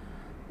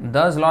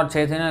 Thus Lord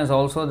Chaitanya is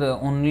also the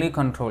only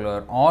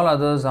controller. All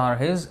others are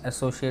his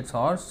associates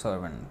or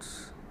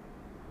servants.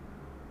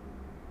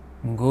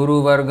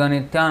 Guru Varga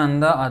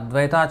Nityananda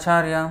Advaita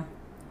Acharya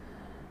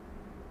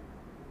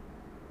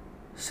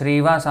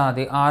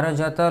Srivasadi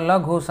Arajata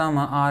Laghu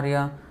Sama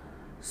Arya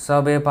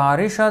Sabe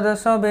Parishad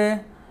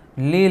Sabe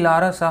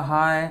Leelara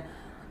Sahai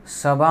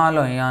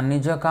Sabalaya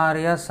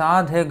Nijakarya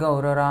Sadhe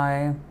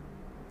Gaurarai.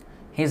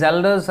 His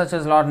elders such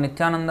as Lord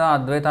Nityananda,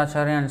 Advaita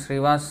Acharya and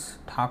Srivas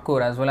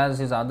Thakur, as well as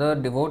his other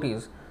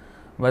devotees,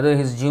 whether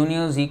his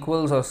juniors,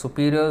 equals or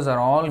superiors, are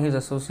all his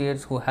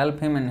associates who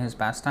help him in his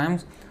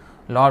pastimes.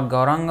 Lord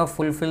Gauranga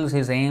fulfills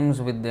his aims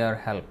with their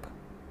help.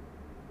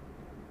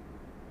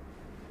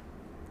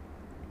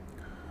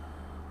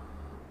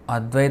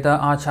 Advaita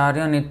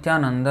Acharya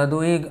Nityananda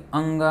Duig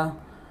Anga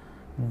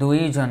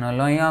Dui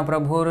Janalaya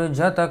Prabhur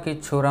Jata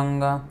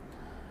Kichuranga.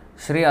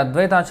 Sri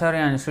Advaita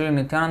Acharya and Sri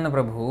Nityananda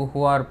Prabhu,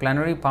 who are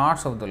plenary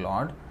parts of the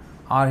Lord,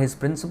 are his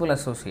principal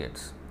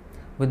associates.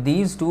 With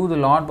these two, the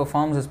Lord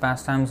performs his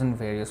pastimes in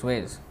various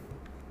ways.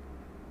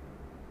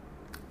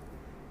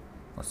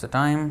 What's the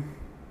time?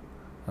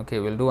 Okay,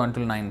 we'll do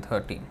until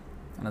 9:30,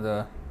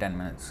 another 10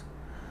 minutes.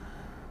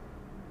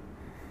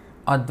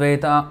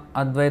 Advaita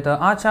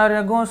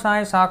Acharya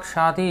Gosai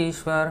Sakshati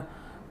Ishwar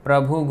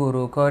Prabhu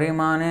Guru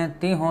Karimane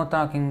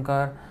Tihota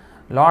Kinkar.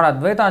 Lord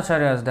Advaita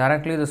Acharya is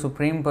directly the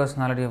Supreme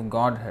Personality of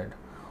Godhead.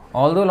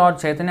 Although Lord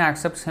Chaitanya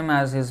accepts him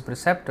as his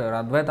preceptor,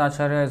 Advaita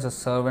Acharya is a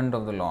servant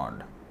of the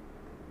Lord.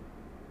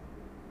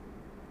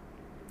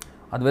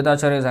 Advaita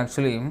Acharya is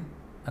actually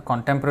a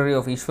contemporary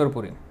of Ishwar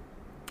Puri.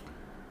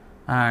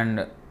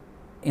 And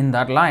in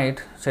that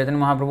light, Chaitanya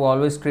Mahaprabhu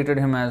always treated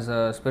him as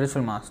a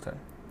spiritual master.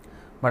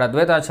 But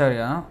Advaita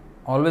Acharya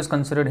always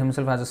considered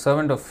himself as a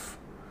servant of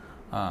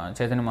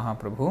Chaitanya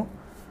Mahaprabhu.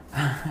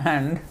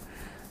 And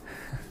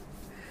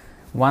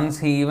once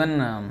he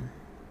even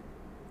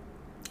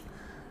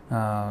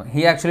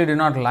he actually did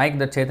not like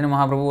that Chaitanya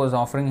Mahaprabhu was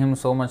offering him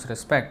so much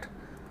respect,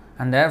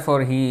 and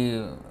therefore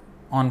he,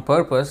 on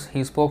purpose,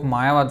 he spoke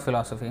Mayavad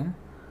philosophy,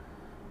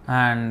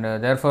 and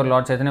therefore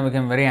Lord Chaitanya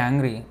became very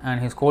angry and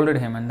he scolded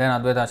him, and then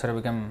Advaita Acharya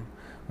became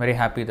very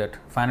happy that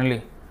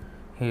finally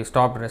he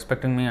stopped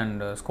respecting me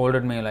and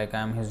scolded me like I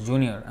am his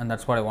junior, and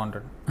that's what I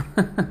wanted.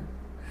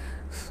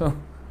 So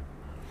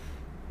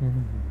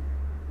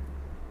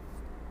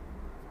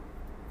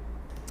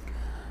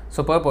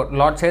So purport,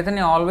 Lord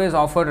Chaitanya always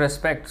offered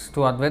respects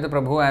to Advaita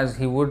Prabhu as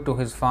he would to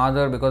his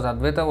father, because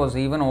Advaita was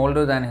even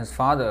older than his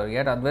father,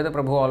 yet Advaita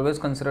Prabhu always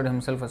considered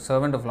himself a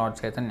servant of Lord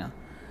Chaitanya.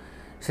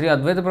 Sri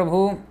Advaita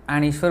Prabhu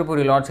and Ishwar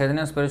Puri, Lord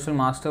Chaitanya's spiritual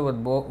master,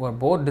 were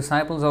both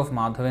disciples of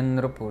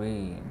Madhavendra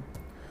Puri,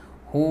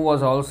 who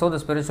was also the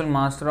spiritual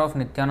master of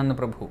Nityananda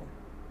Prabhu.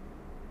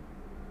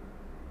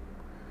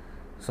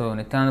 So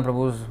Nityananda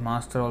Prabhu's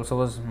master also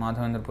was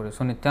Madhavendra Puri.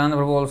 So Nityananda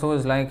Prabhu also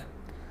is like,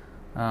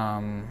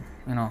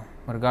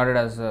 regarded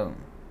as a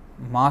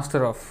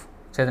master of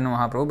Chaitanya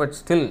Mahaprabhu, but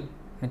still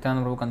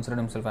Nityananda Prabhu considered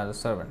himself as a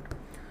servant.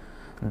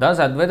 Thus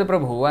Advaita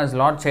Prabhu, as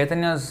Lord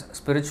Chaitanya's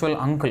spiritual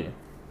uncle,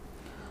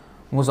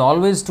 was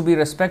always to be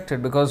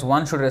respected, because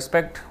one should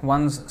respect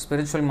one's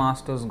spiritual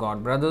master's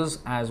god brothers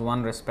as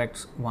one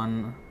respects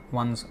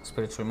one's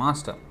spiritual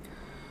master.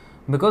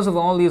 Because of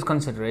all these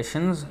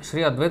considerations,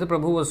 Sri Advaita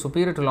Prabhu was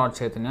superior to Lord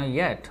Chaitanya,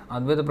 yet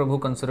Advaita Prabhu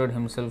considered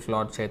himself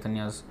Lord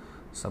Chaitanya's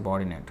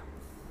subordinate.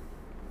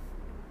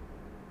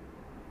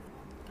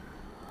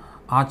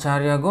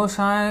 Acharya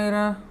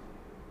Gosaira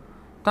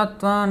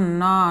Tattva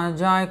na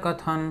jai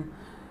kathan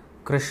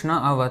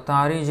Krishna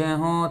avatari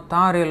jeho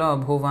tarila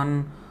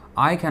bhuvan.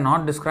 I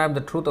cannot describe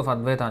the truth of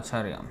Advaita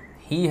Acharya.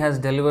 He has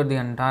delivered the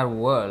entire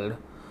world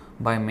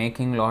by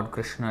making Lord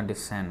Krishna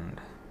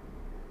descend.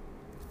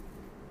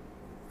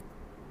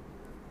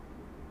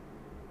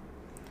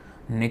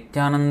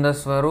 Nityananda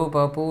Swarup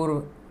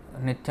Purve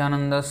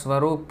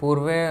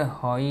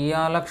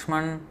Hoya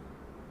Lakshman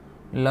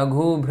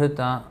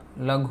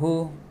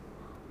Laghu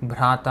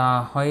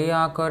Bhrata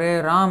Hoya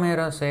Kare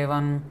Ramera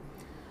Sevan.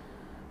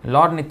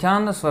 Lord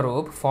Nityananda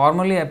Swarup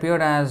formerly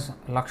appeared as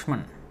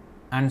Lakshman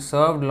and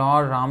served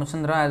Lord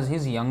Ramachandra as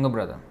his younger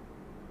brother.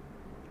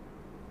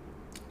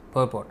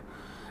 Purport.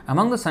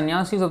 Among the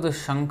sannyasis of the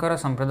Shankara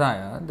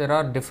Sampradaya, there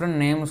are different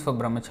names for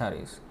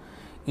brahmacharis.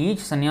 Each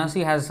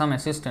sannyasi has some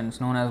assistants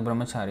known as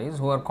brahmacharis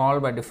who are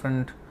called by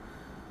different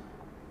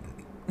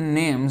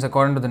names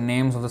according to the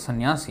names of the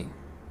sannyasi.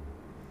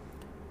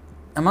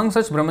 Among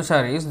such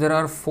brahmacharis, there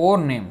are 4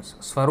 names: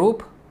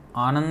 Swarup,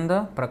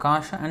 Ananda,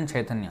 Prakasha, and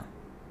Chaitanya.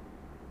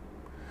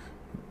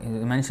 It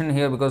is mentioned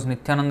here because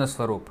Nityananda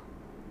Swarup.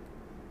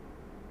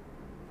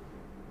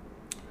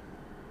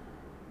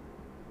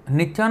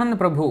 Nityananda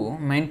Prabhu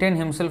maintained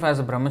himself as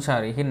a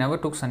brahmachari. He never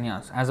took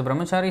sannyas. As a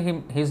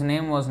brahmachari, his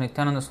name was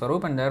Nityananda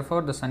Swarup, and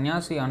therefore the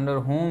sannyasi under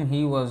whom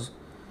he was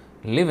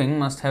living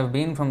must have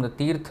been from the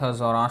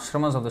tirthas or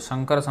ashramas of the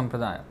Shankara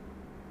Sampradaya.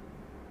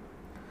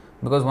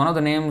 Because one of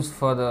the names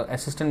for the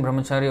assistant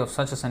brahmachari of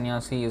such a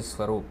sannyasi is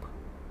Swarup.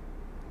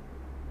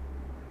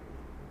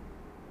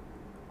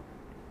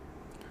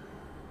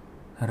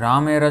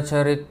 Ramera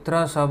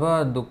charitra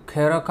saba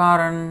dukkhera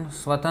karan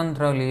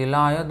swatantra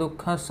leelaya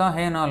dukkha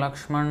sahena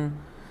Lakshman.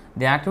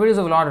 The activities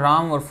of Lord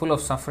Ram were full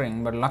of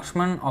suffering, but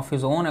Lakshman of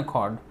his own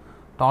accord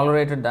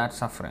tolerated that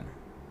suffering.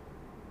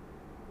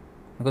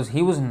 Because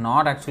he was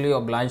not actually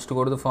obliged to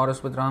go to the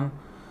forest with Ram,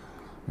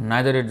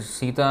 neither was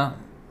Sita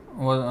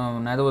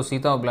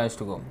obliged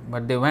to go,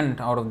 but they went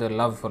out of their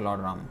love for Lord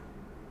Ram.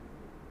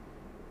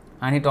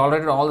 And he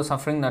tolerated all the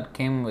suffering that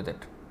came with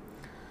it.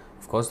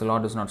 Of course, the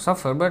Lord does not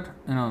suffer, but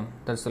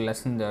that's the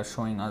lesson they are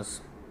showing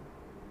us.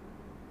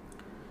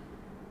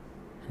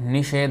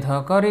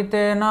 Nishedha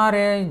karite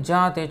nare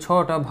jate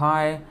chota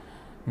bhai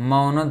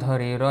mauna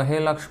dhari rahe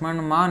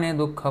Lakshman mane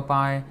dukkha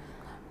pai.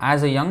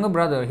 As a younger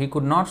brother, he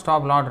could not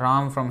stop Lord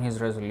Ram from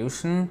his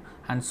resolution,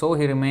 and so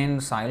he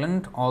remained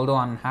silent, although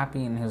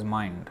unhappy in his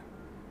mind.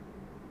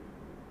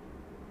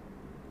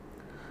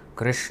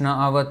 Krishna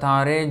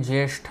avatare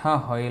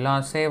jyeshtha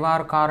hoila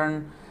sevar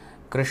karan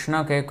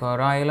Krishna ke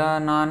karaila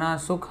nana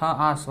sukha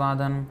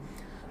asvadan.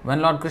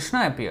 When Lord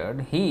Krishna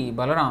appeared, he,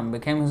 Balaram,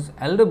 became his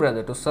elder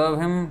brother to serve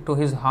him to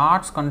his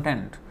heart's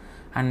content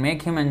and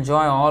make him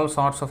enjoy all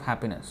sorts of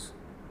happiness.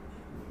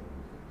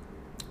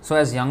 So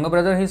as younger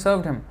brother he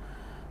served him,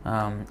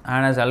 and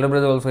as elder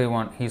brother also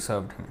he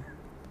served him.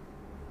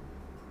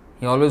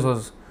 He always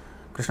was,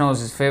 Krishna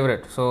was his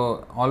favorite,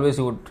 so always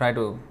he would try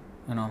to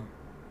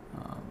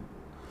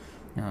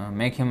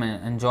make him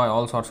enjoy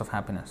all sorts of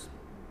happiness.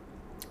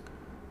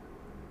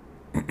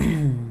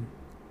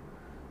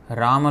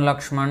 Rama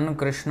Lakshman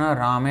Krishna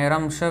Rame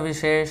Ramsha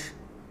Vishesh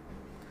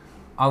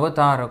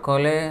Avatar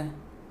Kale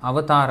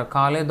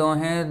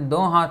Dohe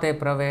Dohate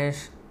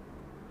Pravesh.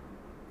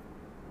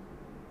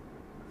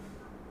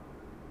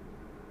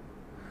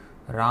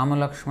 Rama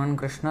Lakshman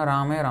Krishna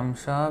Rame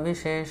Ramsha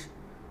Vishesh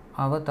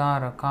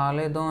Avatar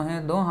Kale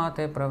Dohe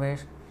Dohate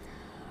Pravesh.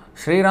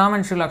 Sri Ram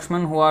and Sri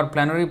Lakshman, who are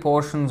plenary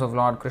portions of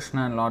Lord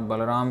Krishna and Lord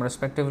Balaram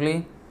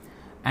respectively,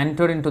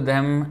 entered into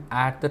them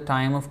at the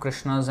time of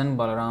Krishna's and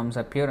Balaram's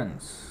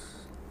appearance.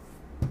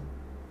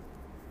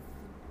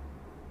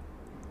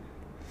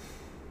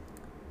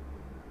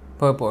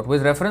 Purport.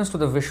 With reference to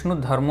the Vishnu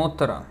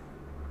Dharmottara,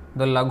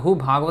 the Laghu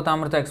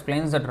Bhagavatamrita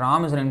explains that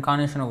Ram is an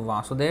incarnation of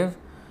Vasudev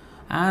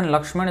and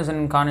Lakshman is an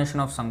incarnation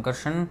of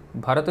Sankarshan,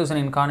 Bharat is an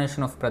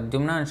incarnation of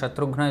Pradyumna, and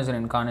Shatrughna is an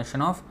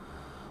incarnation of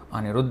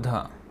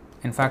Aniruddha.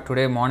 In fact,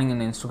 today morning in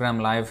the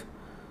Instagram live,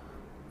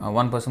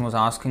 one person was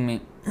asking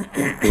me,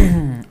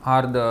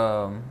 are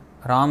the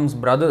Ram's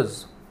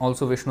brothers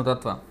also Vishnu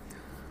Tattva?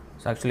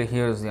 So actually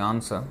here is the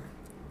answer.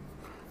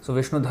 So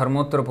Vishnu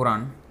Dharmottara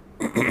Puran,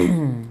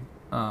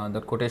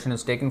 the quotation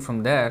is taken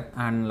from there,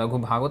 and Laghu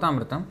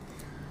Bhagavatamrita,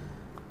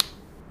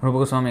 Rupa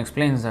Goswami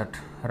explains that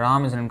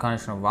Ram is an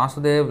incarnation of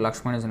Vasudev,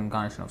 Lakshman is an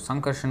incarnation of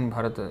Sankarshan,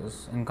 Bharat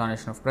is an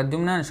incarnation of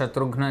Pradyumna, and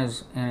Shatrughna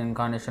is an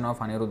incarnation of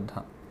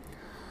Aniruddha.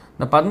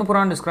 The Padma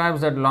Puran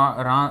describes that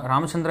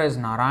Ramachandra is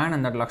Narayan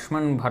and that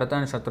Lakshman, Bharata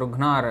and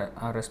Shatrughna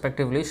are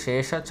respectively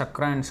Shesha,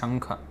 Chakra and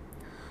Shankha,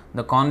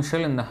 the conch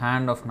shell in the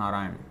hand of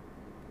Narayan.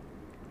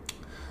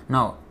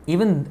 Now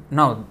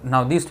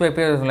these two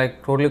appear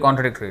like totally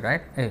contradictory,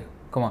 right? Hey,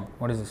 come on,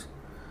 what is this?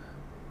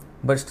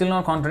 But still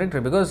not contradictory,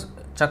 because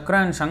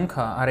Chakra and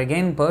Shankha are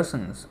again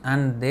persons,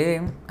 and they,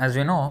 as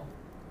we know,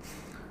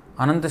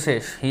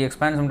 Anantashesh, he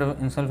expands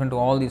himself into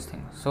all these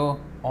things. So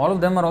all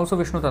of them are also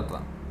Vishnu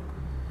Tattva.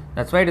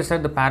 That's why it is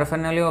said the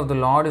paraphernalia of the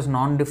Lord is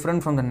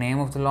non-different from the name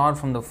of the Lord,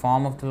 from the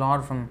form of the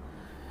Lord, from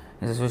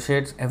his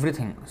associates,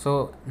 everything.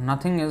 So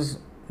nothing is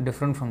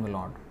different from the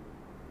Lord.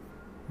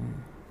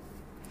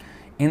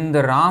 In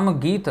the Rama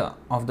Gita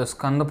of the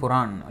Skanda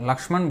Puran,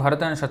 Lakshman,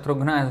 Bharata and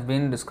Shatrughna have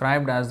been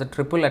described as the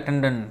triple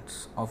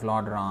attendants of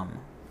Lord Ram.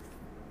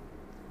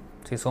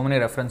 See, so many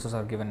references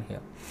are given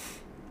here.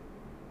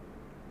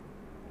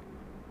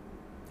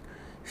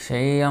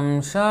 Sheyam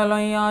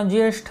Shalaya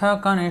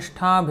Jyeshtha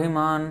Kanishtha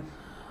Bhiman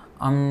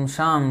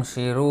Amsham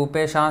Shri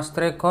Rupe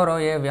Shastre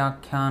Koroye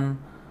Vyakhyan.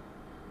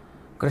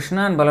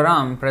 Krishna and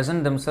Balaram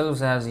present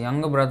themselves as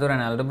younger brother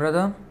and elder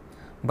brother,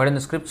 but in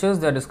the scriptures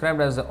they are described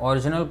as the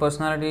original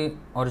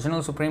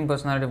supreme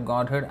personality of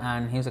Godhead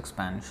and his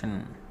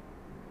expansion.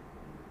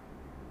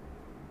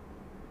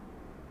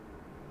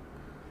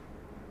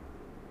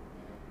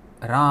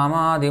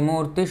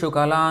 Ramadimurti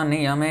Shukala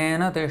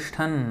Niyamena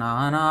Tishtan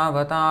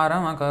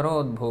Nanavataram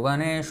Akarod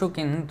Bhuvaneshu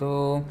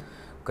Kintu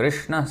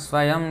Krishna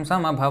Swayam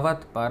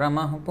Samabhavat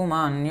Paramah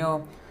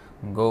Pumanyo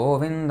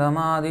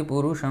Govindamadi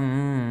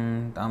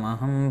Purusham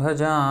Tamaham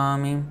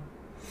Bhajami.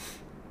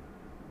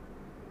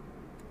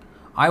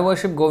 I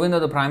worship Govinda,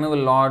 the primeval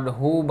Lord,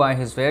 who by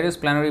his various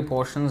plenary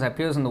portions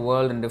appears in the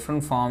world in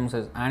different forms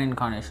and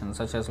incarnations,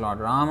 such as Lord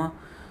Rama,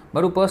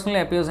 but who personally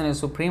appears in his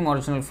supreme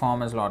original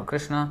form as Lord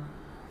Krishna.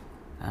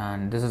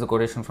 And this is a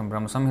quotation from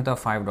Brahma Samhita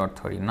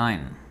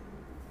 5.39.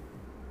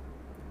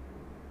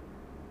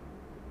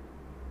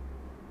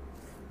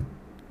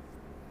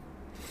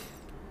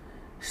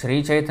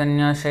 Shri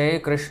Chaitanya Shri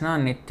Krishna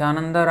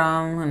Nityananda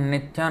Ram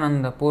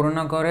Nityananda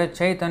Purna Kore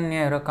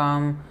Chaitanya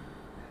Rakam.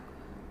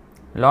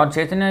 Lord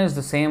Chaitanya is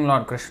the same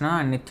Lord Krishna,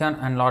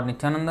 and Lord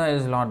Nityananda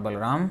is Lord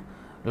Balaram.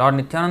 Lord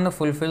Nityananda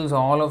fulfills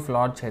all of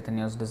Lord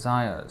Chaitanya's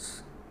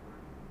desires.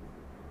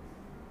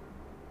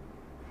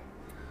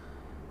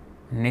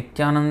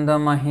 Nityananda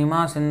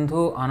Mahima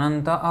Sindhu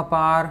Ananta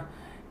Apar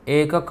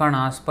Eka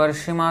Kana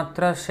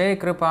Sparshimatra Shri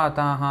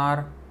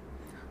Kripatahar.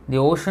 The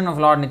ocean of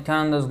Lord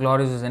Nityananda's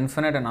glories is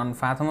infinite and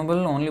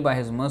unfathomable. Only by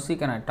his mercy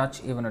can I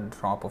touch even a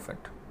drop of it.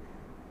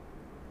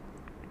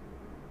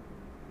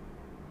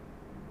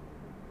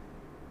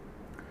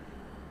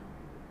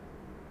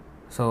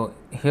 So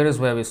here is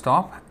where we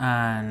stop,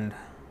 and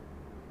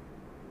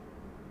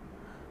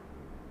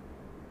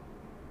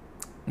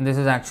this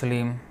is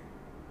actually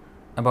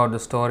about the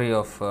story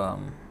of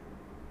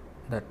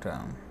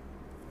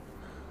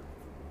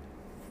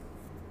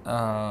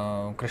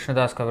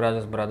Krishnadas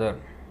Kaviraj's brother,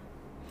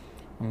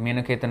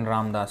 Meenaketan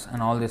Ramdas,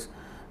 and all this.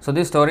 So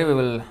this story we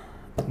will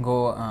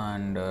go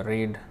and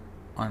read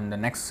on the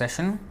next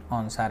session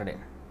on Saturday.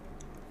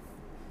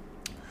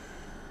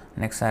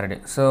 Next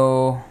Saturday.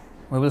 So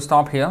we will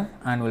stop here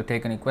and we'll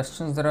take any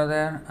questions that are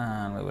there,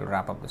 and we will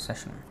wrap up the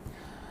session.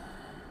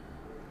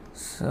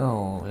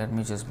 So let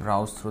me just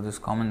browse through this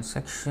comment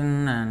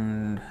section,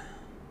 and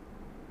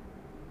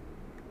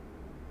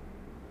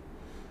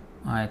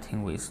I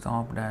think we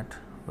stopped at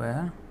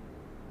where?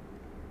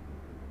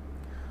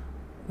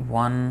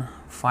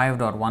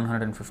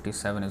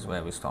 5.157 is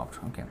where we stopped.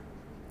 Okay.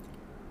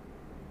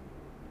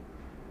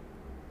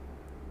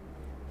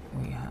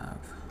 We have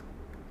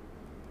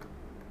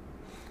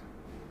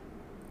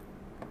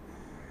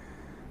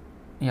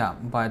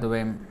by the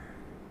way,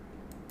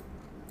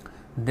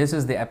 this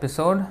is the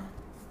episode.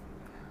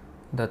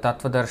 The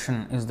Tattva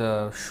Darshan is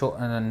the show,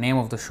 the name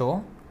of the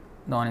show,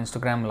 on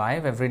Instagram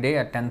Live every day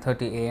at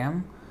 10:30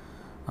 a.m.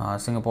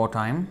 Singapore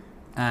time.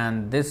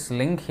 And this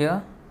link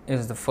here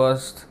is the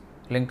first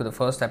link to the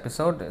first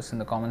episode. It's in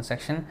the comment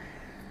section.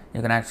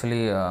 You can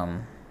actually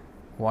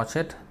watch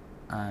it.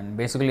 And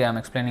basically, I'm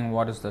explaining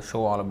what is the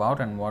show all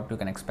about and what you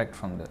can expect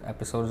from the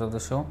episodes of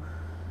the show.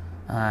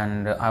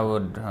 And I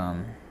would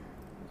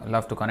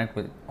love to connect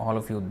with all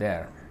of you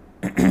there.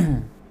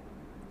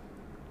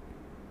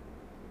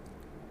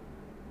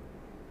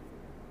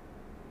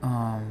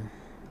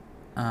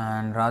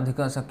 And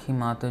Radhika Sakhi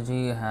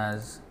Mataji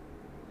has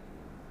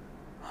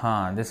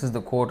this is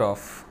the quote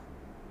of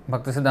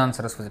Bhaktisiddhanta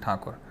Saraswati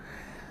Thakur.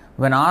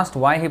 When asked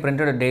why he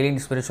printed a daily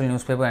spiritual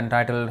newspaper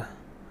entitled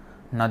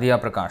Nadia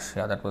Prakash,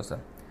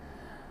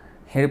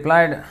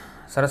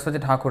 Saraswati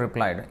Thakur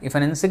replied, if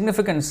an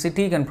insignificant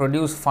city can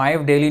produce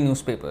 5 daily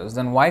newspapers,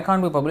 then why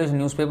can't we publish a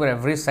newspaper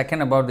every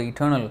second about the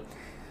eternal,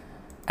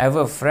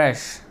 ever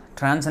fresh,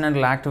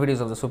 transcendental activities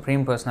of the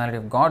Supreme Personality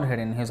of Godhead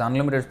in his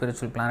unlimited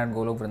spiritual planet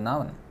Golok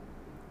Vrindavan?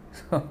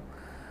 So,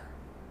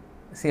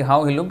 see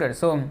how he looked at it.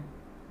 So,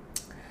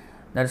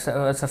 that's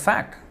a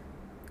fact.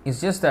 It's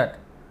just that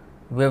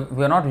we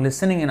are not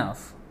listening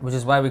enough, which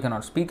is why we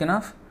cannot speak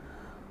enough.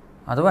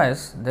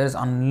 Otherwise, there is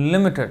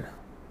unlimited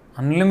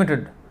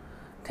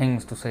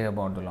things to say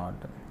about the Lord,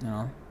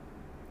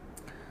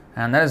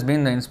 and that has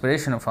been the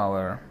inspiration of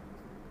our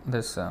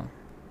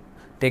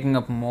taking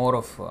up more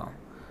of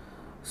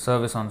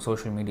service on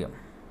social media.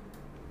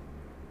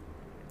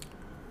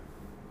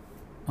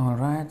 All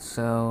right,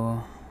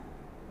 so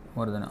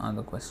what are the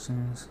other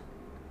questions?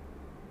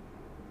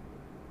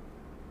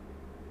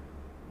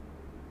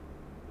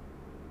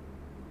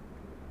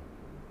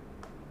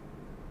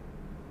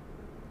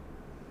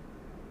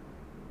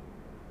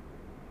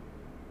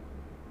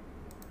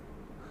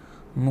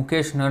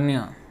 Mukesh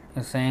Narnia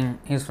is saying,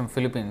 he's from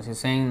Philippines, he's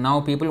saying, now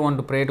people want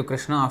to pray to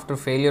Krishna after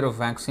failure of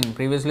vaccine.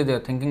 Previously they were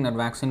thinking that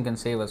vaccine can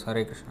save us.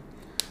 Hare Krishna.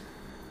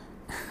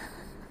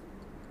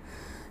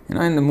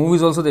 In the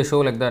movies also they show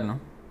like that, no?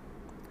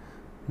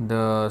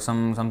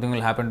 Something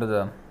will happen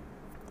to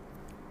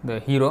the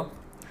hero,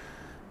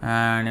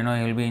 and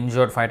he'll be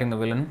injured fighting the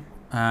villain,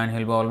 and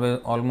he'll be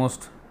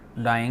almost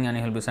dying, and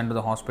he'll be sent to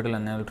the hospital,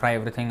 and they'll try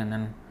everything, and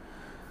then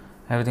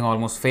everything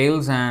almost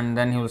fails, and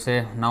then he will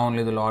say, now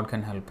only the Lord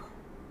can help.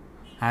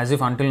 As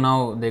if until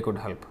now they could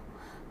help.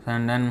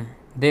 And then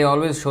they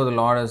always show the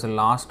Lord as the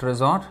last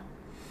resort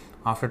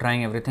after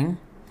trying everything.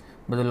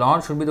 But the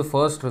Lord should be the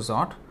first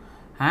resort,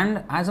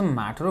 and as a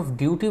matter of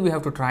duty we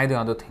have to try the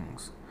other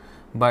things.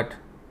 But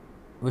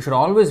we should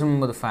always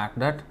remember the fact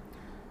that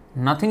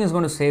nothing is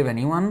going to save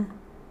anyone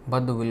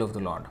but the will of the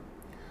Lord.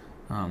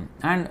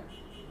 And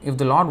if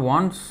the Lord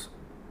wants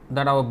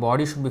that our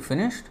body should be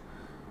finished,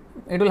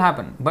 it will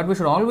happen. But we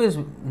should always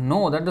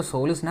know that the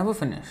soul is never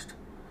finished,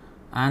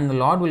 and the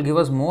Lord will give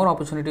us more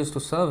opportunities to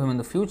serve Him in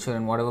the future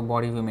in whatever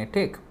body we may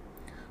take.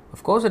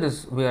 Of course, it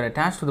is we are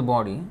attached to the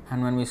body,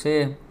 and when we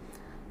say,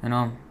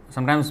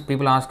 sometimes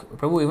people ask,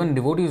 Prabhu, even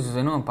devotees,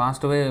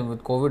 passed away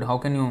with COVID, how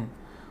can you?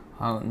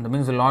 That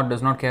means the Lord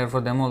does not care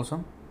for them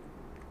also.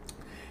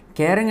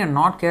 Caring and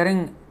not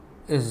caring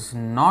is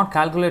not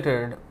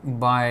calculated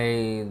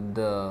by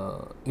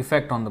the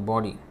effect on the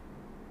body.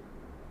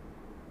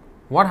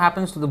 What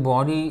happens to the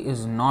body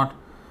is not,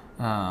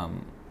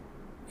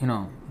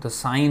 the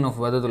sign of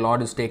whether the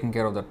Lord is taking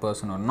care of that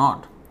person or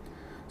not.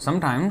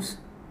 Sometimes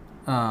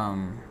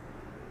the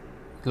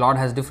Lord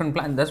has different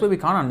plans. That's why we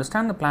can't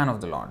understand the plan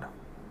of the Lord,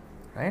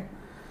 right?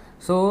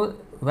 So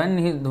when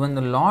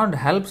the Lord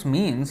helps,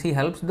 means He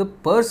helps the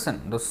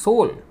person, the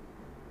soul.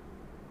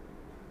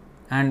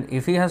 And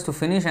if he has to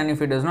finish, and if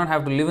he does not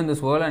have to live in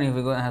this world, and if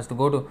he has to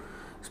go to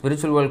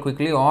spiritual world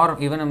quickly, or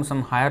even in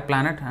some higher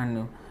planet,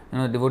 and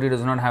the devotee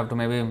does not have to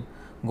maybe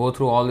go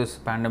through all this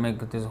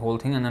pandemic, this whole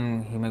thing, and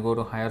then he may go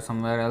to higher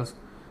somewhere else,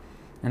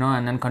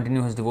 and then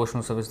continue his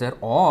devotional service there,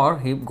 or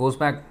he goes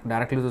back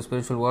directly to the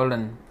spiritual world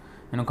and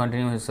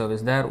continue his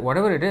service there.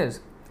 Whatever it is,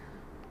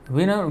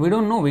 we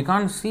don't know, we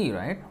can't see,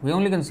 right? We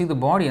only can see the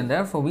body, and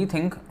therefore we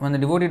think when the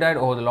devotee died,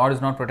 oh, the Lord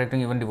is not protecting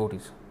even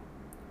devotees.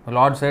 The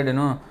Lord said,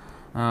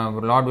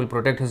 Lord will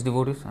protect His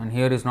devotees, and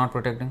here is not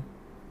protecting.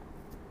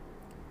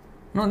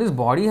 No, this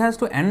body has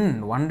to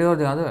end one day or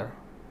the other.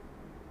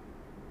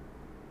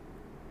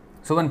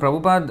 So when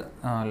Prabhupada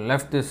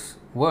left this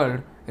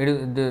world,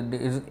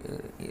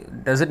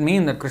 does it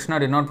mean that Krishna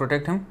did not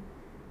protect him?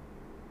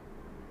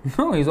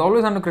 No, he is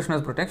always under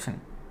Krishna's protection.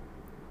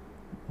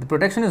 The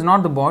protection is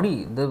not the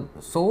body, the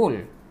soul.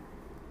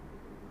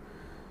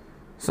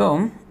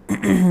 So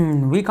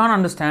we can't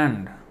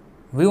understand.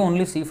 We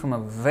only see from a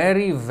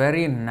very,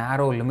 very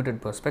narrow,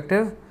 limited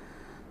perspective,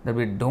 that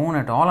we don't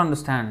at all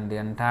understand the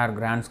entire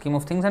grand scheme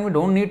of things, and we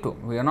don't need to.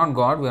 We are not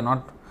God, we are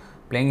not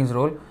playing His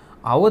role.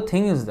 Our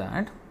thing is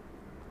that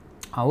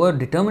our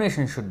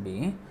determination should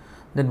be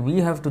that we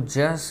have to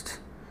just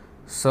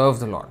serve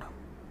the Lord,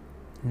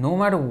 no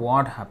matter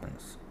what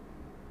happens.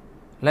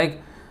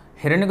 Like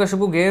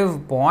Hiranyakashipu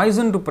gave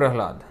poison to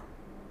Prahlad,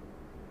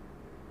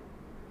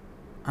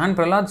 and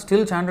Prahlad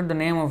still chanted the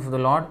name of the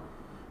Lord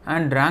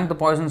and drank the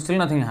poison, still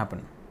nothing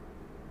happened.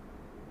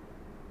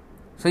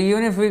 So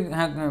even if we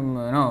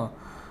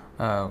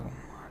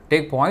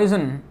take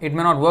poison, it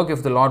may not work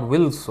if the Lord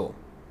wills so.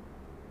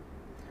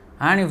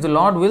 And if the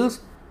Lord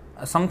wills,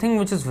 something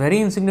which is very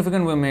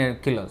insignificant may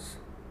kill us.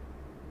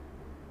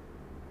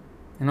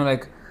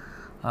 Like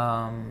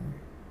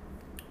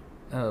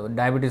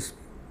diabetes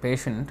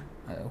patient,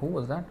 who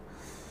was that?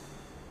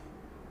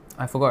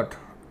 I forgot,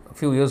 a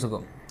few years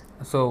ago.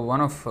 So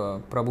one of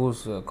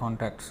Prabhu's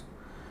contacts,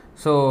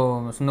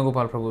 so Sundar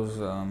Gopal Prabhu's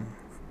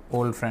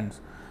old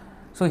friends.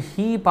 So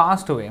he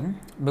passed away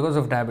because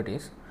of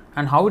diabetes.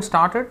 And how it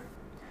started?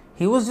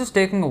 He was just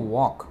taking a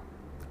walk,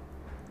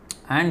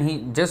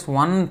 and just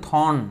one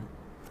thorn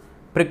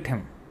pricked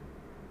him,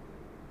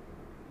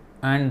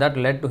 and that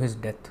led to his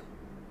death.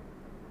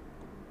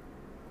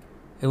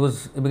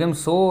 It became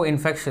so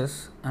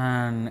infectious,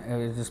 and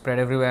it just spread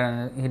everywhere,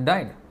 and he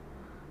died.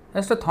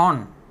 Just a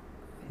thorn.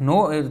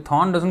 No, a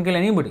thorn doesn't kill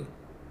anybody.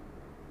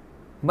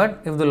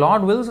 But if the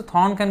Lord wills, a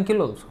thorn can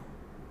kill also.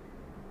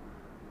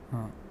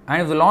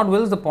 And if the Lord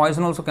wills, the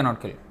poison also cannot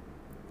kill.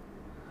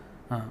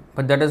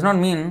 But that does not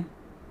mean,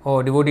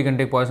 devotee can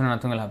take poison and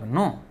nothing will happen.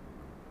 No.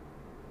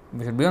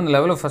 We should be on the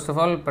level of, first of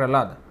all,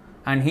 Prahlad.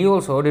 And he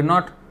also did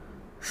not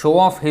show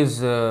off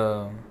his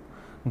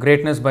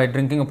greatness by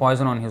drinking a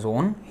poison on his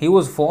own. He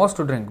was forced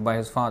to drink by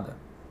his father.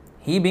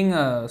 He, being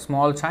a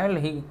small child,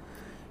 he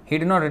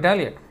did not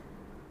retaliate.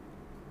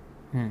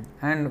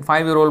 And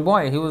 5-year-old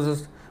boy, he was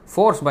just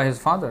forced by his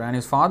father. And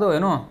his father,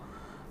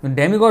 the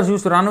demigods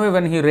used to run away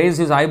when he raised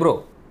his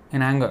eyebrow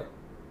in anger.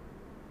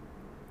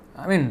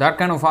 I mean, that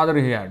kind of father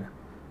he had.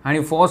 And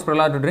he forced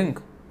Prahlad to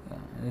drink.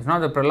 It's not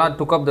that Prahlad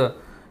took up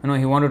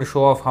he wanted to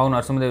show off how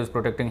Narasimhadev is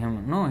protecting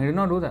him. No, he did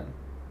not do that.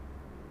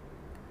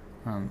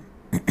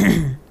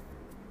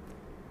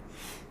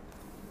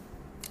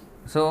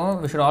 So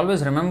we should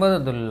always remember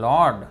that the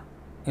Lord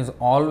is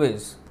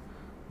always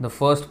the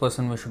first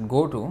person we should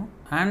go to.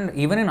 And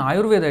even in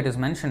Ayurveda it is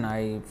mentioned,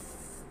 I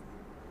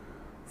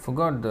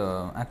forgot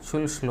the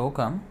actual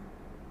shloka,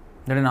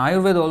 that in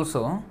Ayurveda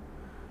also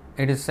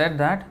it is said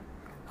that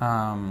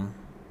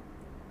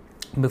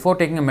before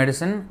taking a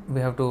medicine we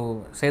have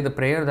to say the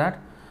prayer that,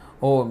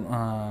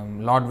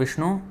 Lord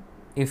Vishnu,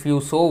 if you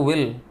so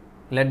will,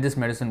 let this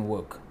medicine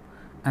work,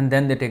 and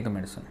then they take the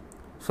medicine.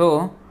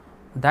 So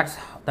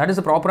that is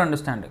the proper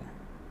understanding.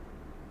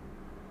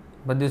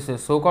 But this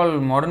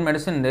so-called modern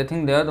medicine, they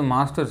think they are the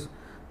masters.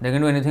 They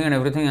can do anything and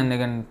everything, and they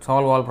can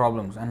solve all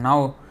problems. And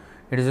now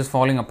it is just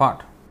falling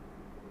apart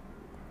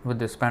with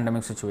this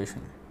pandemic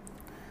situation.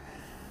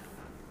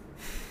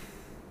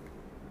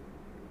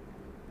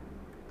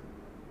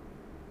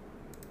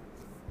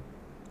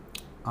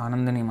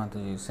 Anandini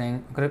Mataji is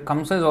saying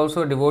Kamsa is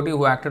also a devotee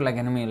who acted like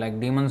enemy, like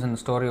demons in the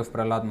story of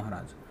Prahlad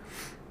Maharaj.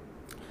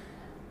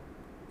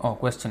 Oh,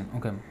 question.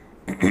 Okay.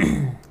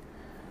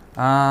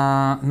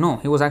 No,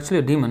 he was actually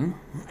a demon,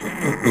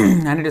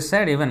 and it is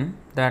said even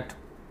that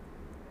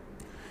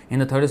in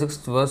the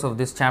 36th verse of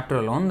this chapter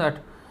alone that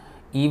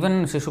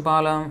even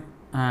Shishupala,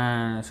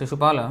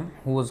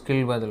 who was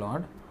killed by the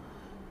Lord,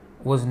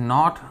 was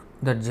not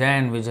the Jay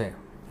and Vijay.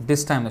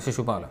 This time the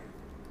Shishupala.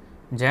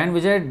 Jay and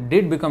Vijay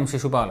did become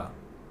Shishupala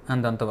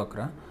and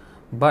Dantavakra,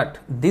 but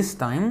this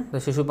time the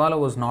Shishupala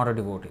was not a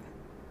devotee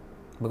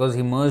because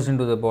he merged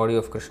into the body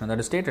of Krishna. That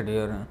is stated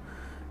here.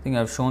 I think I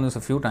have shown this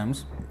a few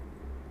times.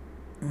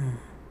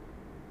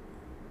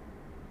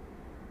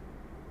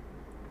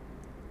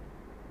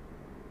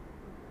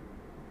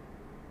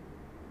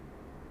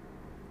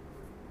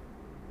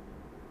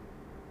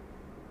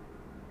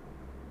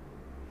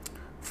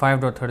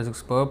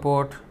 5.36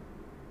 purport.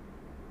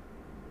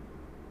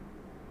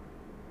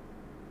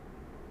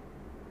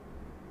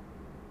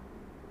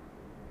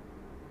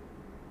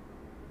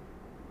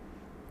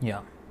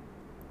 Yeah.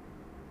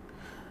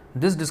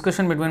 This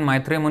discussion between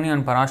Maitreya Muni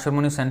and Parashar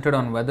Muni centered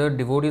on whether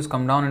devotees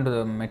come down into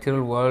the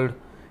material world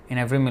in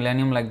every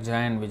millennium like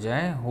Jay and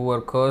Vijay, who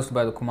were cursed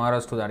by the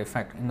Kumaras to that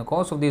effect. In the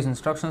course of these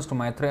instructions to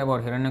Maitreya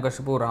about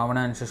Hiranyakashipu,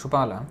 Ravana and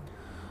Shishupala,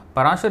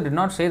 Parashar did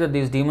not say that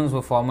these demons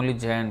were formerly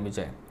Jay and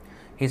Vijay.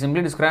 He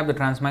simply described the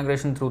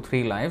transmigration through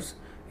 3 lives.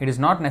 It is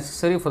not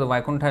necessary for the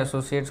Vaikuntha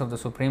associates of the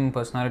Supreme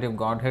Personality of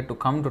Godhead to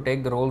come to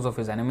take the roles of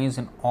his enemies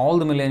in all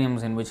the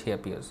millenniums in which he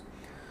appears.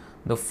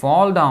 The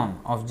fall down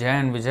of Jay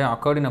and Vijay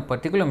occurred in a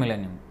particular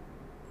millennium.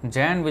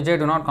 Jay and Vijay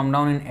do not come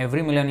down in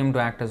every millennium to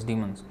act as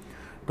demons.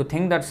 To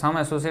think that some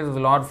associates of the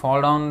Lord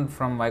fall down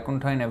from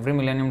Vaikuntha in every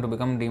millennium to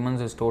become demons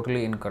is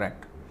totally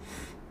incorrect.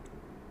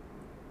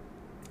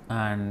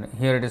 And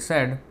here it is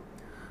said,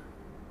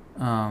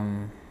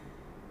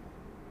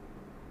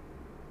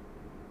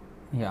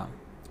 yeah.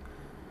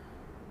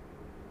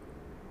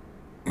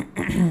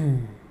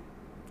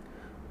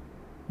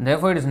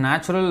 Therefore, it is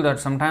natural that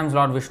sometimes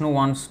Lord Vishnu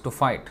wants to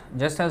fight.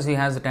 Just as he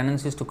has the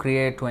tendencies to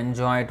create, to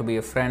enjoy, to be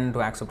a friend,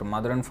 to accept a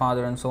mother and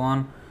father and so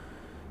on,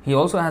 he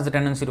also has the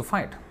tendency to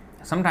fight.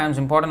 Sometimes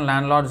important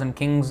landlords and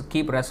kings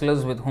keep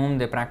wrestlers with whom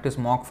they practice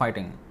mock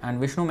fighting, and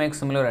Vishnu makes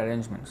similar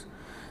arrangements.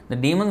 The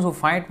demons who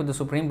fight with the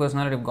Supreme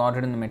Personality of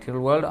Godhead in the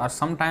material world are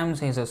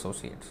sometimes his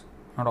associates,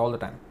 not all the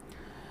time.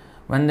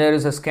 When there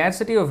is a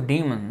scarcity of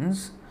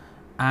demons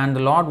and the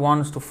Lord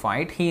wants to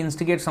fight, he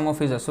instigates some of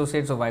his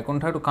associates of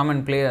Vaikuntha to come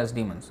and play as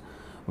demons.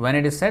 When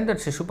it is said that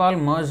Shishupal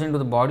merged into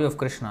the body of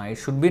Krishna, it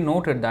should be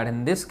noted that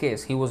in this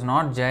case he was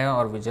not Jaya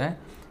or Vijay,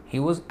 he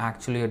was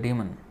actually a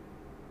demon.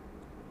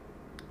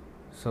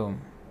 So,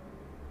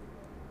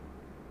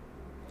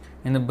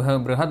 in the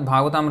Brihad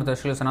Bhagavatamrita,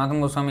 Srila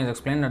Sanatana Goswami has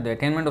explained that the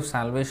attainment of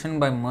salvation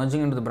by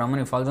merging into the Brahman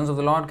effulgence of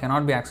the Lord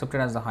cannot be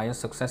accepted as the highest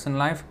success in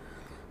life,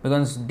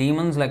 because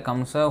demons like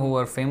Kamsa, who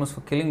were famous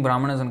for killing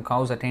Brahmanas and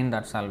cows, attained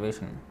that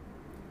salvation.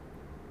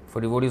 For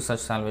devotees, such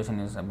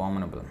salvation is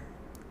abominable.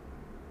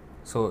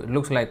 So it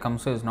looks like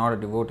Kamsa is not a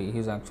devotee, he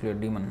is actually a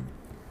demon.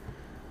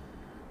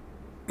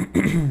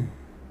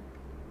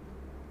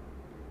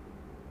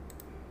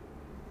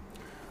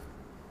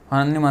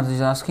 Anandini Mataji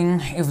is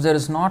asking, if there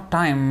is not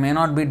time, may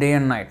not be day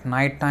and night,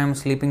 night time,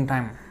 sleeping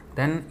time.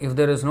 Then if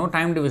there is no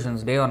time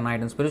divisions, day or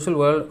night, in spiritual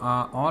world,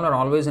 all are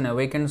always in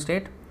awakened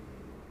state.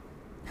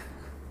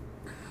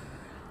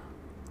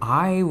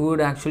 I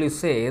would actually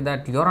say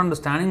that your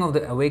understanding of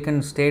the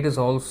awakened state is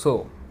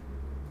also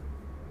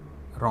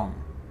wrong.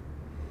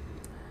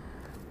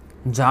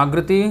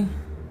 Jagrati,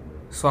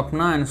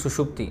 Swapna and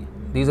Sushupti,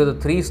 these are the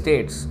 3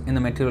 states in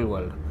the material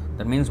world.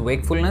 That means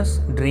wakefulness,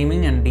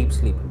 dreaming and deep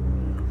sleep.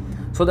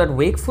 So that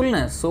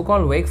wakefulness,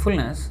 so-called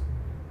wakefulness,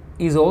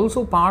 is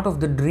also part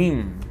of the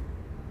dream.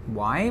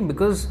 Why?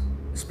 Because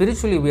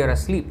spiritually we are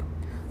asleep.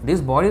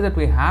 This body that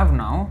we have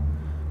now,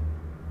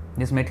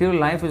 this material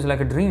life is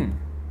like a dream.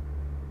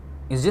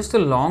 It's just a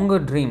longer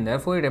dream,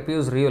 therefore it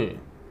appears real.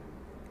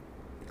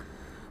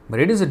 But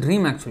it is a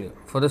dream actually.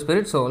 For the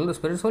spirit soul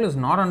is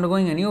not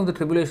undergoing any of the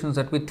tribulations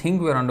that we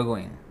think we are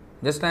undergoing.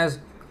 Just as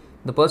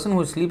the person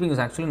who is sleeping is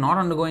actually not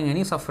undergoing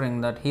any suffering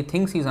that he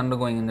thinks he is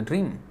undergoing in the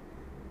dream.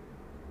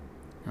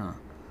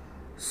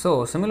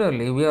 So,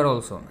 similarly, we are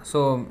also.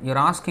 So, you are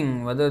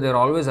asking whether they are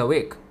always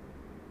awake.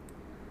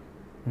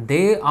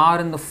 They are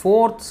in the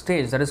 4th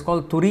stage, that is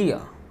called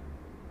Turiya.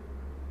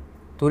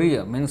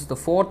 Turiya means the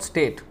 4th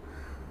state.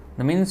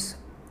 That means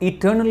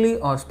eternally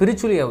or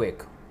spiritually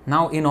awake.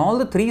 Now, in all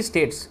the 3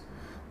 states,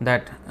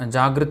 that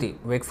Jagrati,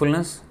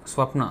 wakefulness,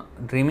 Swapna,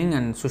 dreaming,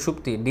 and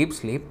Sushupti, deep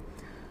sleep,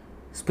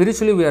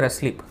 spiritually we are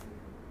asleep,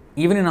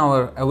 even in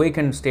our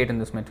awakened state in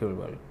this material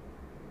world.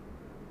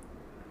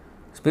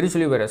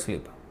 Spiritually we are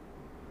asleep.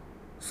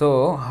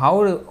 So,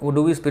 how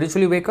do we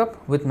spiritually wake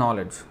up? With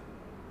knowledge.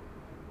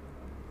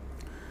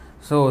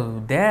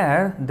 So, they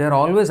are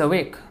always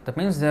awake. That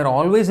means they are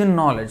always in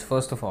knowledge,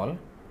 first of all.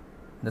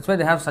 That's why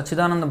they have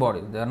Satchidananda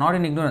body. They are not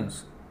in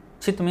ignorance.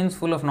 Chit means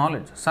full of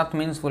knowledge. Sat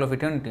means full of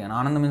eternity. And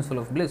Ananda means full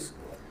of bliss.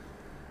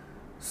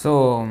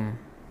 So,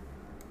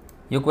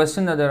 You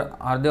question that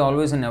are they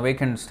always in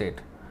awakened state?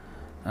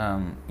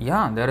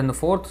 Yeah, they are in the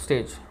fourth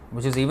stage,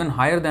 which is even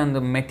higher than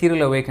the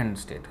material awakened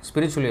state,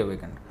 spiritually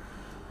awakened.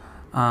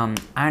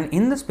 And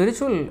in the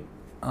spiritual,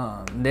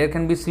 there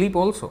can be sleep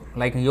also,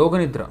 like Yoga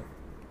Nidra.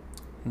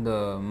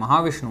 The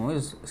Mahavishnu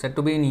is said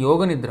to be in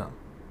Yoga Nidra.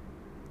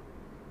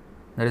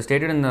 That is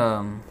stated in the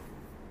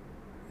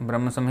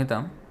Brahma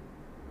Samhita.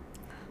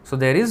 So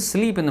there is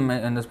sleep in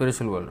the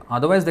spiritual world.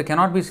 Otherwise, there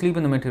cannot be sleep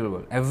in the material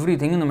world.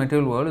 Everything in the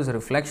material world is a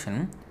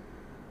reflection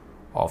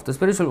of the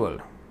spiritual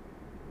world,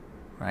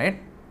 right?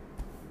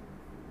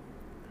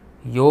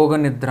 Yoga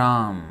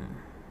Nidram.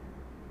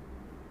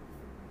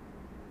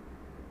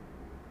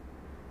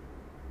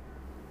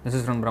 This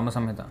is from Brahma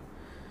Samhita.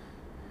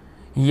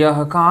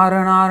 Yah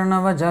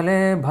karanarnava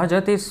jale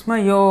bhajati sma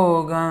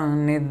yoga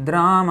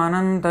nidram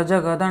ananta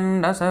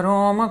jagadanda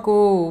saroma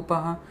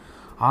kupa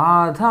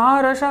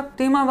Adhara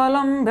Shaktim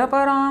Avalambya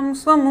Param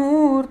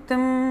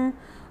Swamurtim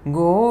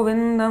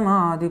Govindam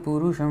Adi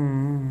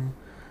Purusham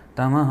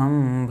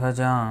Tamaham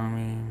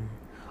Bhajami.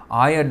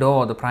 I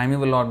adore the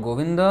primeval Lord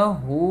Govinda,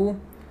 who,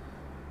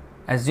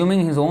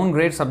 assuming his own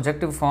great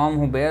subjective form,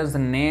 who bears the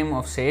name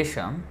of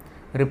Sesha,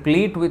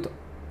 replete with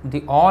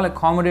the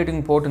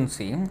all-accommodating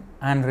potency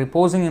and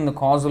reposing in the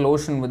causal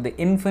ocean with the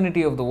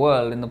infinity of the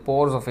world in the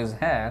pores of his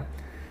hair,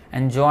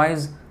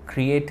 enjoys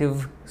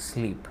creative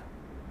sleep.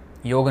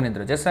 Yoga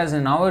Nidra. Just as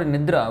in our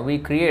Nidra, we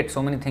create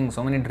so many things,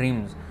 so many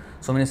dreams,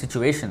 so many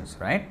situations,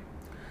 right?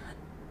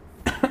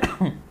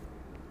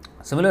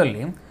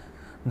 Similarly,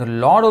 the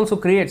Lord also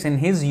creates in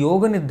his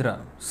Yoga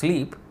Nidra,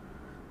 sleep,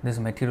 this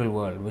material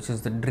world, which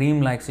is the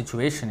dream-like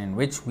situation in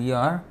which we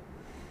are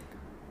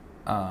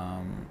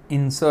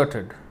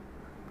inserted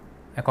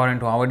according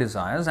to our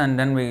desires, and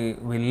then we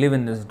live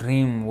in this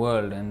dream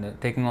world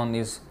and taking on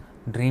these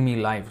dreamy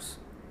lives.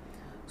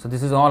 So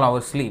this is all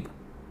our sleep.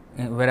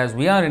 Whereas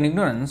we are in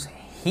ignorance,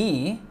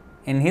 he,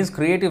 in his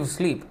creative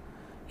sleep,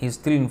 he is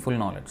still in full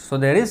knowledge. So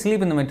there is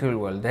sleep in the material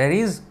world. There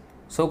is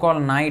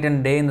so-called night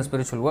and day in the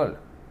spiritual world.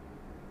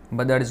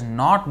 But that is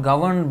not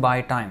governed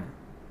by time.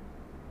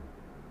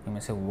 You may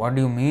say, what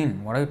do you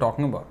mean? What are you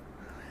talking about?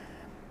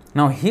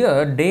 Now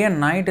here, day and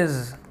night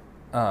is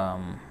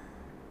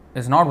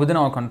not within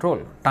our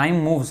control.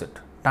 Time moves it.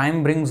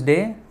 Time brings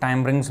day,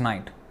 time brings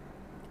night.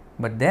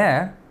 But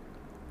there,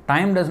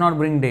 time does not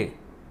bring day.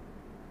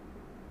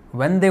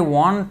 When they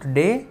want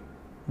day,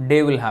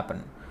 day will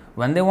happen.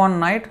 When they want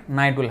night,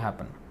 night will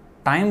happen.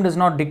 Time does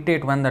not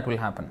dictate when that will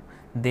happen.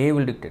 They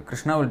will dictate.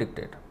 Krishna will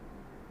dictate.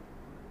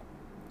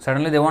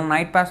 Suddenly they want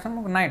night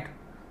pastime, night.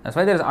 That's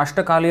why there is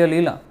Ashtakaliya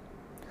Leela.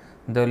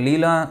 The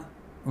Leela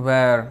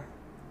where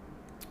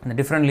the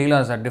different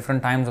Leelas at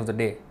different times of the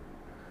day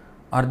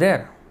are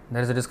there.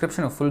 There is a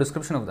description, a full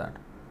description of that.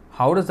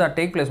 How does that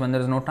take place when there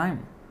is no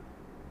time?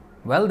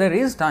 Well, there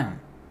is time.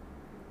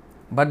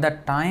 But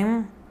that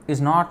time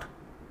is not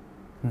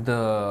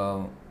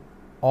the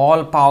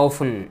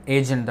all-powerful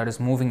agent that is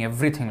moving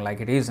everything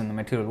like it is in the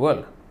material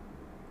world.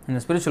 In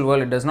the spiritual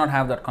world, it does not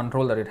have that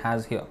control that it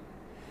has here.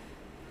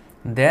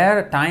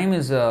 There, time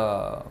is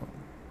a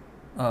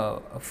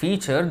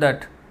feature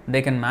that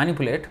they can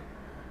manipulate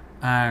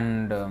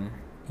and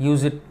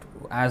use it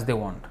as they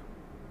want.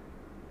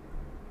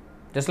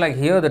 Just like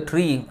here, the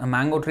tree, a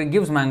mango tree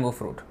gives mango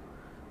fruit.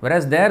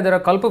 Whereas there are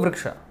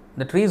kalpavriksha.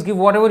 The trees give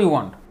whatever you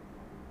want.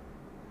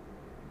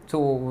 So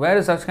where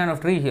is such kind of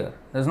tree here?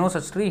 There is no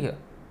such tree here.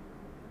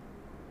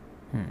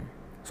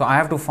 So I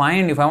have to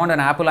find, if I want an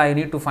apple, I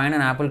need to find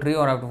an apple tree,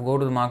 or I have to go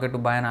to the market to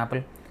buy an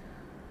apple.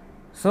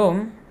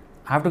 So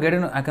I have to get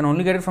it, I can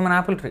only get it from an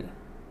apple tree.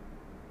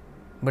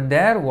 But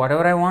there,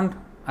 whatever I want,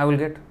 I will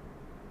get.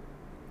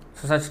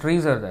 So such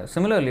trees are there.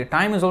 Similarly,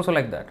 time is also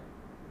like that.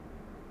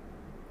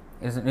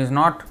 Is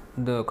not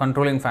the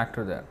controlling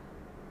factor there.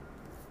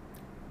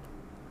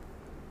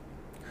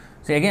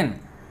 See again,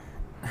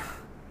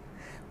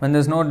 when there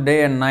is no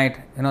day and night,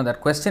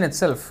 that question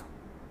itself,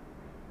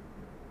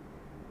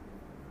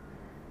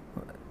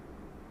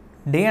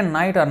 day and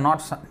night are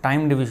not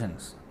time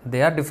divisions.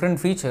 They are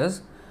different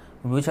features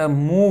which are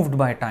moved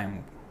by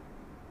time.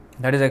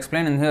 That is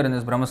explained in here in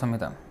this Brahma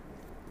Samhita.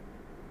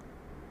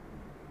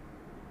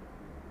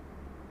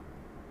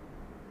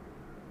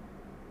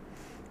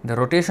 The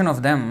rotation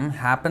of them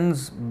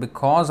happens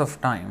because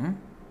of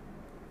time,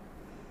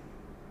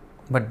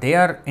 but they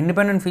are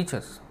independent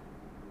features.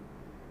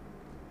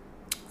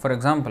 For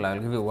example, I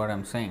will give you what I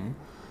am saying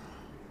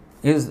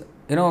is,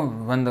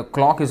 when the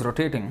clock is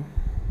rotating,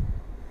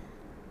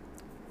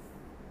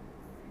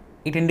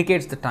 it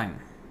indicates the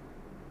time.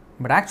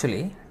 But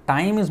actually,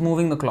 time is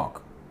moving the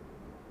clock.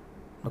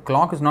 The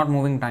clock is not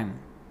moving time,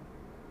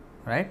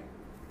 right?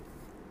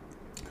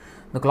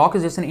 The clock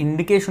is just an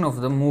indication of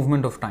the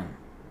movement of time.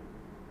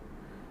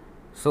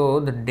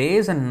 So, the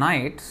days and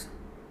nights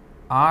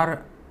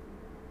are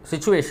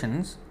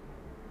situations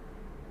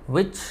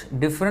which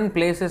different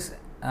places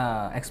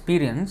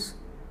experience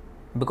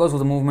because of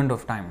the movement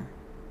of time,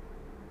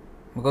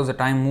 because the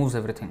time moves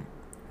everything.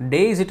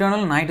 Day is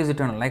eternal, night is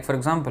eternal. Like for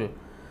example,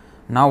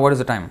 now what is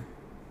the time?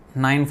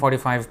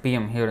 9:45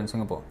 p.m. here in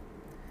Singapore.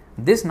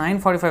 This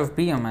 9:45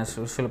 p.m., as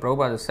Srila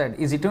Prabhupada said,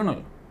 is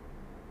eternal.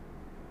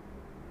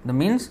 That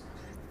means,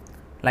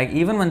 like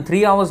even when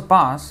 3 hours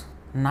pass,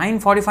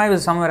 9:45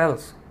 is somewhere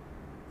else.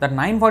 That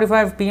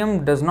 9:45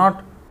 p.m. does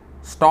not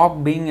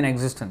stop being in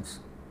existence.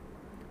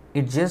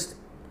 It just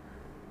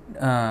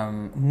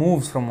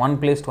moves from one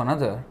place to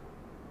another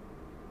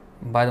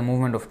by the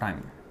movement of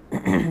time.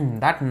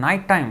 That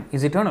night time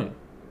is eternal,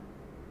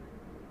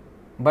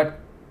 but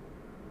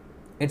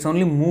it's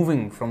only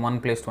moving from one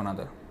place to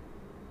another.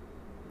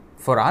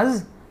 For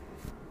us,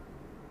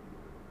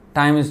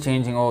 time is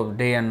changing,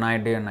 day and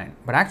night, day and night.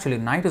 But actually,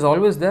 night is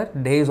always there,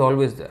 day is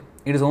always there.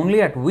 It is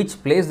only at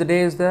which place the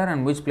day is there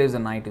and which place the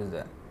night is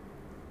there.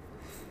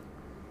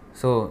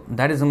 So,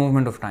 that is the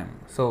movement of time.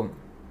 So,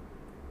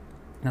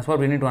 that's what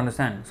we need to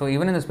understand. So,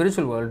 even in the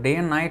spiritual world, day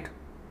and night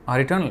are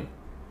eternal.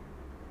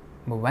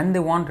 But when they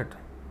want it.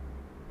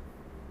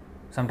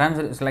 Sometimes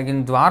it's like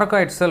in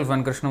Dwarka itself,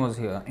 when Krishna was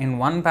here, in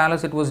one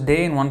palace it was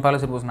day, in one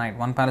palace it was night,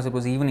 one palace it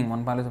was evening,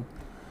 one palace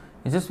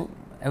it's just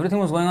everything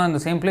was going on in the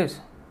same place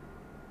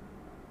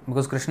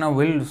because Krishna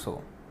willed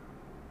so.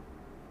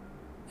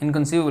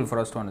 Inconceivable for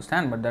us to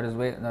understand, but that's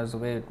the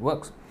way it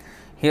works.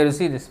 Here you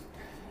see this.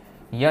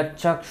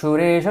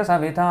 Yachakshuresha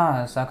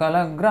savita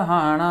sakala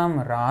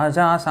grahanam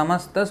raja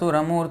samasta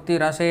suramurti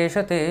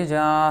rasesha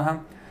tejah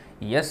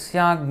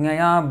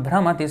yasyagnyaya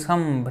bhramati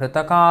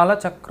sambhritakala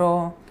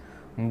chakro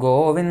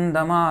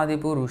Govindamadi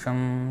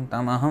Purusham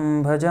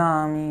Tamaham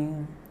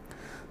Bhajami.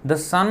 The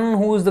sun,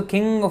 who is the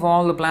king of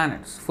all the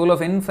planets, full of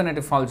infinite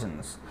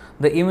effulgence,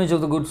 the image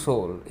of the good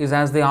soul, is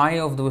as the eye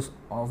of this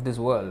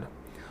world.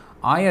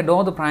 I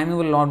adore the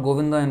primeval Lord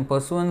Govinda, in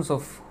pursuance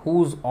of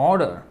whose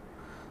order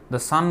the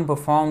sun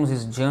performs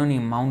his journey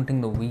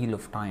mounting the wheel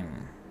of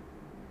time.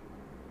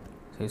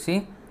 So you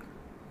see,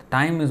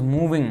 time is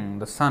moving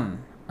the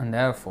sun, and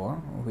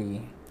therefore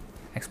we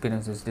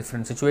experience these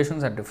different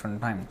situations at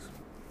different times.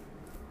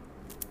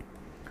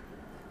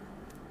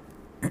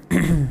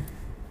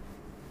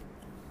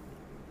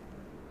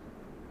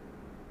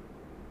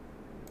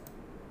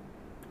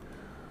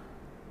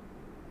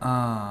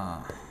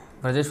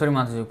 Rajeshwari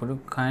Mataji, could you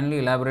kindly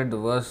elaborate the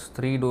verse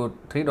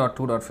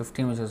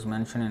 3.2.15 which is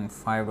mentioned in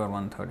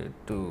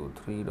 5.132,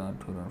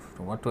 3.2.15?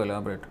 What to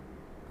elaborate?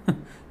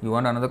 You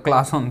want another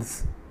class on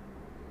this?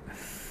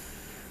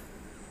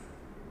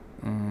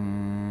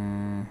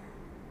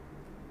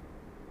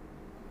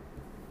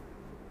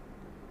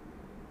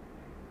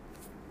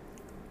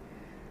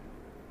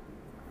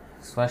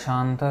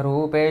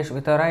 स्वशान्तरूपेषु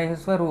वितरैः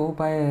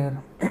स्वरूपैर्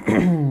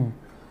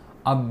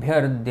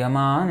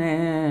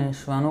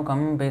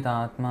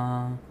अभ्यर्ध्यमानेष्वनुकम्पितात्मा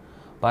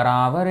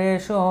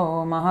परावरेशो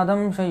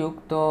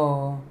महदंशयुक्तो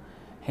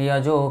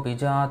ह्यजोऽपि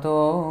जातो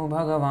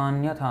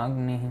भगवान्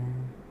यथाग्निः.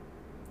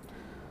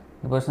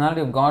 The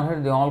personality of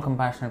Godhead, the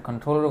all-compassionate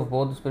controller of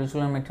both the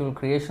spiritual and material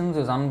creations,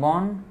 is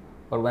unborn,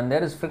 but when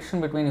there is friction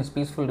between his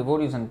peaceful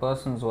devotees and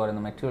persons who are in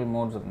the material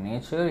modes of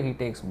nature, he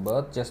takes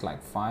birth just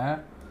like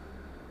fire,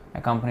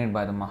 accompanied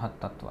by the Mahat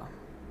Tattva.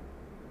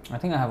 I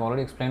think I have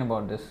already explained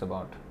about this,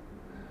 about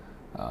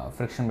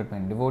friction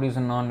between devotees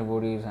and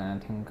non-devotees,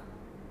 and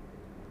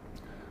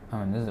I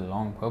mean this is a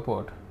long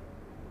purport,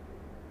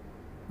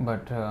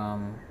 but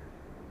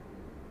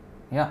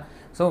yeah.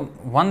 So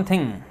one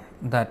thing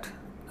that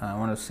I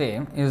want to say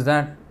is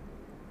that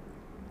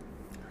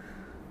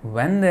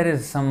when there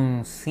is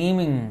some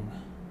seeming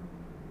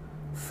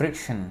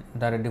friction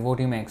that a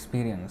devotee may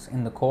experience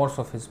in the course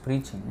of his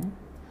preaching,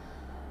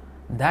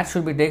 that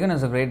should be taken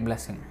as a great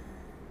blessing,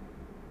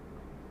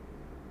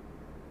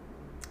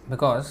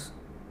 because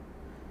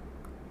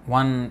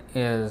one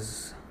can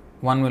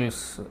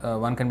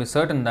be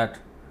certain that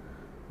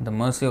the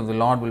mercy of the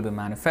Lord will be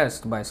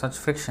manifest by such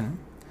friction.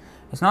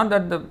 It's not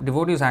that the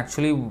devotees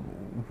actually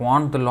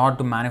want the Lord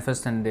to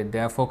manifest and they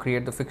therefore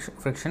create the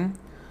friction,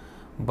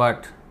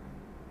 but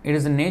it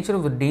is the nature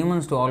of the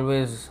demons to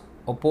always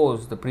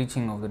oppose the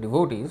preaching of the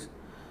devotees,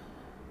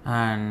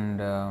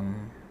 and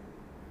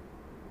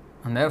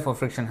therefore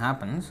friction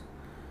happens,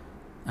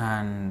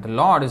 and the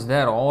Lord is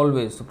there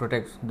always to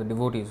protect the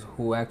devotees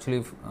who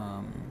actually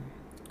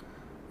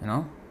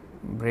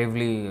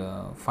bravely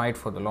fight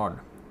for the Lord.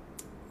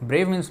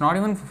 Brave means not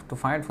even to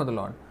fight for the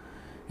Lord.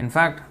 In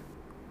fact,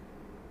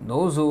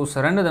 those who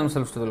surrender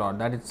themselves to the Lord,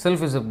 that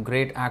itself is a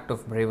great act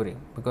of bravery,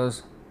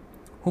 because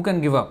who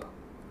can give up?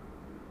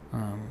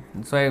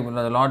 That's why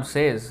the Lord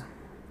says,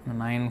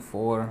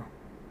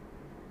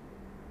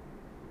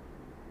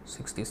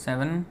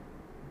 9:4:67,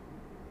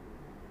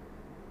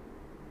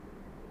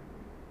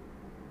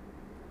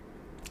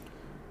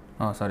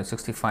 oh sorry,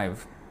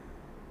 65.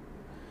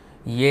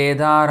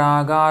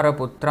 Yedaragara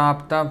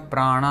putrapta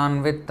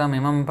prananvittam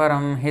imam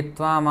param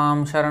hitva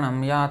mam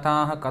sharanam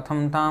yataha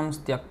katham tam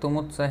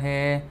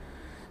styaktumutsahe.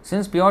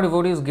 Since pure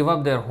devotees give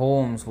up their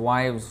homes,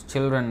 wives,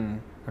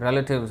 children,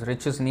 relatives,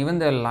 riches, and even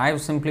their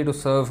lives simply to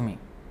serve me,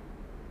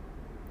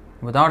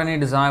 without any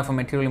desire for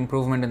material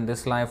improvement in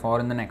this life or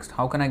in the next,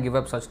 how can I give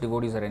up such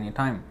devotees at any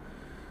time?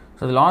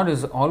 So the Lord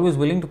is always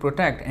willing to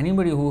protect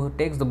anybody who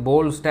takes the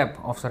bold step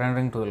of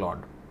surrendering to the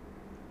Lord.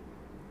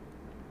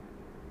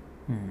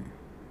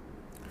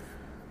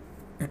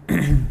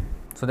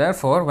 So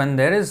therefore, when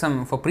there is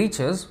some, for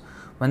preachers,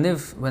 when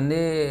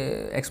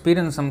they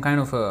experience some kind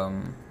of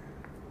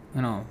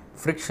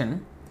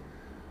friction,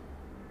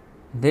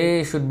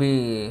 they should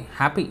be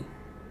happy.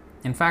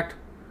 In fact,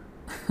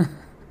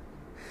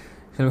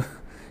 Srila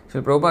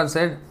Prabhupada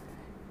said,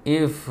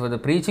 if the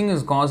preaching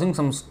is causing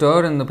some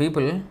stir in the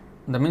people,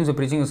 that means the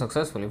preaching is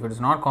successful. If it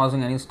is not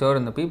causing any stir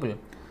in the people,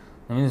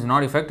 that means it's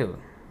not effective.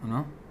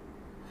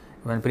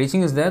 When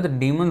preaching is there, the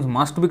demons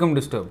must become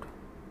disturbed.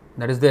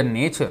 That is their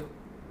nature.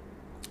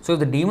 So if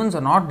the demons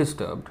are not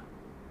disturbed,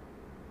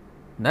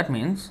 that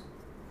means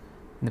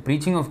the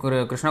preaching of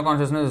Krishna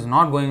consciousness is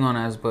not going on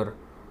as per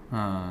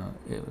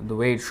the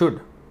way it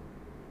should.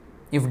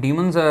 If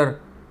demons are,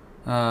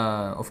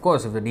 of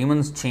course, if the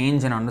demons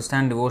change and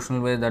understand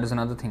devotional way, that is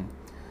another thing.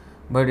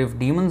 But if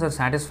demons are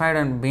satisfied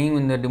and being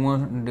in the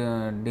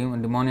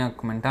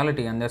demoniac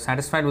mentality, and they are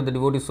satisfied with the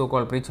devotee's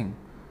so-called preaching,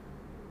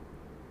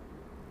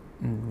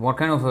 what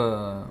kind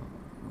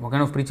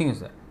of preaching is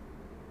that?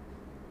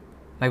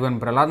 Like when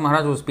Prahlad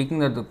Maharaj was speaking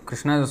that the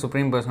Krishna is the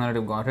Supreme Personality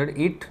of Godhead,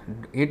 it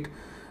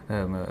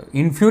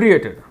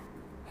infuriated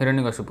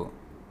Hiranyakashipu.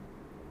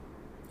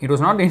 It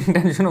was not the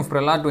intention of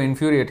Prahlad to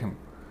infuriate him,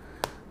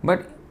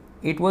 but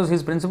it was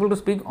his principle to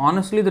speak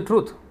honestly the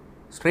truth,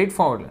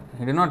 straightforwardly.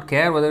 He did not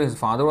care whether his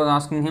father was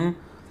asking him,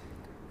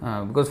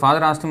 because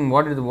father asked him,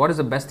 what is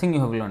the best thing you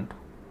have learnt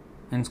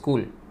in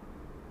school?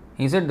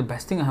 He said, the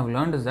best thing I have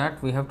learned is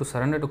that we have to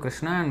surrender to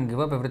Krishna and give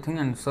up everything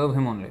and serve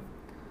him only.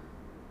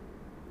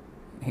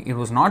 It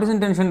was not his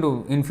intention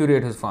to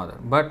infuriate his father,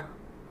 but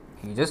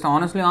he just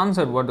honestly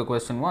answered what the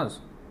question was,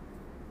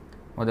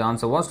 what the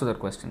answer was to that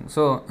question.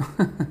 So,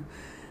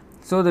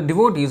 so the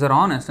devotees are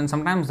honest, and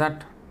sometimes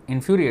that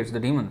infuriates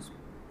the demons.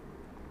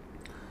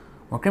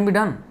 What can be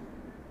done?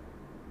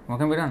 What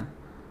can be done?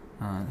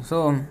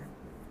 So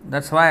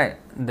that's why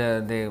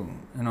they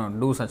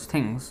do such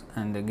things,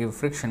 and they give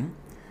friction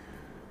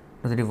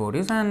to the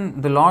devotees,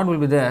 and the Lord will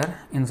be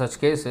there in such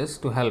cases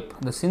to help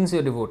the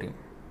sincere devotee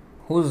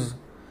whose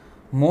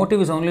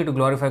motive is only to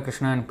glorify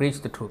Krishna and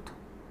preach the truth.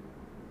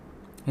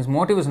 His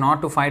motive is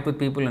not to fight with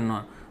people and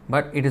not,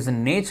 but it is the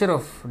nature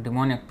of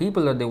demoniac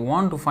people that they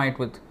want to fight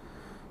with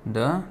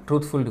the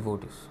truthful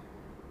devotees.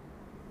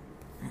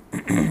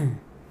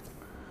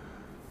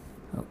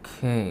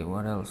 Okay,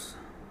 what else?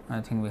 I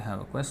think we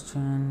have a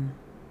question.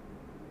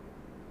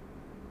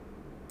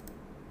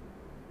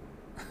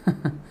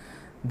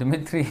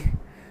 Dimitri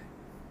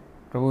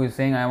Prabhu is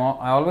saying, I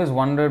always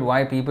wondered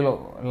why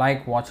people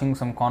like watching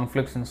some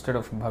conflicts instead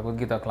of Bhagavad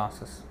Gita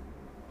classes.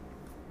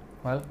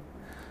 Well,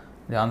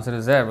 the answer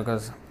is there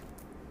because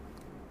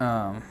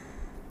Kali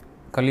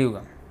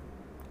Yuga.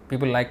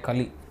 People like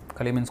Kali.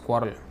 Kali means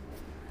quarrel.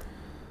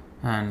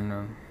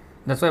 And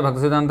that's why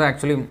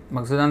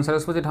Bhaktisiddhanta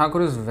Saraswati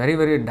Thakur is very,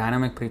 very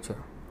dynamic preacher.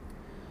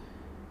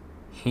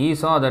 He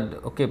saw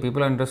that, okay,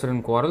 people are interested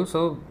in quarrel,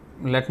 so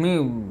let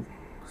me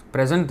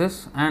present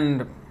this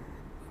and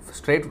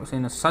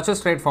in such a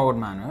straightforward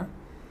manner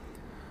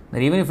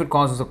that even if it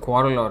causes a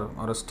quarrel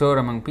or a stir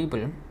among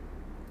people,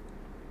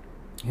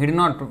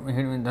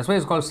 that's why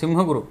it's called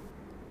Simha Guru.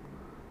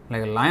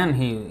 Like a lion,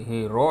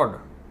 he roared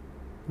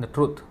the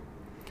truth.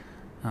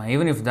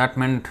 Even if that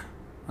meant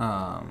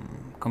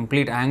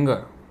complete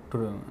anger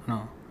to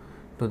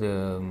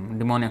the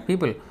demoniac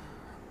people,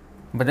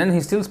 but then he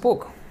still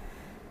spoke.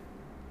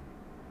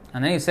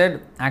 And then he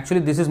said, actually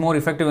this is more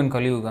effective in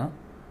Kali Yuga,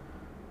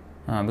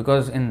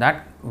 because in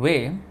that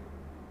way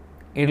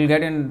it will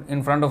get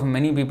in front of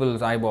many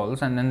people's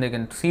eyeballs, and then they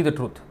can see the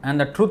truth, and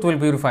the truth will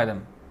purify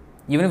them,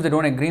 even if they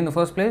don't agree in the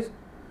first place.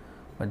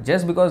 But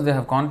just because they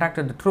have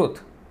contacted the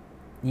truth,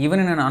 even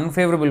in an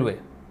unfavorable way,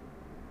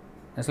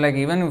 it's like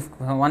even if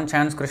one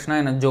chants Krishna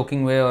in a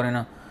joking way or in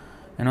a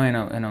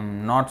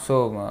not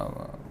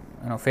so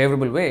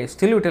favorable way,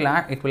 still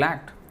it will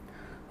act.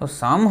 So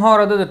somehow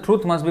or other the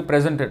truth must be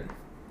presented.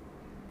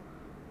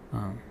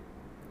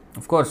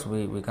 Of course,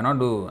 we cannot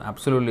do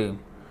absolutely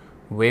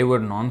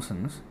wayward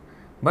nonsense,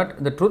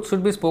 but the truth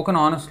should be spoken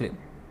honestly.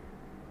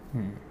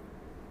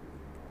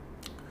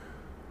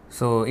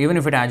 So even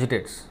if it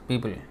agitates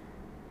people,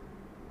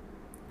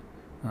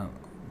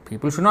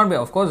 people should not be,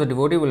 of course the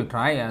devotee will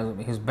try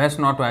his best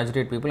not to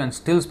agitate people and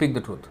still speak the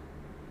truth.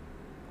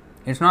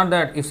 It's not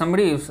that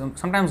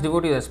sometimes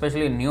devotees,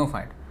 especially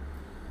neophyte,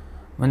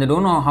 when they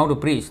don't know how to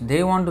preach,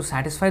 they want to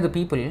satisfy the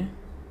people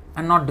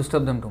and not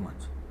disturb them too much.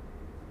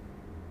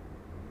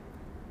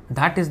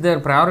 That is their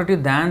priority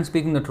than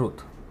speaking the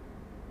truth.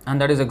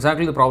 And that is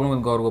exactly the problem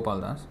with Gaur Gopal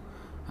Das.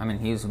 I mean,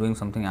 he is doing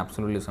something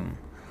absolutely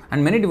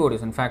and many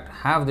devotees, in fact,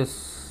 have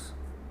this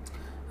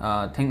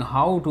thing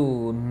how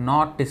to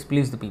not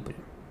displease the people.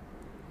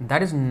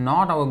 That is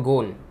not our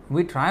goal.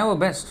 We try our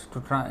best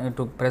to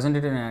present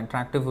it in an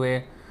attractive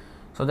way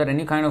so that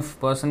any kind of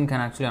person can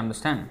actually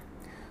understand.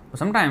 But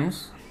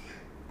sometimes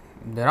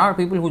there are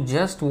people who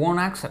just won't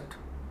accept,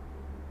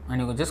 and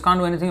you just can't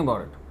do anything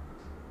about it.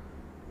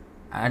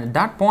 At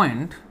that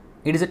point,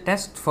 it is a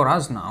test for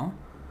us now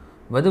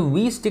whether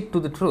we stick to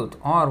the truth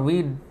or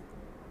we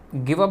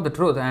give up the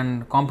truth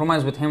and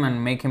compromise with him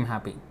and make him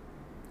happy.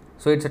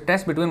 So it's a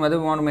test between whether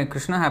we want to make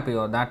Krishna happy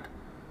or that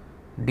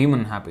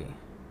demon happy.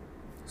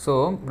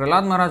 So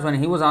Prahlad Maharaj, when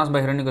he was asked by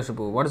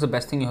Hiranyakashipu, what is the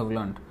best thing you have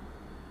learnt?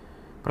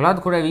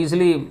 Prahlad could have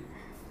easily,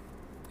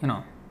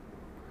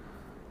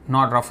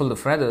 not ruffle the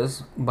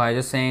feathers by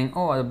just saying,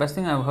 oh, the best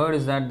thing I've heard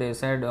is that they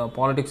said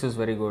politics is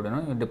very good,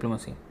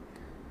 diplomacy.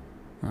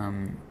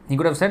 He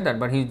could have said that,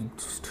 but he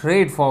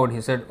straightforward, he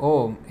said,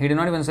 oh, he did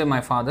not even say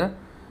my father.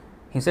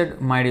 He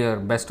said, my dear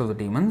best of the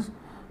demons,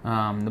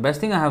 the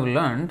best thing I have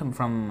learned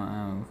from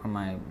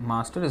my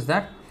master is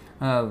that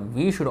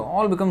we should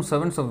all become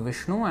servants of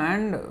Vishnu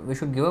and we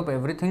should give up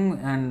everything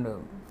and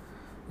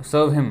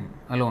serve him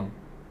alone.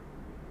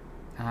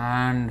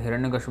 And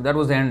Hiranyakashipu, that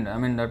was the end. I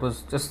mean, that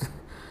was just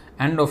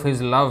end of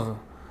his love,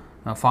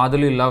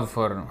 fatherly love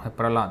for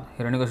Prahlad.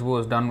 Hiranyakashipu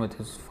was done with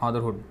his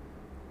fatherhood.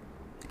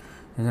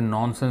 He's a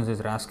nonsense, this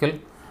rascal.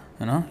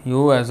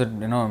 You as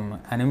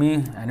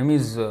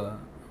enemies,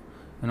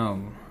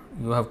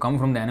 you have come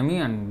from the enemy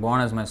and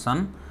born as my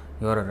son.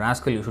 You are a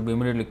rascal, you should be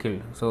immediately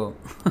killed. So,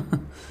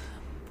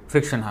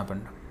 friction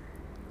happened.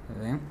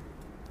 Okay.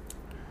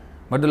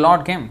 But the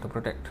Lord came to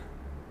protect.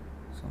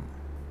 So,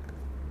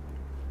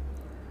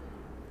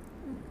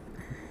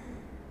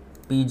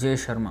 P.J.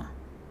 Sharma.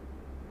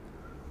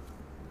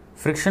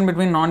 Friction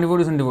between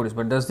non-devotees and devotees.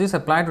 But does this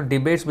apply to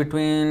debates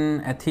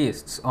between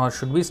atheists or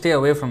should we stay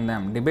away from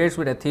them? Debates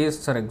with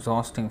atheists are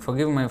exhausting.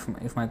 Forgive me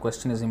if my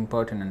question is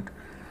impertinent.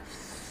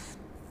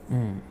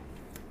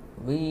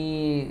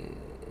 We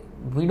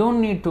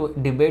don't need to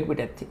debate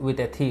with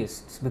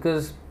atheists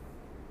because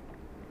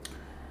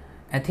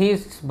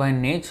atheists by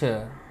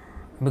nature,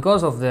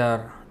 because of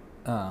their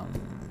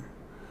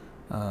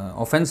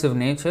offensive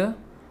nature,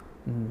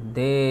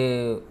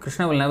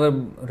 Krishna will never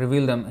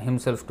reveal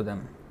himself to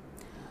them.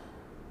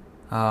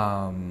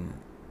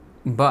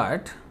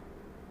 But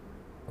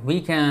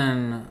we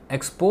can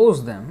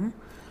expose them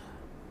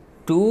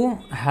to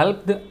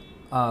help the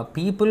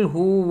people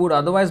who would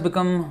otherwise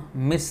become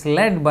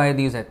misled by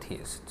these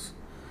atheists.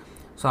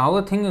 So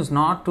our thing is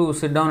not to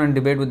sit down and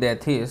debate with the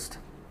atheist.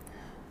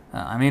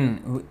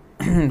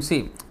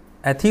 See,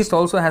 atheist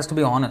also has to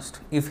be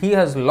honest. If he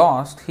has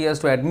lost, he has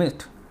to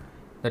admit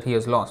that he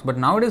has lost. But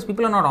nowadays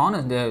people are not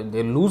honest.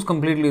 They lose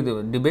completely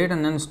the debate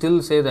and then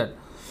still say that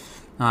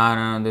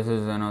this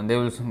is, they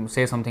will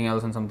say something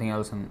else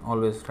and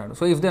always try to.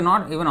 So if they're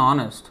not even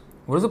honest,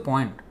 what is the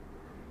point?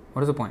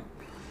 What is the point?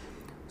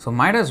 So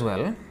might as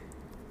well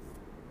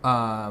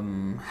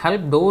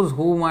help those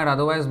who might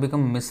otherwise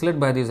become misled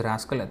by these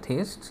rascal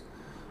atheists,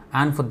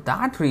 and for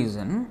that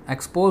reason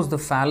expose the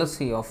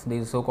fallacy of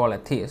these so-called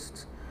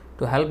atheists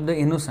to help the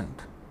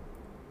innocent.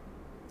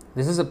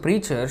 This is a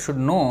preacher should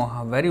know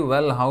very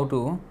well how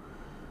to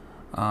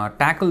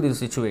tackle these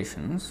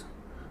situations.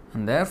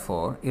 And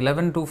therefore,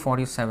 11 to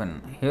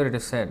 47, here it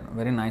is said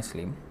very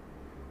nicely,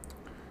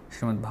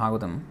 Srimad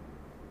Bhagavatam,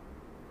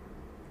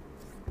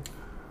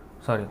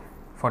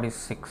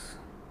 46.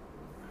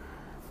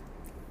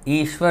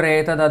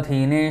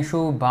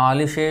 Ishvaretadadhineshu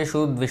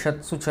balisheshu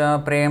dvishatsu cha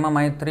prema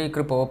maitri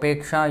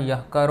kripopeksha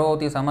yah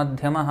karoti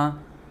samadhyamaha.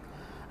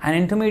 An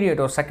intermediate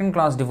or second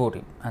class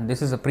devotee, and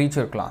this is a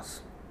preacher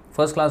class.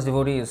 First class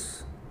devotee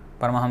is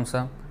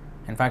Paramahamsa.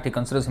 In fact, he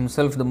considers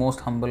himself the most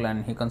humble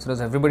and he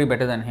considers everybody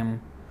better than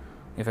him.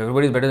 If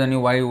everybody is better than you,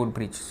 why you would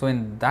preach? So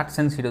in that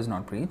sense, he does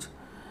not preach.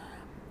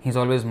 He is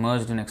always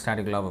merged in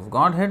ecstatic love of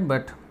Godhead.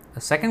 But the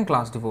second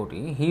class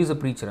devotee, he is a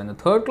preacher. And the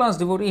third class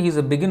devotee, he is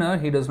a beginner.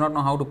 He does not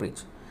know how to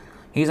preach.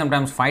 He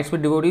sometimes fights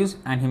with devotees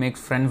and he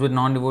makes friends with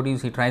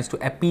non-devotees. He tries to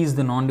appease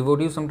the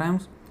non-devotees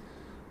sometimes.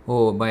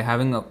 By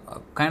having a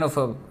kind of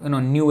a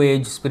new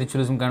age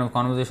spiritualism kind of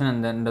conversation,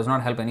 and then does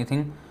not help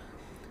anything.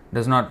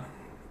 Does not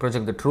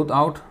project the truth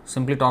out.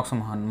 Simply talks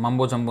some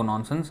mumbo jumbo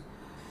nonsense.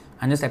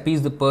 And just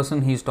appease the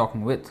person he is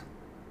talking with,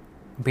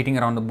 beating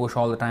around the bush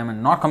all the time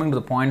and not coming to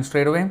the point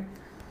straight away.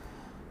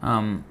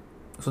 So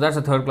that's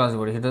a third class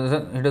devotee.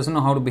 He doesn't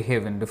know how to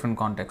behave in different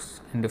contexts,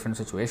 in different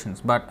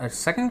situations. But a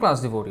second class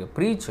devotee, a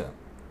preacher,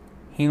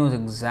 he knows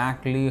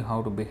exactly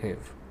how to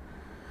behave.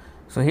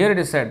 So here it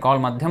is said,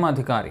 called Madhyama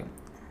Adhikari,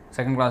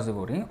 second class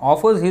devotee,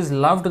 offers his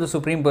love to the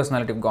Supreme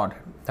Personality of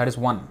Godhead. That is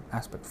one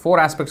aspect. 4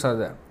 aspects are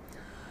there.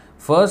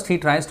 First, he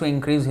tries to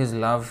increase his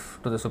love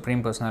to the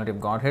Supreme Personality of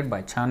Godhead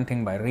by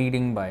chanting, by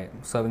reading, by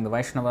serving the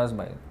Vaishnavas,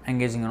 by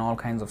engaging in all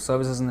kinds of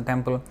services in the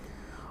temple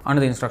under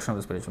the instruction of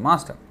the spiritual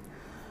master.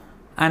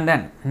 And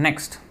then,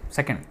 next,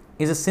 second,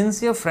 is a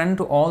sincere friend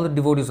to all the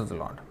devotees of the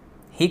Lord.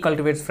 He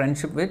cultivates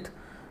friendship with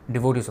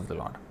devotees of the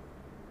Lord.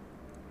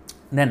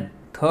 Then,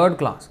 third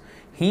class,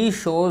 he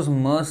shows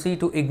mercy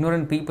to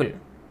ignorant people.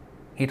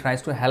 He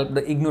tries to help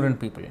the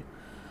ignorant people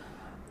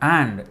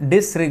and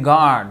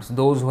disregards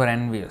those who are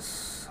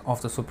envious of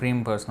the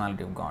Supreme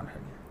Personality of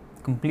Godhead.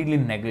 Completely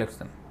neglects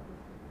them.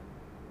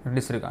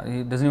 Disregard.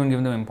 He doesn't even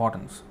give them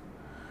importance.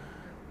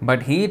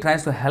 But he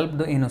tries to help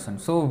the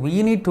innocent. So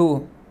we need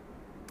to,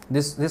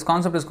 this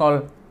concept is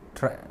called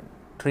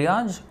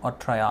triage or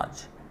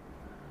triage.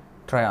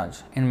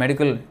 Triage. In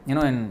medical,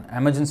 in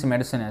emergency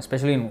medicine,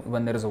 especially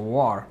when there is a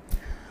war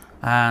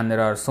and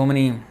there are so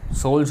many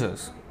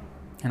soldiers,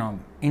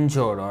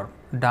 injured or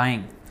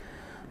dying.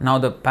 Now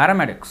the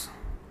paramedics,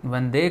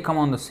 when they come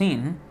on the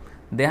scene,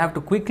 they have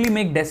to quickly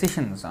make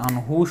decisions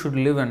on who should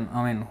live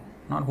and,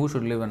 not who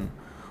should live and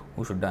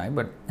who should die,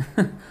 but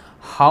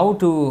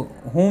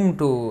whom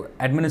to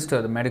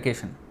administer the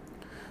medication.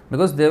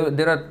 Because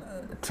there are,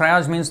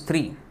 triage means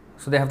 3.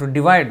 So they have to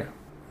divide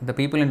the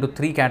people into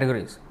 3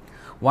 categories.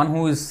 One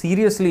who is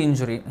seriously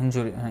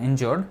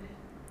injured,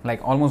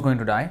 like almost going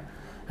to die,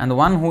 and the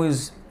one who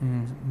is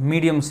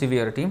medium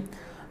severity,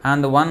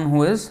 and the one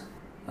who is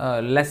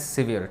less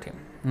severity,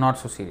 not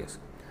so serious.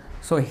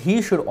 So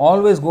he should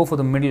always go for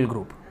the middle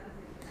group.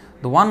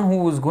 The one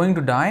who is going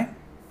to die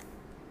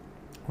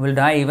will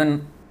die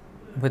even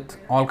with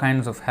all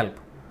kinds of help.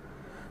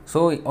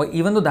 So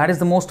even though that is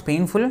the most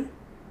painful,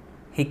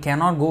 he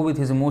cannot go with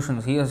his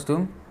emotions. He has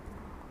to,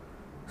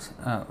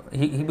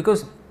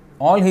 because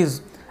all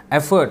his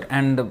effort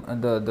and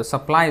the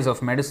supplies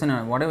of medicine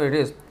or whatever it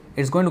is,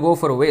 it's going to go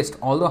for a waste.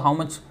 Although how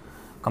much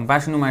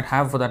compassion you might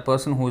have for that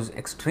person who is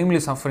extremely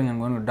suffering and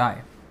going to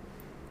die.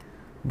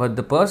 But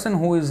the person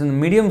who is in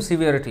medium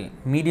severity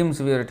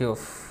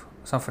of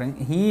suffering,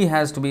 he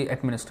has to be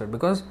administered,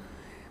 because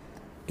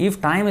if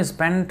time is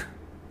spent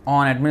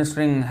on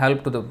administering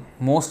help to the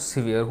most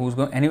severe, who is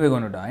anyway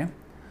going to die,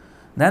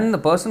 then the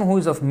person who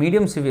is of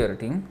medium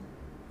severity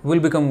will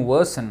become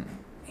worsen.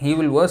 He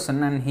will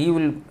worsen and he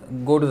will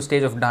go to the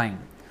stage of dying.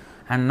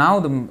 And now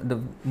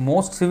the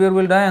most severe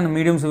will die and the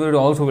medium severity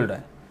also will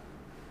die.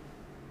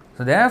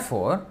 So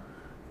therefore,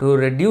 to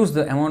reduce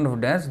the amount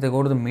of deaths, they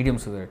go to the medium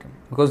severity,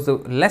 because the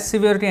less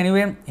severity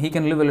anyway, he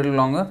can live a little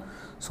longer.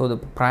 So the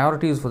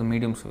priority is for the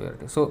medium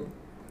severity. So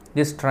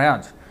this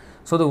triage.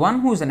 So the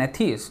one who is an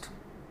atheist,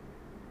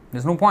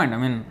 there's no point.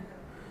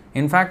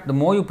 In fact, the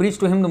more you preach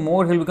to him, the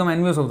more he'll become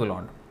envious of the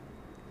Lord.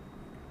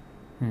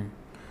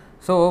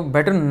 So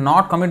better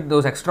not commit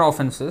those extra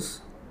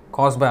offenses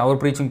caused by our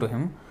preaching to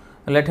him.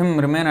 Let him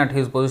remain at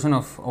his position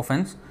of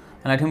offense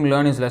and let him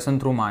learn his lesson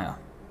through Maya.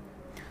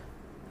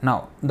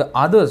 Now, the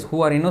others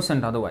who are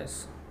innocent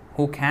otherwise,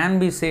 who can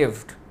be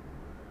saved,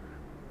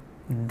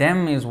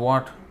 them is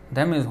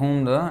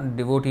whom the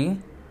devotee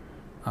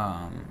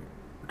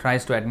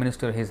tries to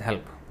administer his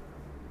help.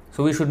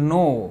 So we should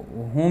know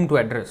whom to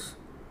address.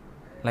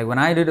 Like when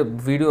I did a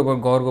video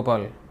about Gaur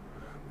Gopal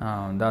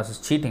Das's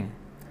cheating,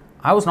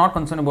 I was not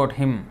concerned about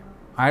him.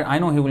 I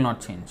know he will not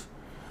change.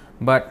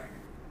 But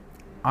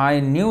I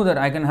knew that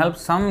I can help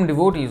some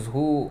devotees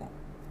who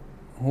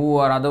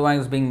are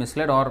otherwise being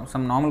misled, or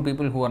some normal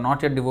people who are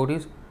not yet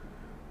devotees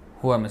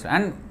who are misled.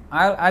 And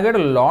I get a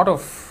lot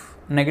of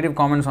negative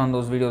comments on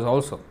those videos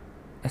also.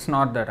 It's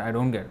not that I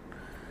don't get.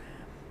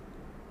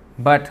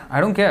 But I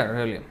don't care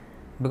really,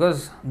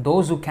 because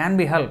those who can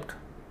be helped,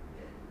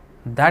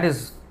 that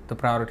is the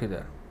priority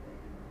there.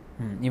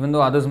 Even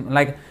though others,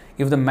 like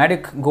if the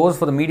medic goes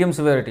for the medium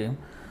severity,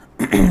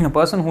 a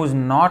person who is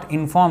not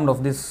informed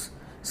of this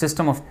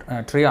system of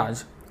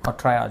triage,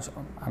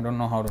 I don't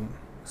know how to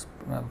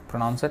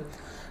pronounce it.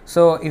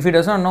 So if he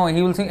does not know,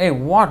 he will think, hey,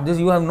 what, this,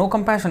 you have no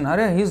compassion,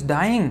 he's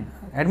dying,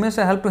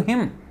 administer help to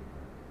him.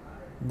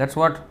 That's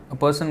what a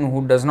person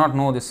who does not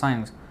know this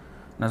science,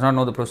 does not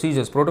know the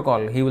procedures,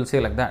 protocol, he will say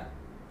like that.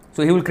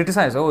 So he will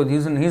criticize, oh,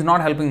 he's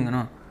not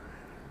helping,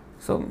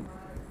 So,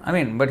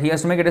 but he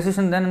has to make a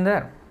decision then and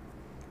there.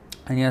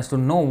 And he has to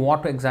know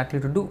what exactly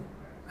to do.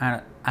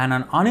 And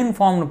an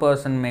uninformed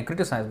person may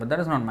criticize, but that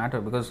does not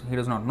matter, because he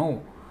does not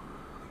know,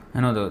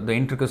 the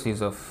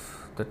intricacies of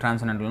the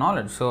transcendental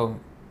knowledge. So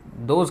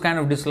those kind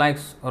of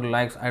dislikes or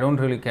likes, I don't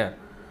really care.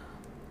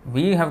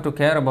 We have to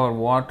care about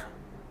what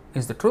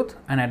is the truth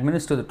and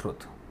administer the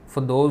truth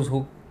for those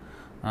who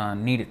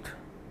need it.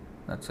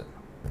 That's it.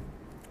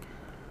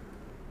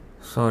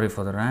 Sorry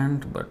for the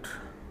rant, but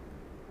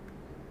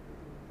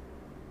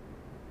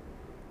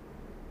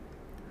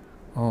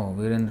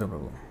Virendra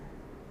Prabhu.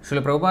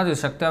 Srila Prabhupada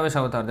is Shakti-Avesh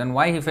avatar. Then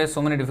why he faced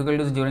so many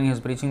difficulties during his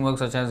preaching work,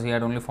 such as he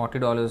had only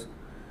 $40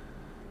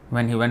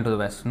 when he went to the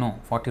West? No,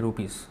 40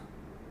 rupees.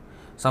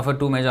 Suffered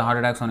 2 major heart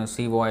attacks on his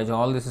sea voyage.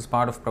 All this is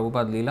part of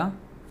Prabhupada Leela.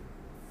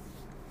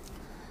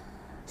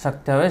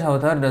 Shakti-Avesh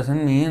avatar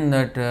doesn't mean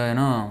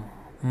that,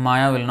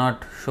 Maya will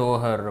not show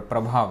her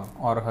prabhav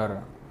or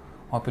her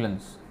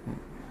opulence.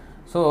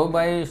 So,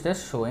 by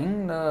just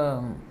showing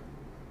the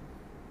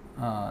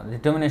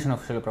determination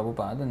of Srila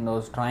Prabhupada in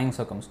those trying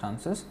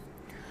circumstances,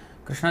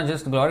 Krishna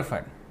just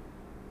glorified.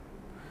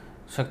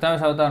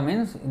 Shakti-Avesh avatar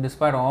means,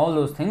 despite all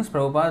those things,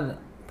 Prabhupada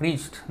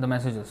preached the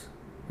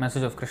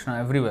message of Krishna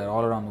everywhere,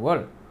 all around the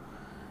world.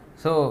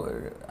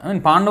 So,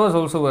 Pandavas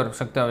also were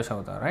Shakti-Avesh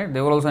avatar, right? They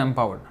were also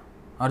empowered.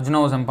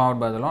 Arjuna was empowered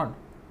by the Lord.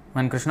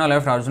 When Krishna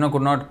left, Arjuna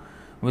could not,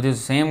 with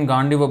his same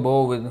Gandiva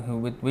bow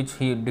with which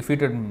he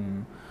defeated,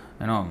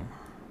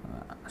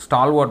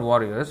 stalwart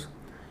warriors,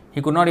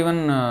 he could not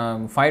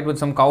even fight with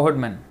some cowherd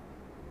men.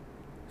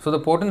 So the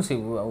potency,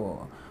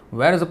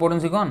 where is the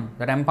potency gone?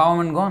 That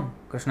empowerment gone.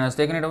 Krishna has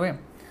taken it away.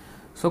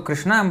 So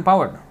Krishna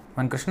empowered.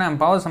 When Krishna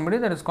empowers somebody,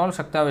 that is called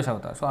Shakti-Avesh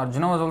avatar. So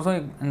Arjuna was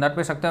also in that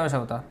way Shakti-Avesh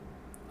avatar.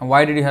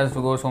 Why did he have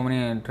to go so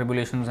many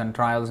tribulations and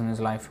trials in his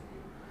life?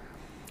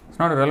 It's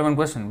not a relevant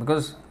question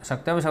because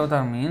Shaktavish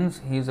Avatar means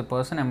he is a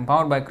person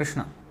empowered by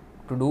Krishna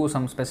to do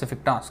some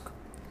specific task.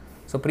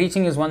 So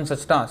preaching is one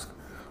such task.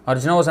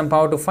 Arjuna was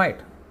empowered to fight.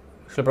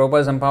 Srila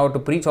Prabhupada is empowered to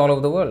preach all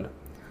over the world.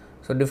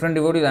 So different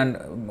devotees,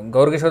 and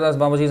Gaura Das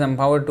Babaji is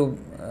empowered to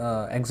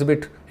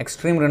exhibit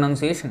extreme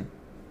renunciation.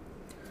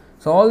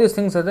 So all these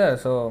things are there.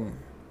 So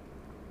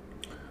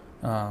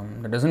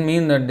that doesn't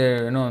mean that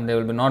there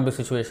will not be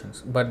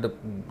situations. But the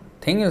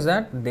thing is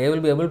that they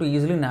will be able to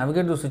easily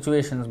navigate those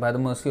situations by the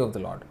mercy of the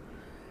Lord.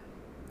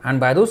 And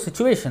by those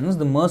situations,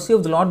 the mercy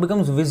of the Lord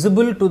becomes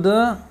visible to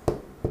the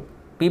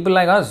people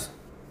like us.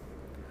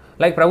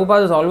 Like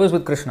Prabhupada is always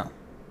with Krishna.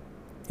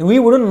 We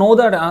wouldn't know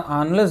that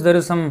unless there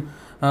is some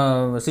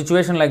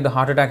situation like the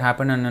heart attack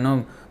happened,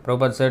 and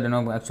Prabhupada said,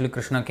 actually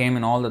Krishna came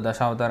in all the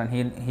Dashavatar,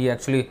 and he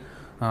actually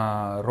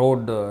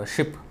rode the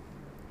ship.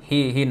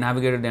 He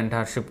navigated the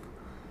entire ship.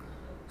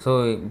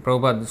 So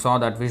Prabhupada saw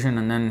that vision,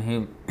 and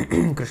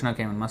then Krishna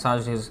came and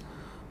massaged his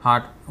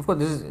heart. Of course,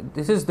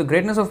 this is the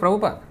greatness of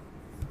Prabhupada.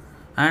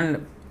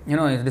 And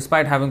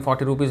despite having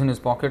 40 rupees in his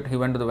pocket, he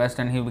went to the West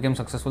and he became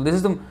successful.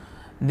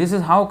 This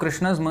is how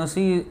Krishna's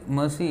mercy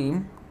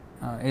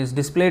is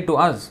displayed to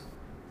us.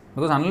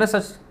 Because unless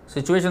such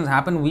situations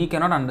happen, we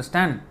cannot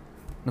understand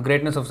the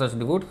greatness of such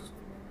devotees.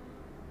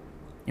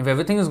 If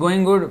everything is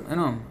going good,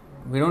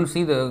 we don't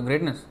see the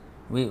greatness.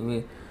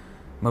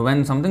 But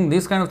when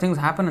these kind of things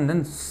happen, and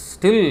then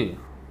still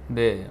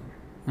they,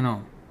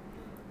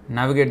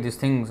 navigate these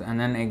things and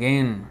then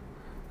again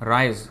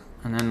rise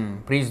and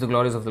then preach the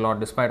glories of the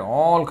Lord despite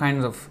all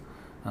kinds of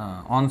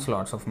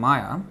onslaughts of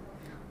Maya,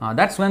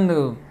 that's when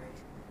the,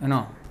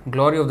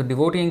 glory of the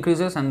devotee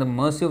increases and the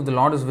mercy of the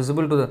Lord is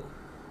visible to the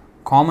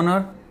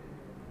commoner,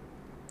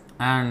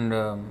 and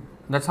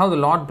that's how the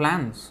Lord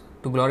plans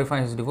to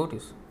glorify His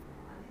devotees.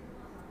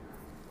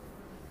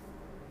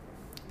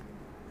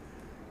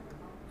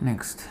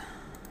 Next,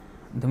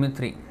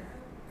 Dimitri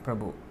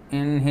Prabhu.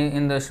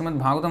 In the Srimad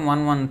Bhagavatam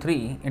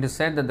 1.1.3, it is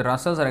said that the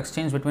rasas are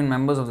exchanged between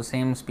members of the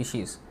same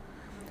species.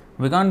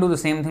 We can't do the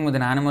same thing with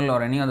an animal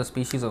or any other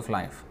species of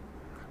life.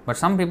 But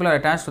some people are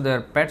attached to their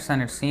pets,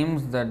 and it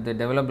seems that they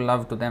develop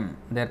love to them.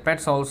 Their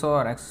pets also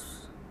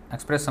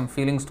express some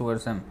feelings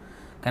towards them.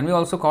 Can we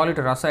also call it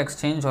a rasa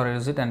exchange, or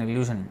is it an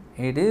illusion?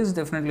 It is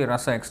definitely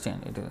rasa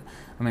exchange.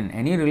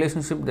 Any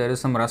relationship there is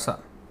some rasa.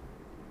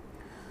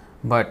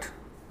 But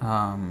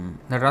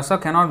the rasa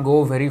cannot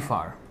go very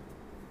far.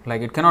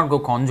 Like it cannot go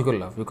conjugal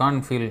love. You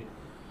can't feel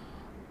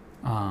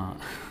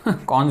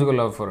conjugal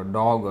love for a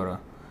dog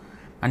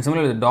and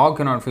similarly the dog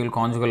cannot feel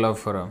conjugal love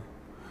for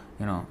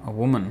a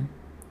woman.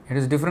 It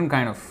is different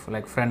kind of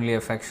like friendly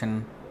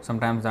affection.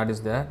 Sometimes that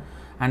is there,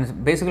 and it's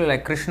basically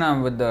like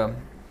Krishna with the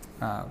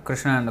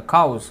Krishna and the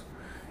cows.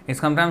 It's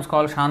sometimes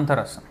called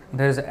Shantarasa.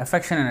 There is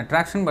affection and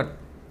attraction,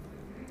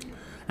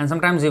 and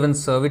sometimes even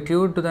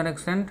servitude to that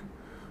extent.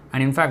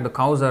 And in fact, the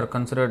cows are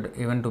considered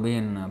even to be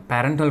in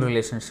parental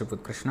relationship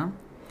with Krishna,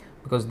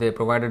 because they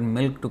provided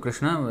milk to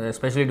Krishna,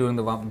 especially during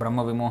the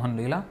Brahma Vimohan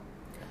Leela.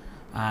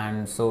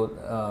 And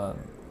so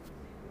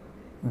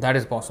that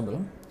is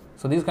possible.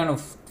 So these kind of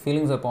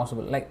feelings are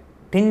possible, like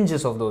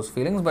tinges of those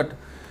feelings, but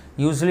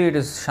usually it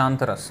is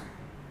Shantaras,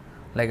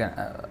 like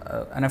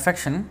an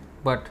affection,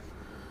 but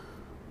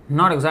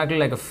not exactly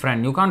like a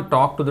friend. You can't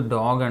talk to the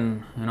dog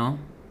and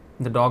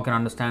the dog can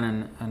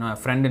understand, and a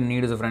friend in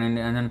need is a friend in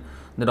need, and then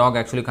the dog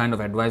actually kind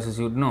of advises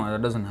you. No,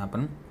 that doesn't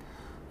happen.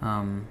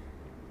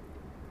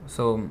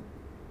 So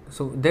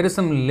there is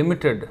some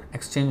limited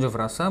exchange of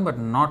rasa, but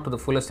not to the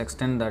fullest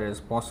extent that is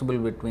possible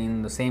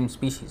between the same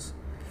species.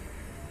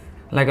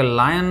 Like a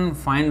lion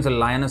finds a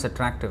lioness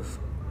attractive.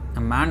 A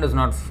man does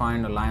not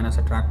find a lioness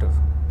attractive.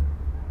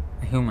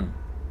 A human.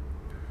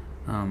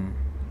 And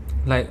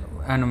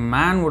a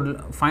man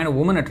would find a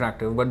woman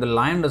attractive, but the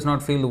lion does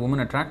not feel the woman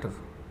attractive.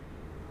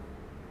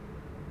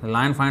 The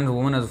lion finds a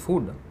woman as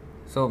food.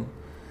 So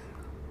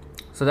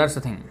that's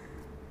the thing.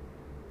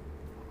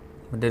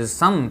 But there is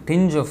some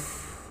tinge of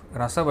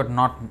rasa, but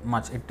not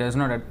much. It does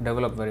not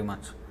develop very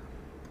much.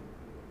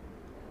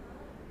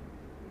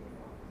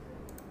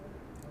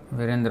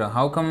 Virendra,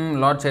 how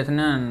come Lord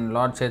Chaitanya and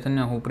Lord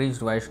Chaitanya who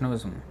preached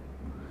Vaishnavism?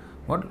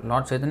 What?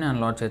 Lord Chaitanya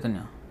and Lord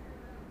Chaitanya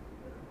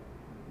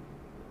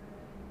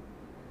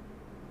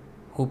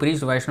who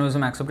preached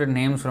Vaishnavism accepted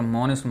names from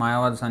monist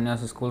Mayavad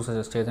Sannyasi schools such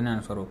as Chaitanya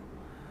and Swarup.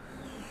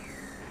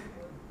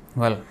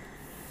 Well,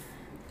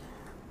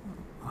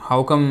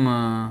 how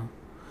come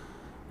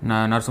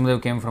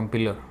Narsimhadev came from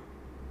pillar?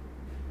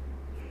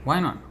 Why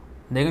not?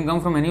 They can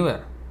come from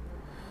anywhere.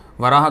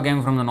 Varaha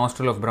came from the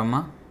nostril of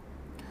Brahma.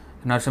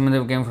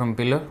 Narsimhadev came from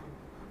pillar.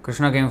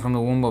 Krishna came from the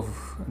womb of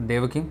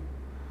Devaki.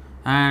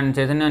 And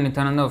Chaitanya and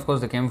Nityananda, of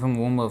course, they came from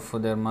womb of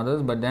their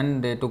mothers, but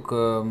then they took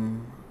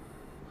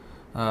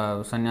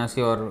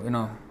sannyasi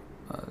or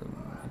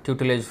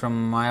tutelage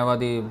from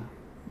Mayavadi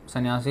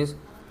sannyasis.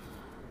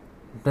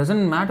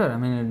 Doesn't matter.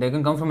 They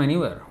can come from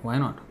anywhere. Why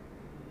not?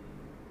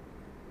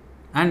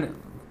 And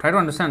try to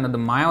understand that the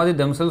Mayavadi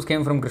themselves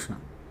came from Krishna.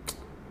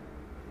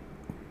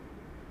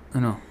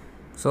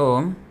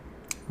 So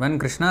when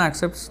Krishna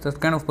accepts that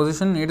kind of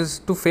position, it is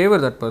to favor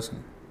that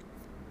person.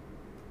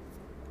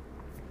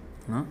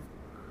 No?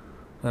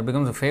 That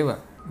becomes a favor.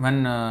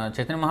 When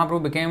Chaitanya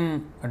Mahaprabhu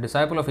became a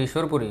disciple of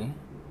Ishwarpuri,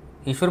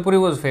 Ishwarpuri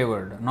was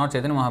favored, not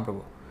Chaitanya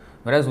Mahaprabhu.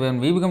 Whereas when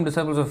we become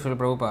disciples of Srila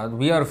Prabhupada,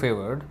 we are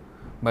favored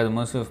by the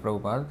mercy of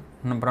Prabhupada.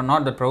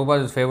 Not that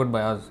Prabhupada is favored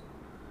by us.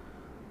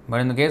 But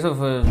in the case of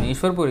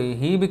Ishwarpuri,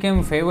 he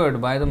became favored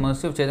by the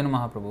mercy of Chaitanya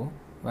Mahaprabhu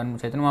when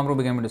Chaitanya Mahaprabhu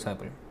became a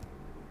disciple.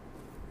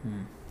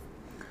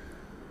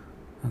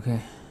 Okay.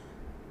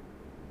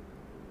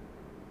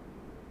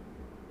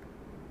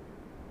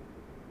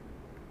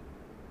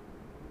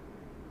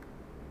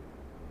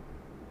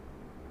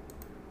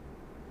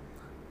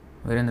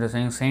 Virendra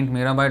saying Saint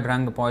Mirabai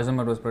drank the poison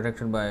but was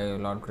protected by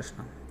Lord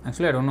Krishna.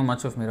 Actually, I don't know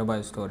much of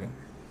Mirabai's story.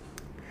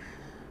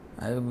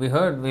 We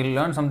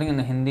learned something in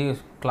the Hindi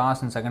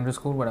class in secondary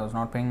school, but I was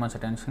not paying much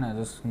attention. I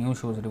just knew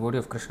she was a devotee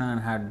of Krishna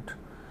and had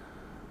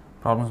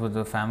problems with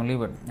the family,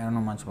 but I don't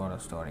know much about her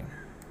story.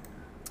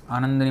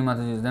 Anandani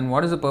Mataji, then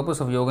what is the purpose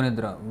of Yoga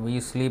Nidra? We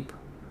sleep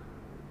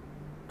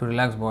to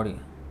relax body.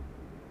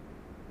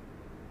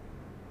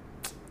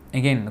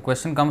 Again, the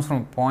question comes from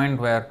a point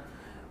where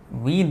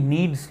we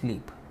need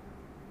sleep.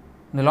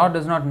 The Lord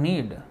does not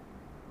need.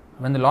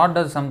 When the Lord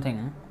does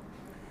something,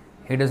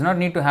 He does not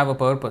need to have a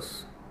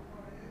purpose.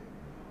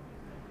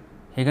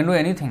 He can do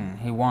anything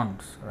He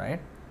wants, right?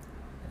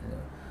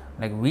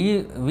 Like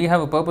we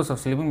have a purpose of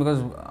sleeping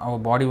because our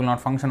body will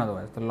not function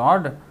otherwise. The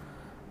Lord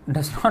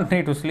does not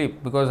need to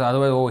sleep because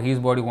otherwise, His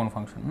body won't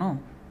function. No.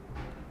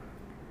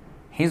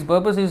 His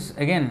purpose is,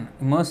 again,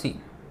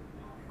 mercy.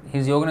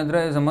 His Yoga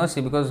Nidra is a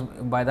mercy because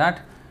by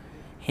that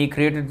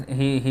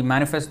He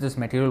manifests this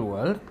material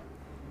world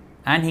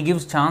and He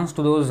gives chance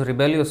to those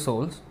rebellious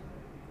souls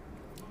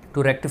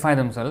to rectify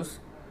themselves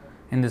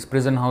in this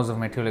prison house of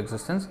material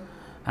existence.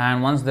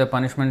 And once their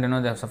punishment,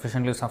 they have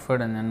sufficiently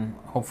suffered and then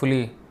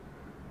hopefully,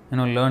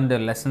 learned their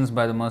lessons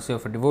by the mercy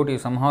of a devotee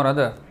somehow or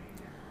other,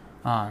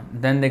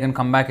 then they can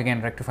come back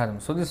again, rectify them.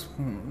 So this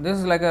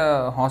is like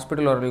a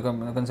hospital, or you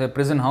can say a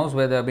prison house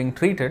where they are being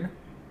treated.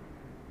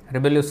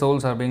 Rebellious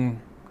souls are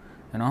being,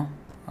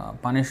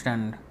 punished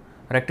and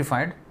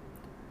rectified.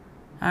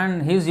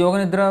 And his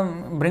Yoga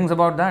Nidra brings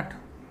about that.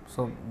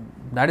 So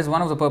that is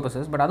one of the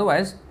purposes. But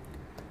otherwise,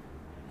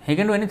 he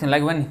can do anything.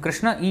 Like when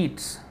Krishna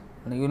eats,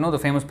 the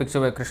famous picture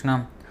where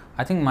Krishna,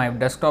 I think my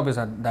desktop is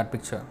at that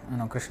picture.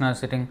 Krishna is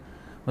sitting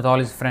with all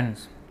his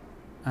friends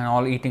and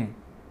all eating.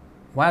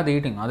 Why are they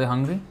eating? Are they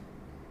hungry?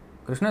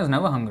 Krishna is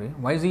never hungry.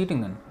 Why is he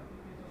eating then?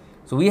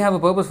 So we have a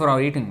purpose for our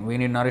eating. We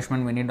need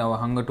nourishment. We need our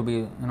hunger to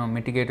be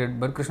mitigated.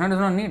 But Krishna does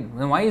not need.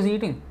 Then why is he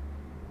eating?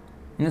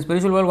 In the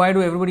spiritual world, why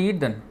do everybody eat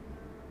then?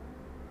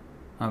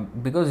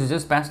 Because it's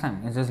just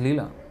pastime. It's just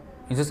leela.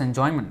 It's just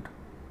enjoyment.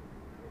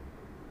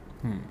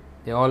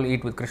 They all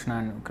eat with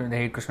Krishna and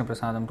they eat Krishna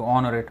Prasadam to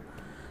honor it.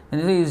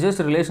 And it's just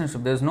a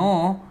relationship. There is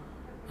no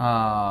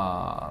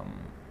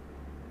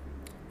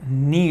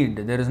need.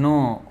 There is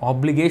no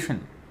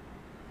obligation.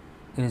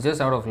 It is just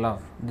out of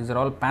love. These are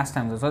all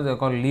pastimes. That's why they are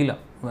called leela.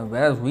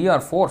 Whereas we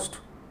are forced.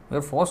 We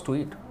are forced to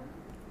eat.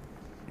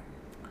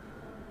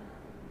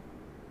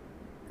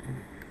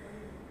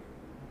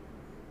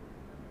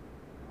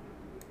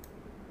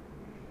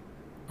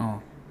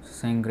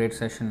 Saying great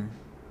session.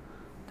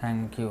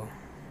 Thank you.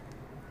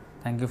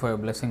 Thank you for your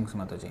blessings,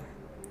 Mataji.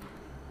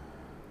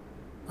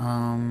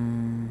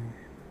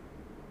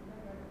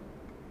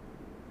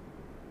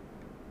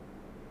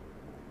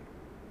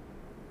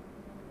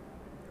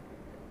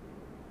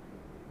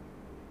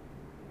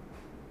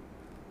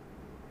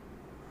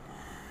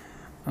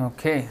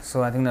 Okay,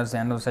 so I think that's the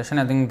end of the session.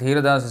 I think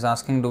Dhiradas is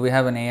asking, do we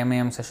have an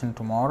AM session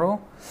tomorrow?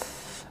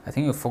 I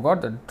think you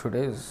forgot that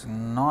today is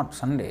not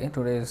Sunday,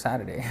 today is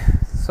Saturday.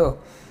 So,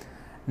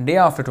 day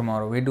after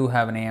tomorrow, we do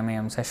have an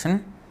AM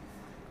session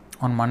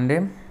on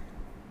Monday.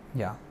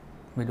 Yeah,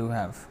 we do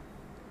have.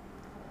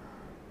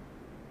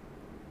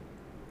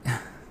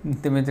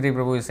 Dimitri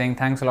Prabhu is saying,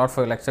 thanks a lot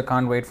for your lecture.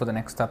 Can't wait for the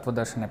next Tattva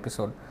Darshan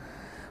episode.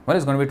 Well,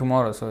 it's going to be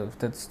tomorrow. So, if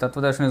this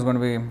Tattva Darshan is going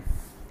to be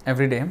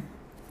every day.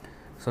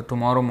 So,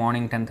 tomorrow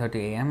morning, 10:30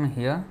 a.m.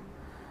 here.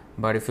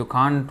 But if you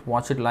can't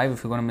watch it live,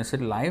 if you're going to miss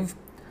it live,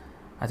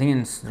 I think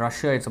in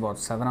Russia it's about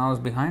 7 hours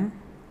behind,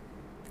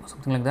 or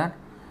something like that.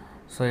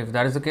 So if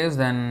that is the case,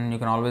 then you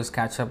can always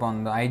catch up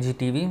on the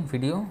IGTV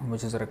video,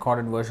 which is a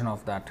recorded version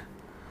of that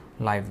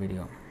live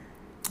video.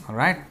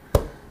 Alright,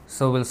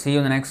 so we'll see you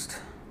in the next,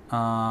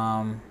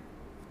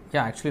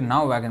 actually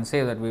now I can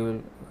say that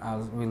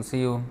we'll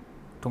see you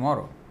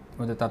tomorrow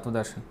with the Tattva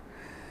Darshan.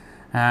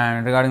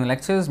 And regarding the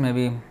lectures,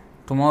 maybe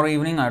tomorrow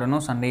evening, I don't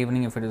know, Sunday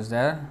evening if it is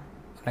there,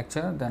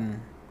 lecture,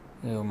 then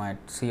you might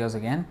see us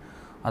again.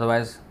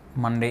 Otherwise,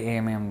 Monday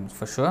AM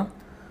for sure,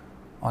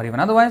 or even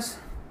otherwise,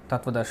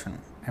 Tattva Darshan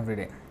every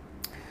day.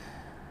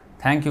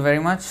 Thank you very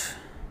much.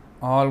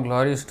 All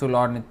glories to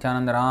Lord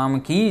Nityananda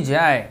Ram ki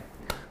jai,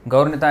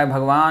 Gaur Nitai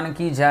Bhagwan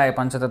ki jai,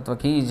 Panchatattva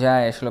ki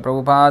jai, Srila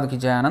Prabhupada ki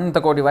jai,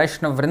 Ananta Koti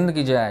Vaishnav Vrind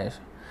ki jai,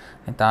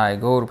 Nitai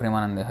Gaur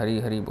Premanande, Hari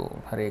Hari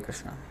Bol, Hare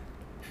Krishna.